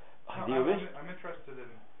nature. No, I'm interested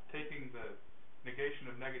in taking the negation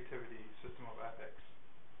of negativity system of ethics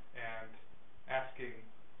and asking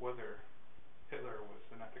whether Hitler was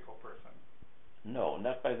an ethical person. No,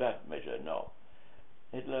 not by that measure, no.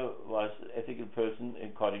 Hitler was an ethical person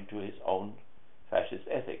according to his own fascist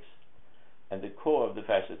ethics. And the core of the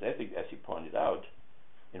fascist ethic, as he pointed out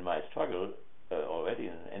in My Struggle, already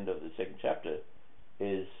in the end of the second chapter,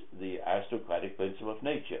 is the aristocratic principle of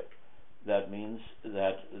nature. That means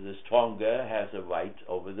that the stronger has a right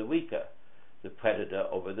over the weaker, the predator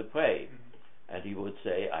over the prey. And he would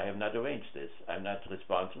say, I have not arranged this. I'm not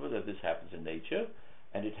responsible that this happens in nature,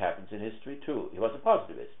 and it happens in history too. He was a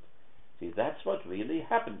positivist. See, that's what really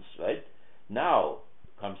happens, right? Now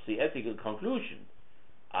comes the ethical conclusion.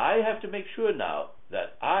 I have to make sure now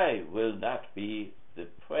that I will not be the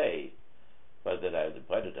prey, but that I am the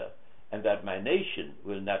predator, and that my nation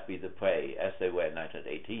will not be the prey as they were in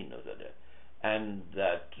 1918 or so, and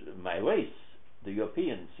that my race, the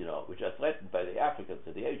Europeans, which are threatened by the Africans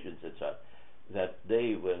and the Asians and so on, that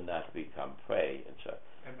they will not become prey and so on.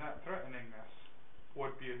 And that threateningness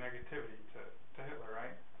would be a negativity to Hitler,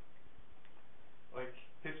 right? Like,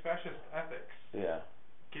 his fascist ethics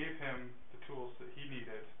gave him the tools that he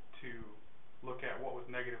needed to look at what was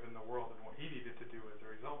negative in the world and what he needed to do as a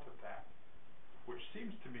result of that, which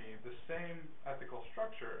seems to me the same ethical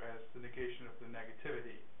structure as the negation of the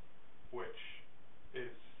negativity, which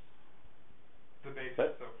is the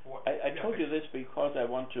basis of what... I told you this because I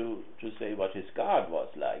want to say what his God was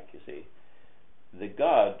like, you see. The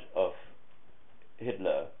God of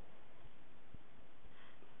Hitler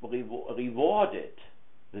rewarded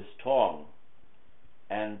the strong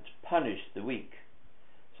and punished the weak.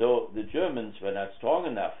 So the Germans were not strong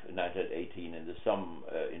enough in 1918 in the Somme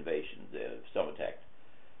invasion, the Somme attack.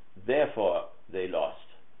 Therefore, they lost.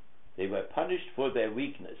 They were punished for their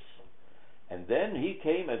weakness. And then he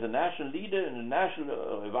came as a national leader in a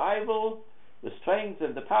national revival. The strength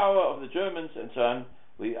and the power of the Germans and so on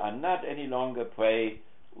We are not any longer prey.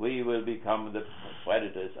 We will become the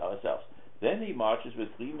predators ourselves. Then he marches with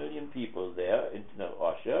 3 million people there into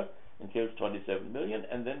Russia and kills 27 million,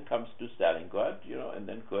 and then comes to Stalingrad, and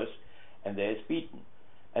then Kursk, and there is beaten.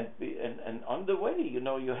 And on the way,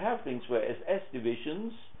 you have things where SS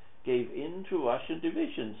divisions gave in to Russian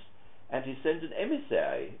divisions, and he sent an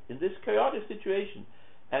emissary in this chaotic situation,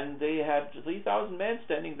 and they had 3,000 men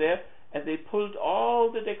standing there, and they pulled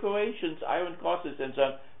all the decorations, iron crosses and so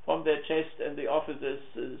on, from their chest and the officers'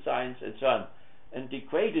 signs and so on, and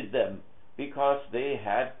degraded them because they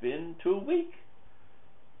had been too weak.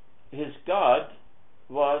 His God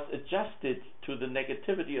was adjusted to the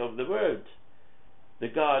negativity of the world. The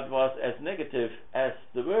God was as negative as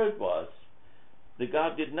the world was. The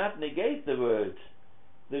God did not negate the world.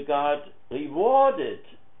 The God rewarded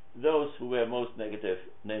those who were most negative,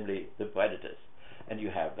 namely the predators. And you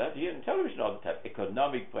have that here in television all the time: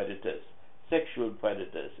 economic predators, sexual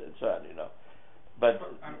predators, and so on. But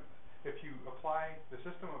if you apply the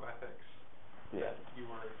system of ethics, yeah, you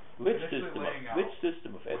were which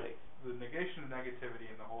system of ethics? The negation of negativity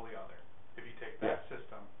and the holy other. If you take that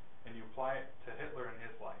system and you apply it to Hitler in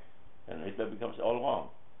his life, and Hitler becomes all wrong.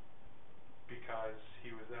 Because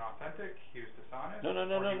he was inauthentic, he was dishonest, no,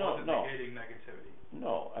 negating negativity.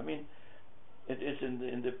 No, I mean, it is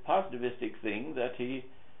in the positivistic thing that he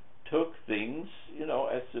took things,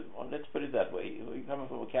 let's put it that way. You're coming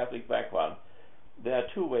from a Catholic background. There are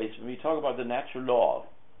two ways. When we talk about the natural law,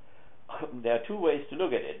 there are two ways to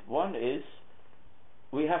look at it. One is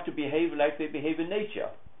we have to behave like they behave in nature.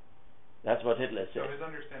 That's what Hitler said. So his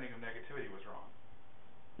understanding of negativity was wrong.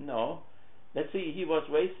 No. Let's see, he was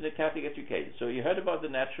raised in a Catholic education, so he heard about the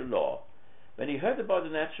natural law. When he heard about the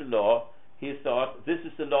natural law, he thought, this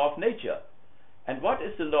is the law of nature. And what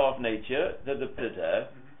is the law of nature? That the predator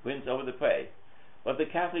wins over the prey. What the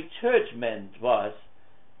Catholic Church meant was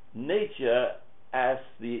nature as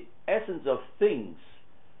the essence of things,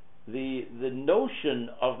 the notion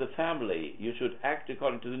of the family. You should act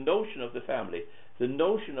according to the notion of the family, the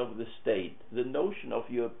notion of the state, the notion of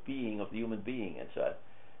your being, of the human being, and so on.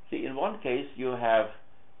 See, in one case you have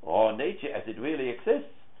raw nature as it really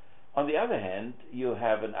exists. On the other hand, you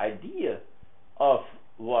have an idea of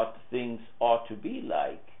what things ought to be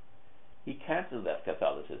like. He cancelled that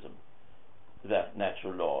Catholicism, that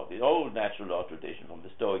natural law, the old natural law tradition from the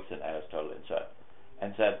Stoics and Aristotle and so on,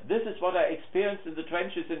 and said, this is what I experienced in the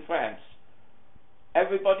trenches in France.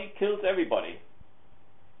 Everybody kills everybody.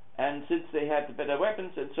 And since they had the better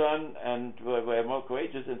weapons and so on, and were more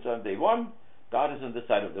courageous and so on, they won. God is on the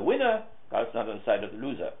side of the winner. God is not on the side of the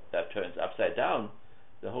loser. That turns upside down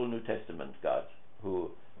the whole New Testament God,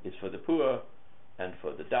 who is for the poor and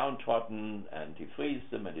for the downtrodden, and he frees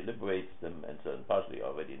them and he liberates them and so on, partially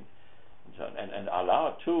already, and so on. And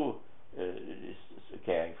Allah too is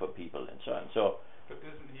caring for people and so on. So, but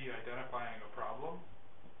isn't he identifying a problem,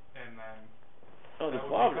 and then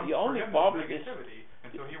the only problem is negativity,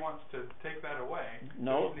 and so he wants to take that away.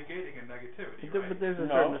 No, so he's negating a negativity. But there's a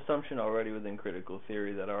certain assumption already within critical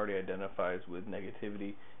theory that already identifies with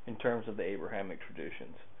negativity in terms of the Abrahamic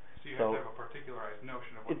traditions. So you have to have a particularized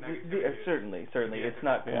notion of what negativity is. Certainly, it's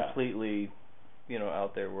not completely,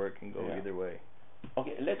 out there where it can go either way.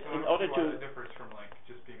 Okay, let's so in order to. It differs from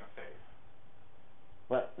just being a faith.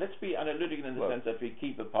 Well, let's be analytical in the sense that we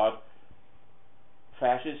keep apart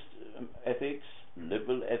fascist ethics,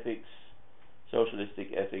 liberal ethics, socialistic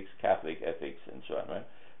ethics, Catholic ethics, and so on, right?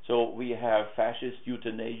 So we have fascist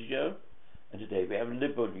euthanasia, and today we have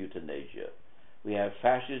liberal euthanasia. We have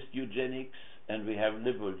fascist eugenics, and we have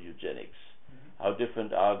liberal eugenics. How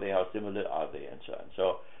different are they? How similar are they? And so on.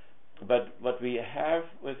 So, but what we have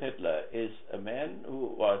with Hitler is a man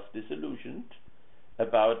who was disillusioned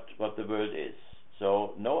about what the world is.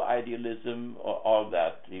 So no idealism or all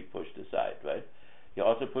that he pushed aside, right? He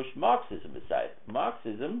also pushed Marxism aside.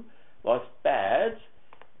 Marxism was bad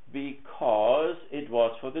because it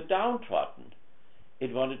was for the downtrodden.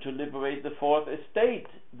 It wanted to liberate the fourth estate,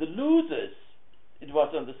 the losers. It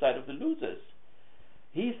was on the side of the losers.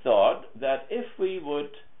 He thought that if we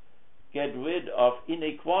would get rid of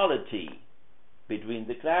inequality between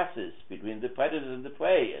the classes, between the predators and the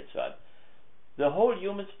prey, and so on, the whole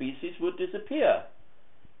human species would disappear,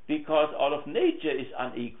 because all of nature is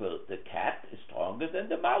unequal. The cat is stronger than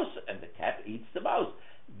the mouse, and the cat eats the mouse.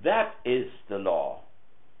 That is the law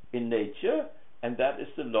in nature, and that is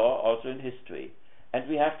the law also in history. And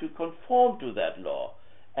we have to conform to that law.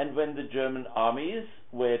 And when the German armies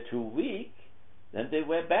were too weak, then they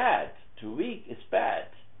were bad. Too weak is bad.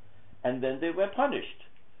 And then they were punished.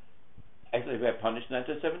 Actually, they were punished in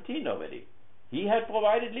 1917 already. He had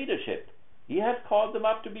provided leadership. He had called them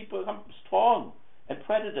up to become strong and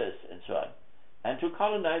predators and so on, and to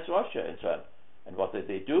colonize Russia and so on. And what did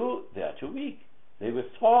they do? They are too weak. They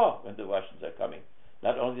withdraw when the Russians are coming.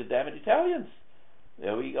 Not only the damn Italians,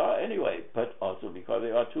 there we are anyway, but also because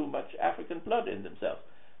there are too much African blood in themselves.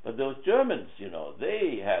 But those Germans,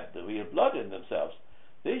 they had the real blood in themselves.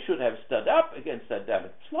 They should have stood up against that damn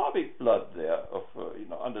Slavic blood there of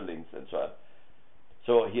underlings and so on.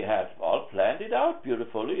 So he had all planned it out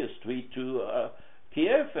beautifully, a street to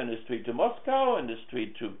Kiev and a street to Moscow and a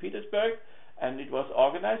street to Petersburg, and it was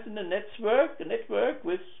organized in a network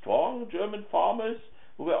with strong German farmers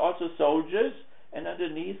who were also soldiers, and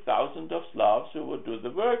underneath thousands of Slavs who would do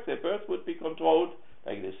the work. Their birth would be controlled,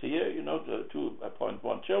 like it is here,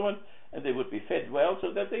 2.1 children, and they would be fed well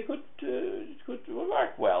so that they could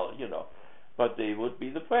work well, But they would be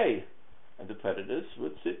the prey, and the predators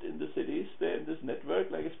would sit in the cities there in this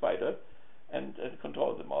network like a spider and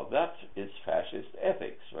control them all. That is fascist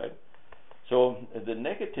ethics, right? So the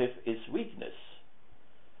negative is weakness.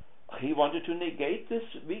 He wanted to negate this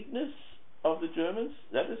weakness of the Germans.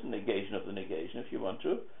 That is a negation of the negation, if you want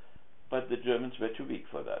to, but the Germans were too weak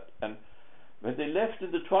for that. And when they left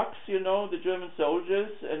in the trucks, the German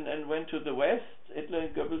soldiers, and went to the west, Hitler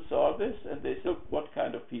and Goebbels saw this, and they said, what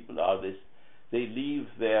kind of people are this? They leave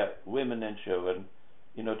their women and children,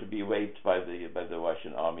 to be raped by the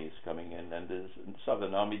Russian armies coming in, and the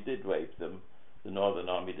Southern Army did rape them. The Northern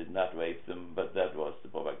Army did not rape them, but that was the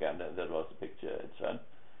propaganda, that was the picture, and so on.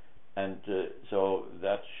 And so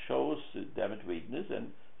that shows damned weakness,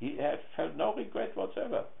 and he had felt no regret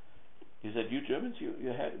whatsoever. He said, you Germans,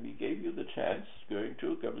 we gave you the chance, Goering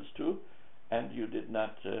too, Goebbels too, and you did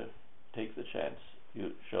not take the chance.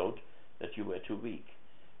 You showed that you were too weak.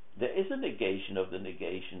 There is a negation of the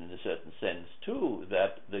negation in a certain sense too,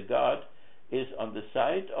 that the God is on the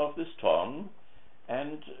side of the strong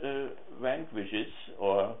and vanquishes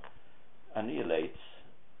or annihilates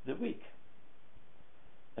the weak.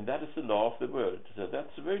 And that is the law of the world. So that's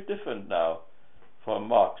very different now from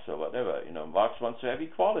Marx or whatever. Marx wants to have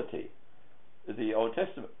equality. The Old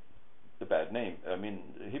Testament, the bad name,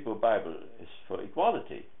 the Hebrew Bible is for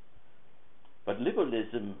equality. But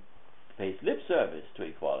liberalism pays lip service to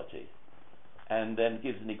equality and then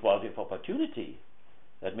gives an equality of opportunity.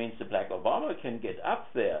 That means the black Obama can get up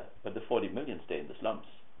there, but the 40 million stay in the slums.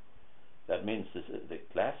 That means the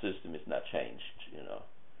class system is not changed,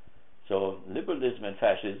 So liberalism and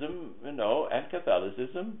fascism, and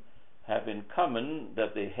Catholicism have in common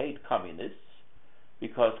that they hate communists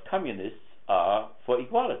because communists are for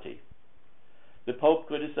equality. The Pope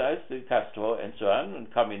criticized Castro and so on,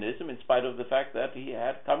 and communism, in spite of the fact that he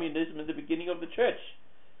had communism in the beginning of the church.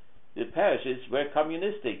 The parishes were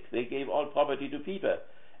communistic. They gave all property to people.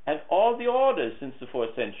 And all the orders since the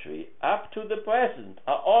 4th century, up to the present,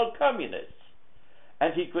 are all communists.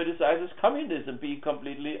 And he criticizes communism, being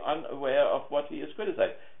completely unaware of what he is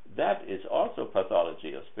criticizing. That is also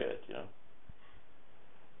pathology of spirit,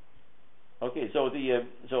 Okay, so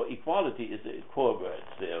so equality is the core word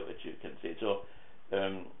there, which you can see. So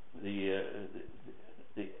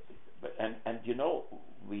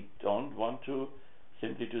we don't want to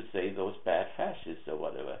simply to say those bad fascists or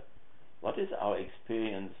whatever. What is our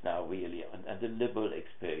experience now really, and the liberal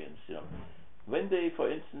experience? When they,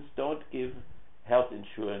 for instance, don't give health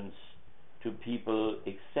insurance to people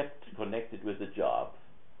except connected with a job,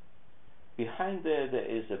 behind there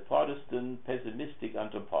is a Protestant pessimistic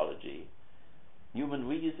anthropology. Human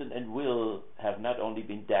reason and will have not only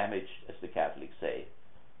been damaged, as the Catholics say,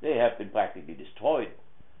 they have been practically destroyed.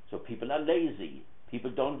 So people are lazy,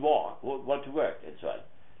 people don't want to work, and so on.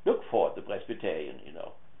 Look for the Presbyterian,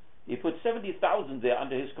 He put 70,000 there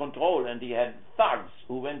under his control, and he had thugs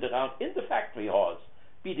who went around in the factory halls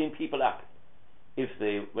beating people up if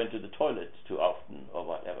they went to the toilet too often or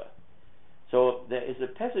whatever. So there is a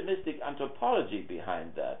pessimistic anthropology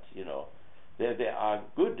behind that, There are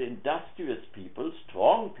good industrious people,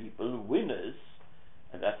 strong people, winners,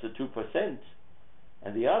 and that's the 2%.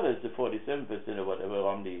 And the others, the 47% or whatever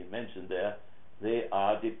Romney mentioned there, they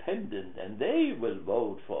are dependent, and they will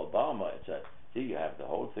vote for Obama, etc. See, you have the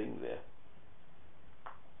whole thing there.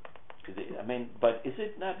 But is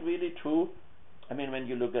it not really true? When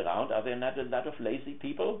you look around, are there not a lot of lazy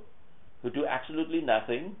people who do absolutely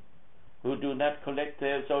nothing, who do not collect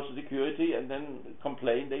their Social Security and then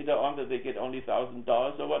complain later on that they get only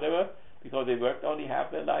 $1,000 or whatever because they worked only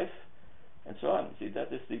half their life, and so on? See,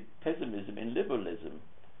 that is the pessimism in liberalism.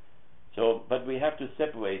 So, but we have to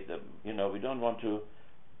separate them. We don't want to,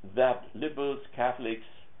 that liberals, Catholics,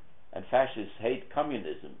 and fascists hate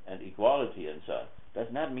communism and equality and so on.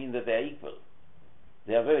 Does not mean that they're equal.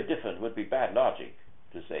 They are very different. It would be bad logic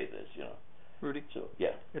to say this, Rudy? So, yeah.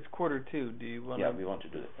 It's 1:45. Do you want to? Yeah, we want to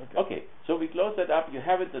do that. Okay. Okay, so we close that up. You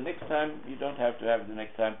have it the next time. You don't have to have it the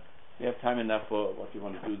next time. We have time enough for what you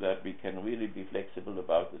want to do that. We can really be flexible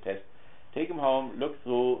about the test. Take them home, look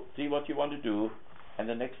through, see what you want to do, and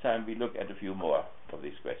the next time we look at a few more of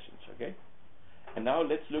these questions, okay? And now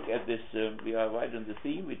let's look at this. We are right on the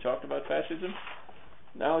theme. We talked about fascism.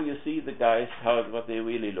 Now you see the guys, what they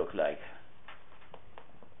really look like.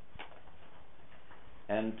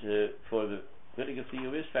 And for the critical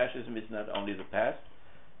theorist, fascism is not only the past,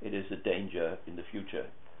 it is a danger in the future.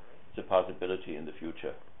 It's a possibility in the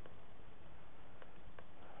future.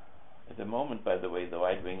 At the moment, by the way, the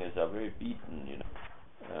right-wingers are very beaten, you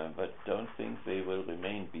know, but don't think they will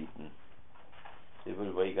remain beaten. They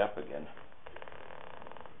will wake up again.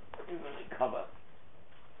 They will recover.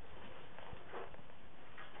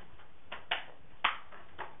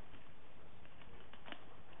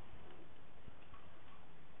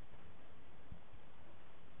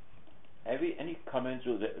 Any comments?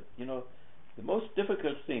 You know, the most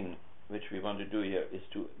difficult thing which we want to do here is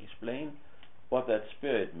to explain what that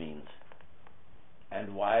spirit means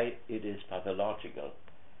and why it is pathological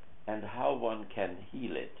and how one can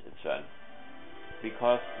heal it and so on,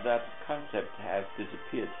 because that concept has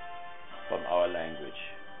disappeared from our language.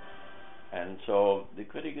 And so the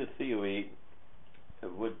critical theory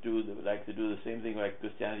would like to do the same thing like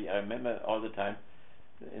Christianity. I remember all the time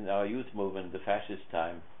in our youth movement, the fascist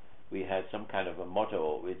time, we had some kind of a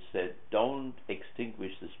motto which said, don't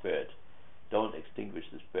extinguish the spirit. Don't extinguish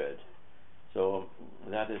the spirit. So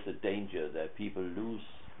that is a danger, that people lose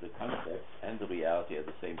the concept and the reality at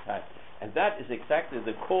the same time. And that is exactly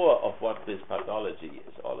the core of what this pathology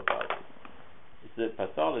is all about. It's the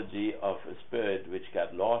pathology of a spirit which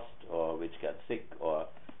got lost, or which got sick, or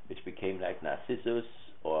which became like Narcissus,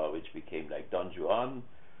 or which became like Don Juan,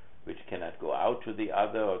 which cannot go out to the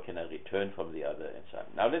other or cannot return from the other, and so on.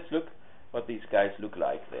 Now let's look what these guys look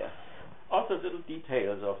like there. Also little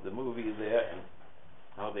details of the movie there and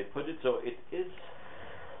how they put it. So it is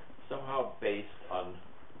somehow based on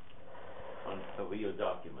a real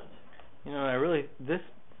document. You know, this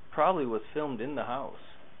probably was filmed in the house.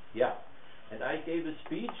 Yeah, and I gave a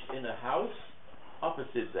speech in a house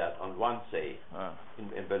opposite that on Wannsee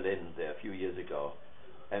in Berlin there a few years ago.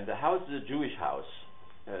 And the house is a Jewish house.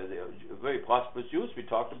 They are very prosperous Jews. We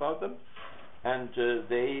talked about them, and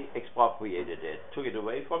they expropriated it, took it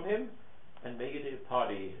away from him, and made it a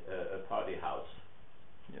party house.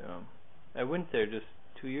 Yeah, I went there just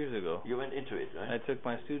 2 years ago. You went into it, right? I took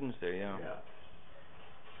my students there. Yeah.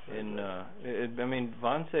 Yeah. And I mean,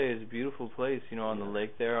 Wannsee is a beautiful place. You know, on the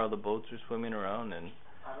lake there, all the boats are swimming around, and.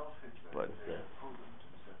 But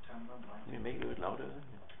can you make it a bit louder?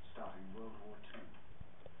 Starting World War II.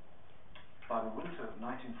 By the winter of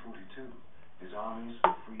 1942, his armies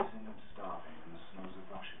were freezing and starving in the snows of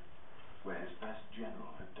Russia, where his best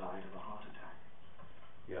general had died of a heart attack.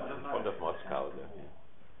 Yeah, in front of Moscow there. Yeah.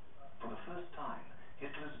 For the first time,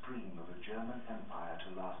 Hitler's dream of a German empire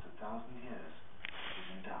to last 1,000 years was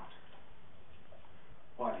in doubt.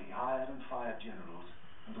 While he hired and fired generals,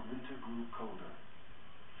 and the winter grew colder,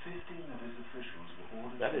 15 of his officials were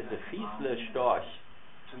ordered. That is a Fiesler Storch.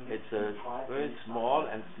 It's a very small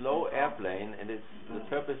and slow airplane, and the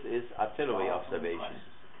purpose is artillery observation.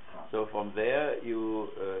 So from there you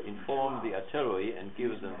inform the artillery and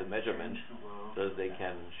give them the measurement so that they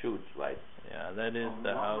can shoot right. Yeah, that is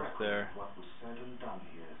the house there.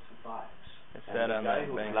 It's and the guy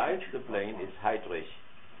who flies the plane is Heydrich.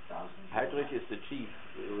 Heydrich is the chief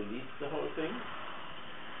who leads the whole thing,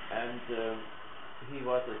 and he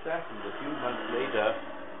was assassinated a few months later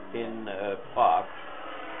in Prague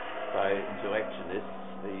by insurrectionists.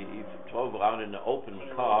 He drove around in an open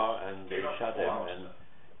car and they shot him, and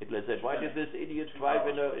Hitler said, "Why did this idiot drive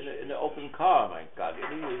in an open car? My God!"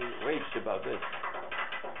 And he raged about this.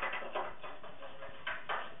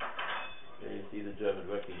 There you see the German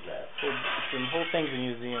working class. So the whole thing's a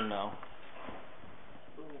museum now.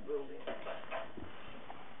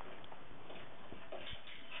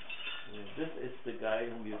 This is the guy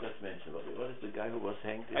whom you just mentioned. What is the guy who was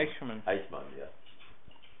hanged? Eichmann. Eichmann, yeah.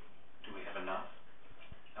 Do we have enough?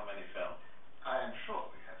 How many fell? I am sure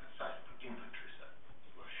we have a sizable infantry, sir.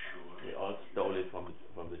 We're sure. They all stole it from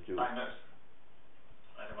the Jews. I know,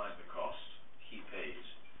 sir. Itemize the cost. He pays.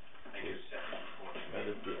 Make a separate report. That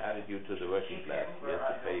is the attitude to the working class. He has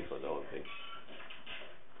to pay for the whole thing.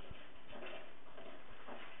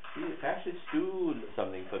 See, fascists do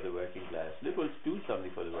something for the working class. Liberals do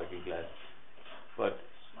something for the working class. But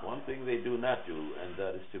one thing they do not do, and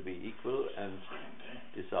that is to be equal and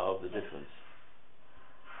dissolve the difference.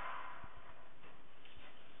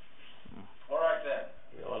 All right then.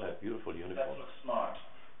 They all have beautiful uniforms.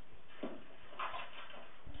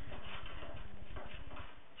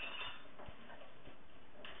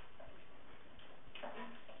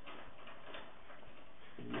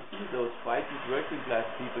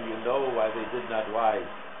 so you know why they did not rise.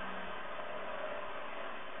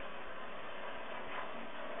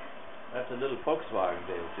 That's a little Volkswagen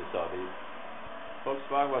there, which you saw. The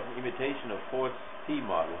Volkswagen was an imitation of Ford's T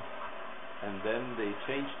model, and then they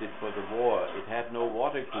changed it for the war. It had no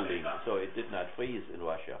water cooling, so it did not freeze in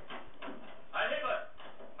Russia.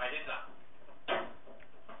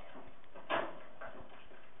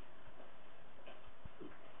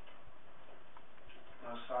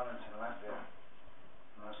 No silence in Latvia.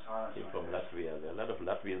 No silence. He's from Latvia. There are a lot of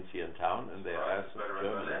Latvians here in town, and they are as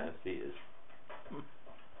German as he is.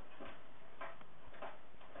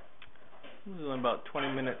 This is about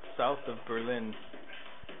 20 minutes south of Berlin.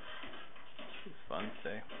 It's fun to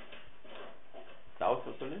say. South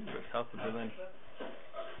of Berlin? South of Berlin.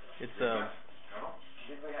 It's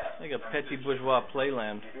like a petty bourgeois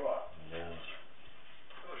playland. Yeah.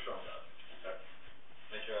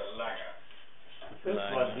 The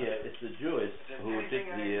first one here is the Jewish who did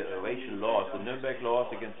the racial laws, the Nuremberg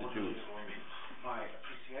laws against the Jews. My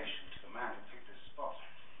appreciation to the man who picked this spot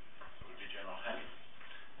would be General Henry.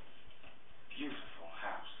 Beautiful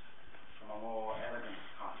house from a more elegant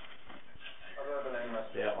kind.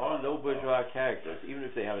 They are all low bourgeois characters, even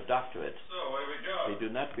if they have a doctorate. So, where we go? They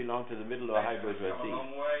do not belong to the middle or high bourgeoisie. Come a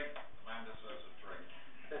long way. Man deserves a drink.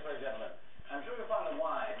 This way, gentlemen. I'm sure you'll find the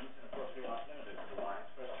wines, and of course we aren't limited to the wines.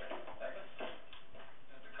 First, second.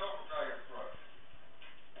 Mr. Coke will tell your throat.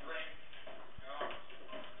 Drink. Go.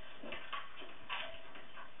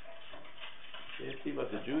 You see what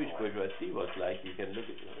the Jewish bourgeoisie was like. You can look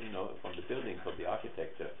at, from the building, from the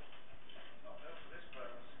architecture. Not built for this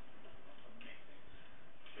purpose. For meetings.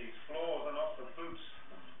 These floors are not for boots.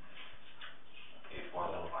 It was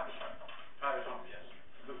a private home. Private home, yes.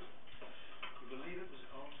 Boots. You believe it was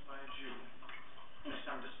owned by a Jew? There's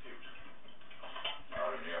some dispute.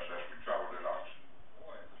 Yes, we traveled it out.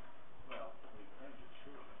 Well, we've earned it,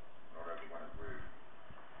 surely. Not everyone agreed.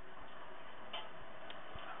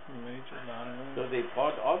 So they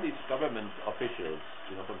brought all these government officials,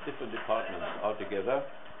 from different departments all together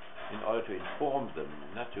in order to inform them,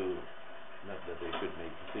 not that they should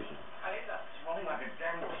make decisions. And it's running like a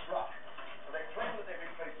damn truck. So they claim that they've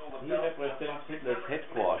replaced all the He represents Hitler's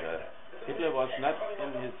headquarters. Hitler was not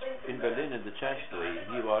in Berlin in the Chancellery.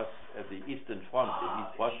 He was at the Eastern Front in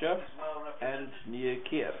East Prussia and near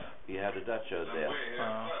Kiev. He had a duchy there.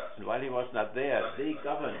 And while he was not there, they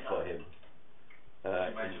governed for him.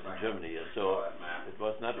 In Germany, so it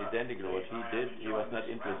was not identical to what he did. He was not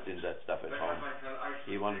interested in that stuff at home.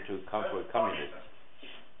 He wanted to conquer communists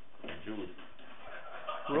and Jews.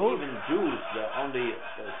 Even Jews were only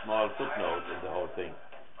a small footnote in the whole thing.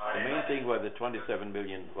 The main thing were the 27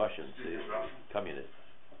 million Russians, the communists.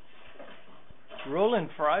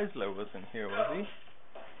 Roland Freisler wasn't here, was he?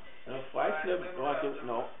 Freisler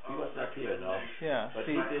he was not here, no. Yeah. But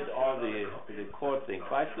he did all the court thing.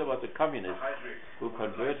 Freisler was a communist who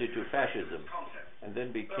converted to fascism and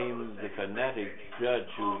then became the fanatic judge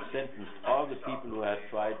who sentenced all the people who had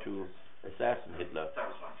tried to assassinate Hitler.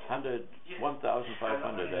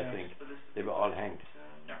 1,500, I think. They were all hanged.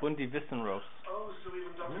 Bundy Wissenros. Oh, so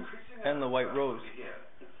even Dr. And the White Rose.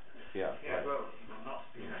 Yeah, right. Well, he will not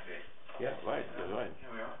be happy. Yeah, right, you're right.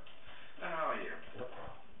 Here we are. And how are you?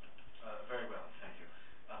 Very well, thank you.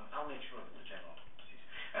 I'll make sure that the General sees you.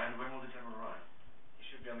 And when will the General arrive? He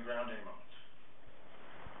should be on the ground any moment.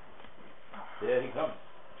 There he comes.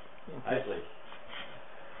 Heinrich.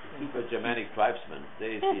 The super Germanic tribesmen.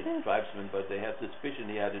 They see the tribesmen, but they had suspicion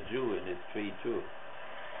he had a Jew in his tree too.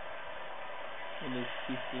 In his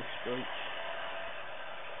ceaseless stroke.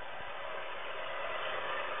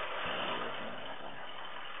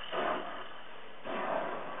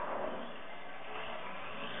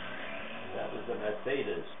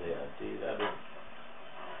 Mercedes there. See, that is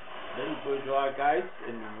little bourgeois guys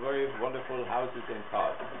in very wonderful houses and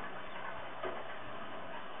cars.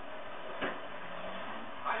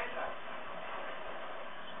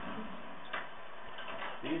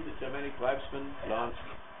 These are Germanic tribesmen, blonde,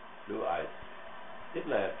 blue eyes.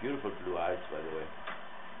 Hitler had beautiful blue eyes, by the way.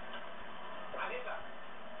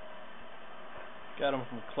 Got him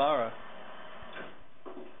from Clara.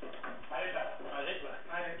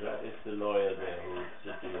 That is the lawyer there who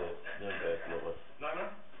did the Nuremberg laws.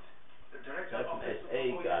 That's an SA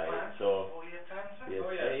guy, so the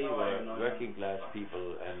SA were working class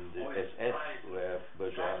people and the SS were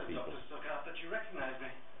bourgeois people. That you recognize me.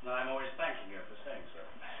 No, I'm always thanking you for saying so.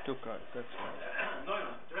 Stuttgart, that's right.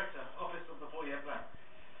 Neumann, Director, Office of the Four-Year Plan.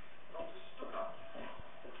 Dr. Stuttgart.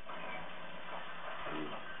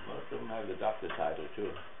 Most of them have the doctor title too.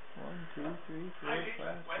 1, 2, 3,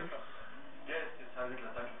 4, 5, 6. Yes, it's Herr Hitler,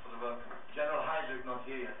 thank you for the welcome. General Heydrich not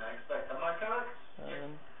here yet, I expect. Am I correct?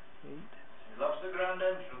 7, grand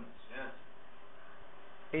entrance, yes.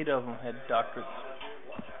 8 of them had doctorates.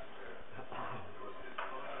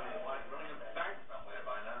 Running a bank somewhere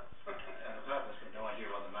by now. And the purpose, but no idea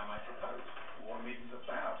what the man might propose. What the meeting's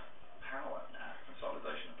about. Power.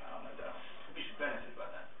 Consolidation of power, no doubt. We should benefit by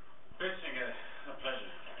that. Bitzinger, a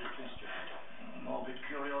pleasure. Pleased to have you. Morbid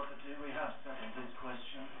curiosity, we have settled this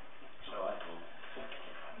question. So I thought.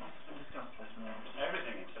 What's been discussed this morning?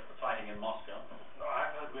 Everything except the fighting in Moscow. Oh,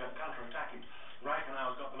 I've heard we are counterattacking.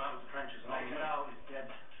 Reichenau's got them out of the trenches. Reichenau is dead.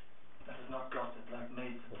 That is not gossip like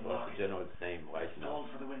maids at the What's market. the general's name, Reichenau? All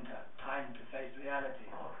for the winter. Time to face reality.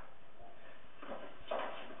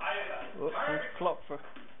 Klopfer.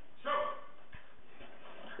 So.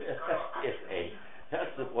 SA. That's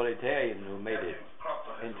the proletarian who made it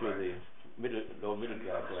into the low middle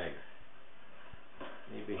class ranks.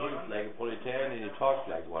 He behaves like a proletarian and he talks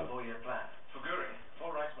like one. 4-year plan. For Goering. For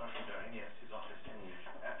Reichsmarshal Goering, yes, his office.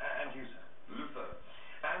 And you, sir? Luther.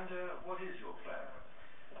 And what is your plan?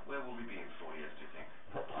 Where will we be in 4 years, do you think?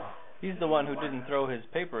 He's the one who didn't throw his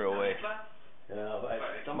paper away. Yeah, but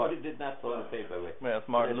somebody did not throw the paper away. Well, it's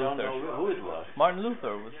Martin I don't Luther. know who it was. Martin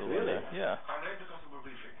Luther was the one. Really? Yeah. I'm late because of a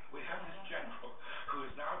briefing. We have this general who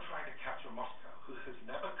is now trying to capture Moscow, who has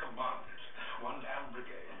never commanded one damn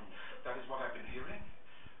brigade. That is what I've been hearing,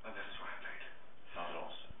 and that is why I'm late. Not at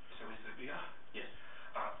all, sir. So is there beer? Yes.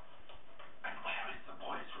 And where is the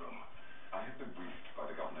boys' room? I have been briefed by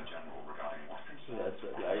the Governor General regarding what concerns... That's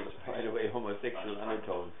by the way, homosexual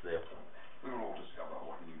undertones there. We will all discover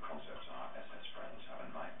what new concepts our SS friends have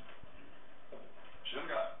in mind.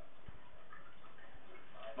 Schöngard.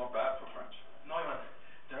 Not bad for French. Neumann,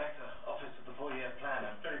 Director, Office of the 4-year Plan.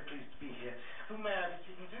 I'm very pleased to be here. Whom may I be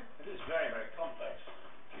speaking to? It is very, very complex.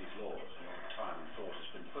 These laws, and all the time and thought has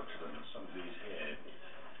been put to them, and some of these here...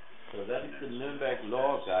 So that's the Nuremberg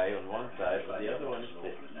law guy on one side, and the other one is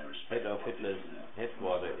the head of Hitler's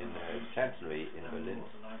headquarters in the Chancellery in Berlin.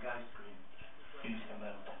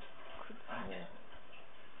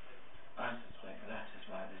 I suspect that is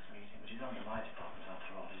why this meeting, which is under my department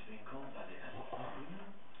after all, is being called by the SS.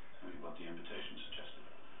 Really what the invitation suggested.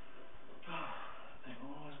 They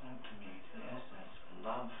always want to meet. The SS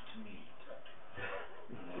love to meet.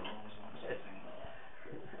 And they always want something.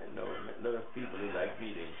 I know a lot of people who like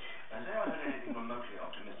meetings. Has anyone heard anything remotely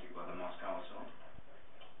optimistic about the Moscow assault?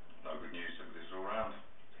 No good news, sympathies all round.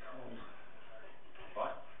 Cold.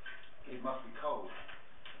 What? It must be cold.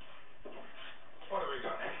 What have we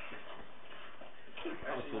got?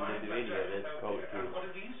 Also Lithuania, that's cold too. What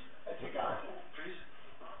are these? A cigar, please.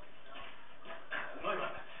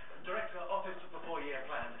 Neumann, Director, Office of the 4-year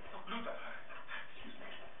Plan. Luther. Excuse me.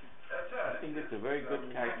 Sir, I think it's a very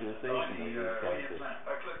good characterization of these characters.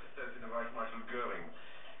 Close associate of Reichsmarshal Goering.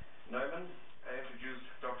 Neumann, I introduced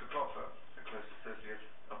Dr. Klopfer, a close associate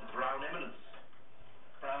of the Brown Eminence.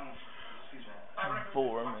 Brown, excuse me.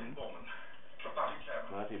 Bormann.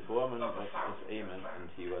 Martin Bormann was his aimant, and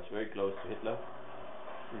he was very close to Hitler.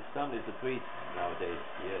 His son is a priest nowadays.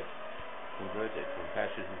 He has converted from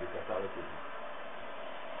fascism to Catholicism.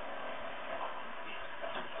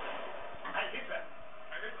 Heil Hitler!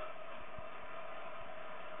 Heil Hitler!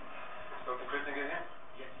 Is Dr. Kritinger here?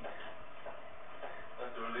 Yes, he is.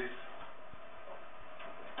 That's a relief.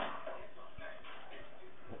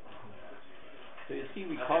 So you see,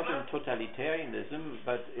 we call them totalitarianism,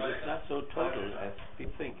 but it is not so total as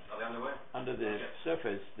people think. Are they underway? Under the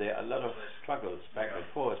surface, there are a lot of struggles back and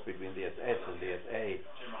forth between the SS and the SA,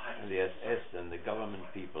 and the SS and the government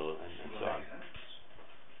people, and so on.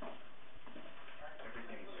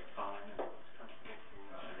 Everything is fine.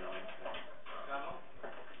 Colonel?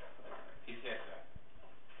 He's here, sir.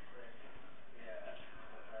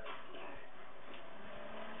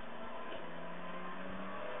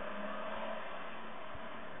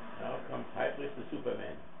 Now comes Heydrich the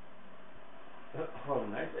Superman. Oh,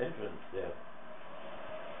 nice entrance there.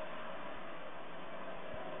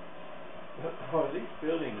 Oh, these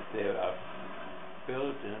buildings there are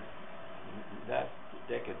built in last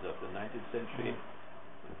decades of the 19th century.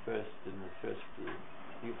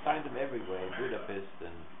 You find them everywhere in Budapest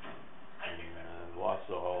and in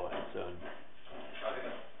Warsaw and so on.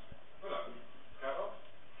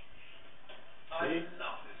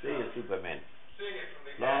 See a Superman.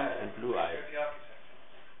 Blonde and blue eyes.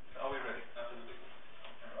 Are we ready? Absolutely.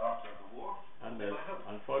 After the war?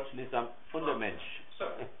 Unfortunately, some Untermensch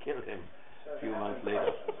killed him a few months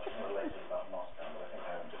later.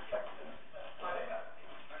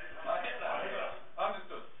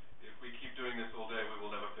 Understood. If we keep doing this all day, we will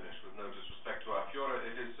never finish. With no disrespect to our Führer,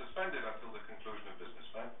 it is suspended until the conclusion of business,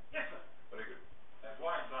 right? Yes, sir. Very good. That's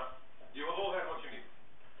wine, sir. You have all had what you need.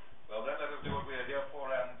 Well, then let us do what we are here for,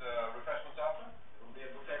 and refreshments after?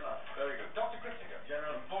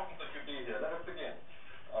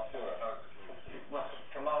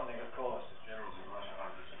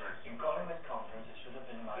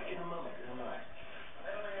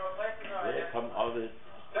 come all the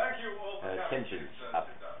Thank you all for coming. tensions Please, up.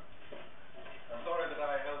 sit down. I'm sorry that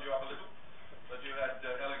I held you up a little, but you had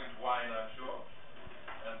elegant wine, I'm sure,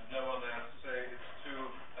 and no one there to say it's too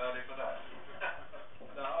early for that.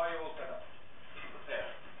 Now, are you all set up?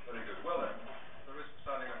 Prepared. Very good. Well then, the risk of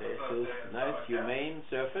signing up for There's Thursday this and nice humane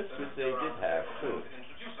surface which they did have too.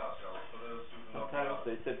 Introduce ourselves for those who do not Sometimes know.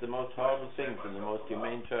 they said the most horrible things in the most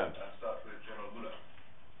humane terms. And start with General Müller.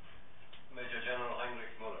 Major General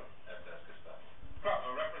Heinrich Müller, SS Gestapo.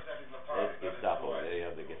 Representing the party. It's Gestapo, they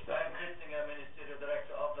have the Gestapo. I'm Christinger, Ministerial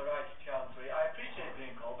Director of the Reich Chancellery. I appreciate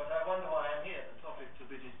being called, but I wonder why I'm here. The topic to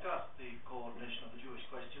be discussed, the coordination of the Jewish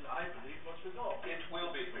question, I believe was resolved. It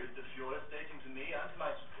will be. With the Theorist stating to me and to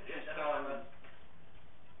my superiors,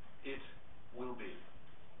 it will be.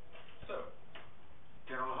 So,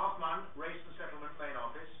 General Hoffmann, Race and Settlement Main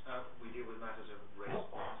Office. We deal with matters of race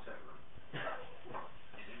and settlement.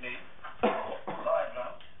 is it me?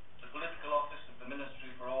 Siebert, the political office of the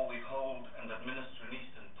Ministry for all we hold and administer in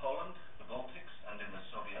Eastern Poland, the Baltics, and in the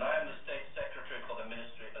Soviet. And I am the State Secretary for the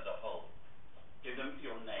Ministry as a whole. Give them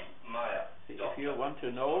your name. Maya. See, if you want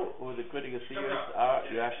to know who the critical theorists are,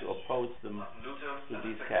 you have to oppose them to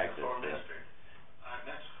these characters there. I've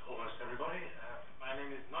met almost everybody. My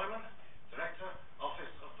name is Neumann, Director,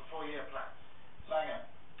 Office of the Four-Year Plan. Langer,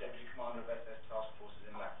 Deputy Commander of SS Task Forces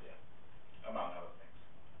in Latvia, among other things.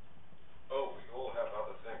 oh, we all have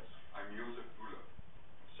other things. I'm Josef Müller,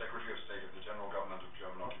 Secretary of State of the General Government of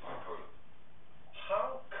German-occupied Poland.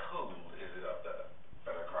 How cold is it up there?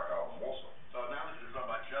 Better crack out than Warsaw. So now that it is run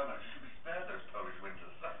by Germans, you should be spared those Polish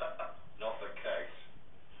winters. Not the case.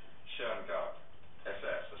 Schoengard,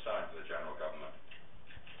 SS, assigned to the General Government.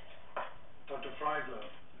 Dr. Freisler,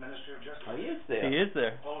 Ministry of Justice. Oh, he is there. He is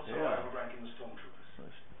there. Also, Yeah. I would rank in the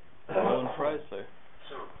stormtroopers. Alan Freisler.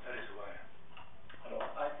 So, that is who I am. Adolf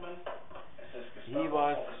Eichmann, SS Gestapo. He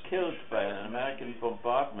was killed by an American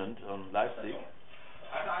bombardment on Leipzig,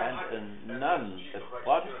 and a nun, a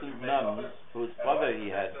Protestant nun, whose brother he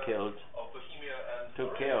had killed, Of Bohemia and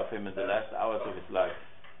took care of him in the last hours of his life.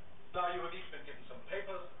 Now you have each been given some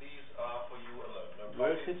papers. These are for you alone. No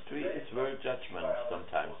World private history debate, is world judgment by others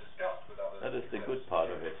sometimes. or discussed with others. That is the good part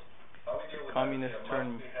of it. How we deal with Communist that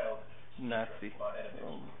turned must be held Nazi. secret from our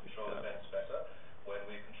enemies. We control events better when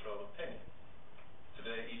we control opinion.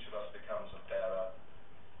 Today each of us becomes a bearer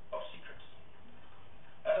of secrets.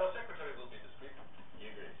 And our secretary will be discreet. He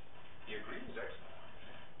agrees. He agrees, excellent.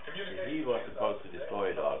 Communication He was supposed to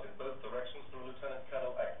destroy it all. in both directions through Lieutenant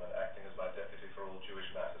Colonel Eichmann, acting as my deputy for all Jewish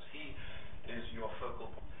matters. He is your focal.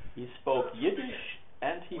 He spoke Yiddish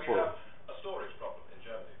and We Hebrew. have a storage problem in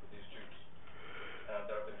Germany with these Jews. And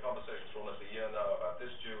there have been conversations for almost a year now about this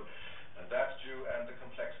Jew and that Jew and the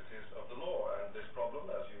complexities of the law. And this problem,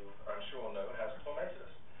 as you I'm sure know, has tormented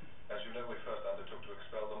us. As you know, we first undertook to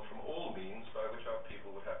expel them from all means by which our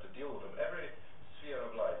people would have to deal with them. Every sphere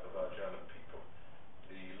of life of our German people.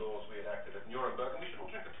 The laws we enacted at Nuremberg, and we should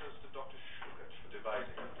all drink a toast to Dr. Siebert for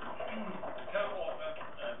devising them. Co-author,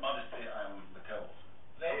 modestly, I am the co-author.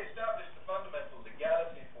 They established the fundamental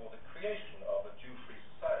legality for the creation of a Jew-free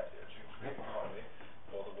society, a Jew-free economy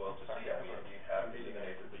for the world to see, and we indeed have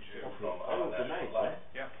eliminated the Jew from our good national night, life.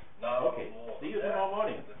 Yeah. Now, Okay, more see than you that, tomorrow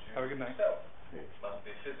morning. the Jew Have a good night. himself must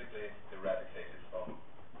be physically eradicated from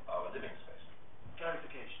our living space.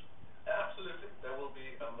 Clarification. Absolutely, there will be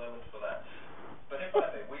a moment for that. But if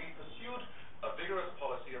I may, we pursued a vigorous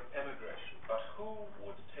policy of emigration, but who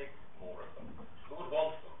would take more of them? Who would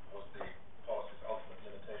want them was the policy's ultimate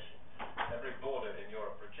limitation. Every border in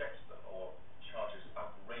Europe rejects them or charges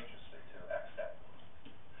outrageously to accept them.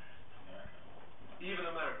 Even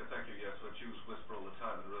America, thank you, yes, where Jews whisper all the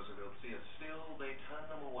time and Roosevelt see us, still they turn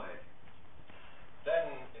them away.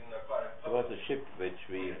 Then, in acquiring There was a ship which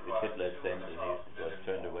Hitler sent, and it was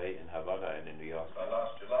turned away in Havana and in New York. By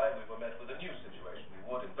last July, we were met with a new situation. We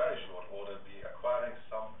would, in very short order, be acquiring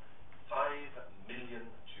some 5 million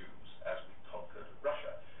Jews as we conquered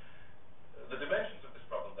Russia. The dimensions of this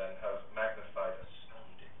problem, then, have magnified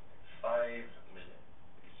astoundingly. 5 million.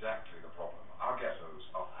 Exactly the problem. Our ghettos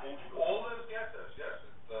are full. All those ghettos, yes,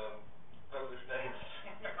 it's Polish names.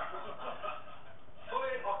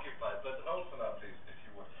 Fully occupied, but hold for now, please, if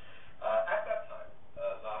you would. At that time,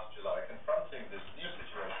 last July, confronting this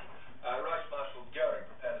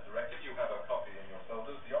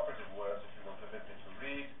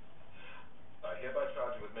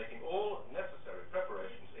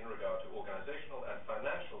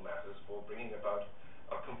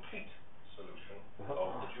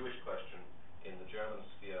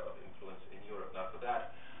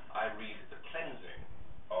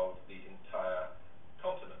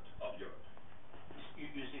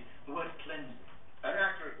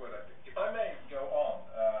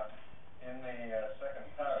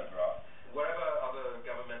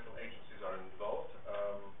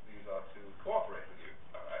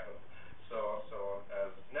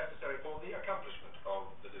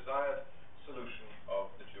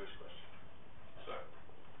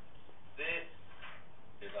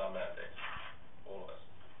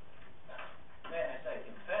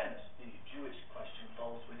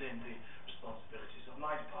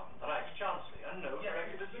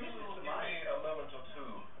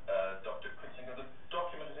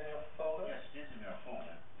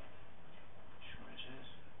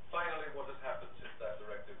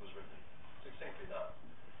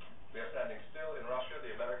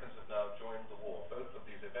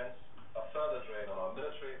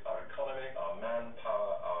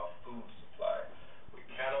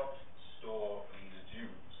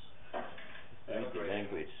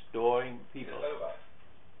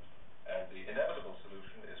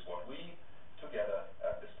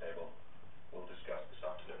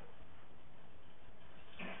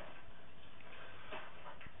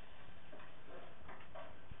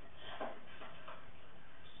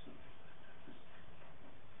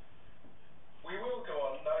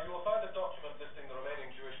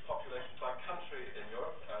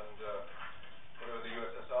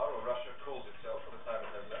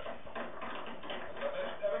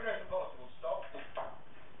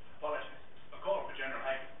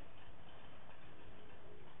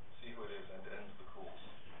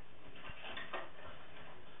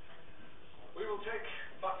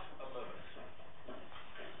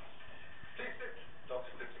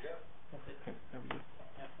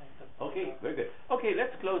Okay,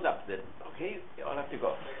 let's close up then. Okay, you all have to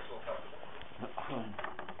go.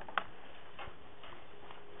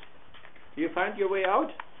 Do you find your way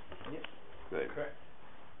out? Yep. Good. Correct.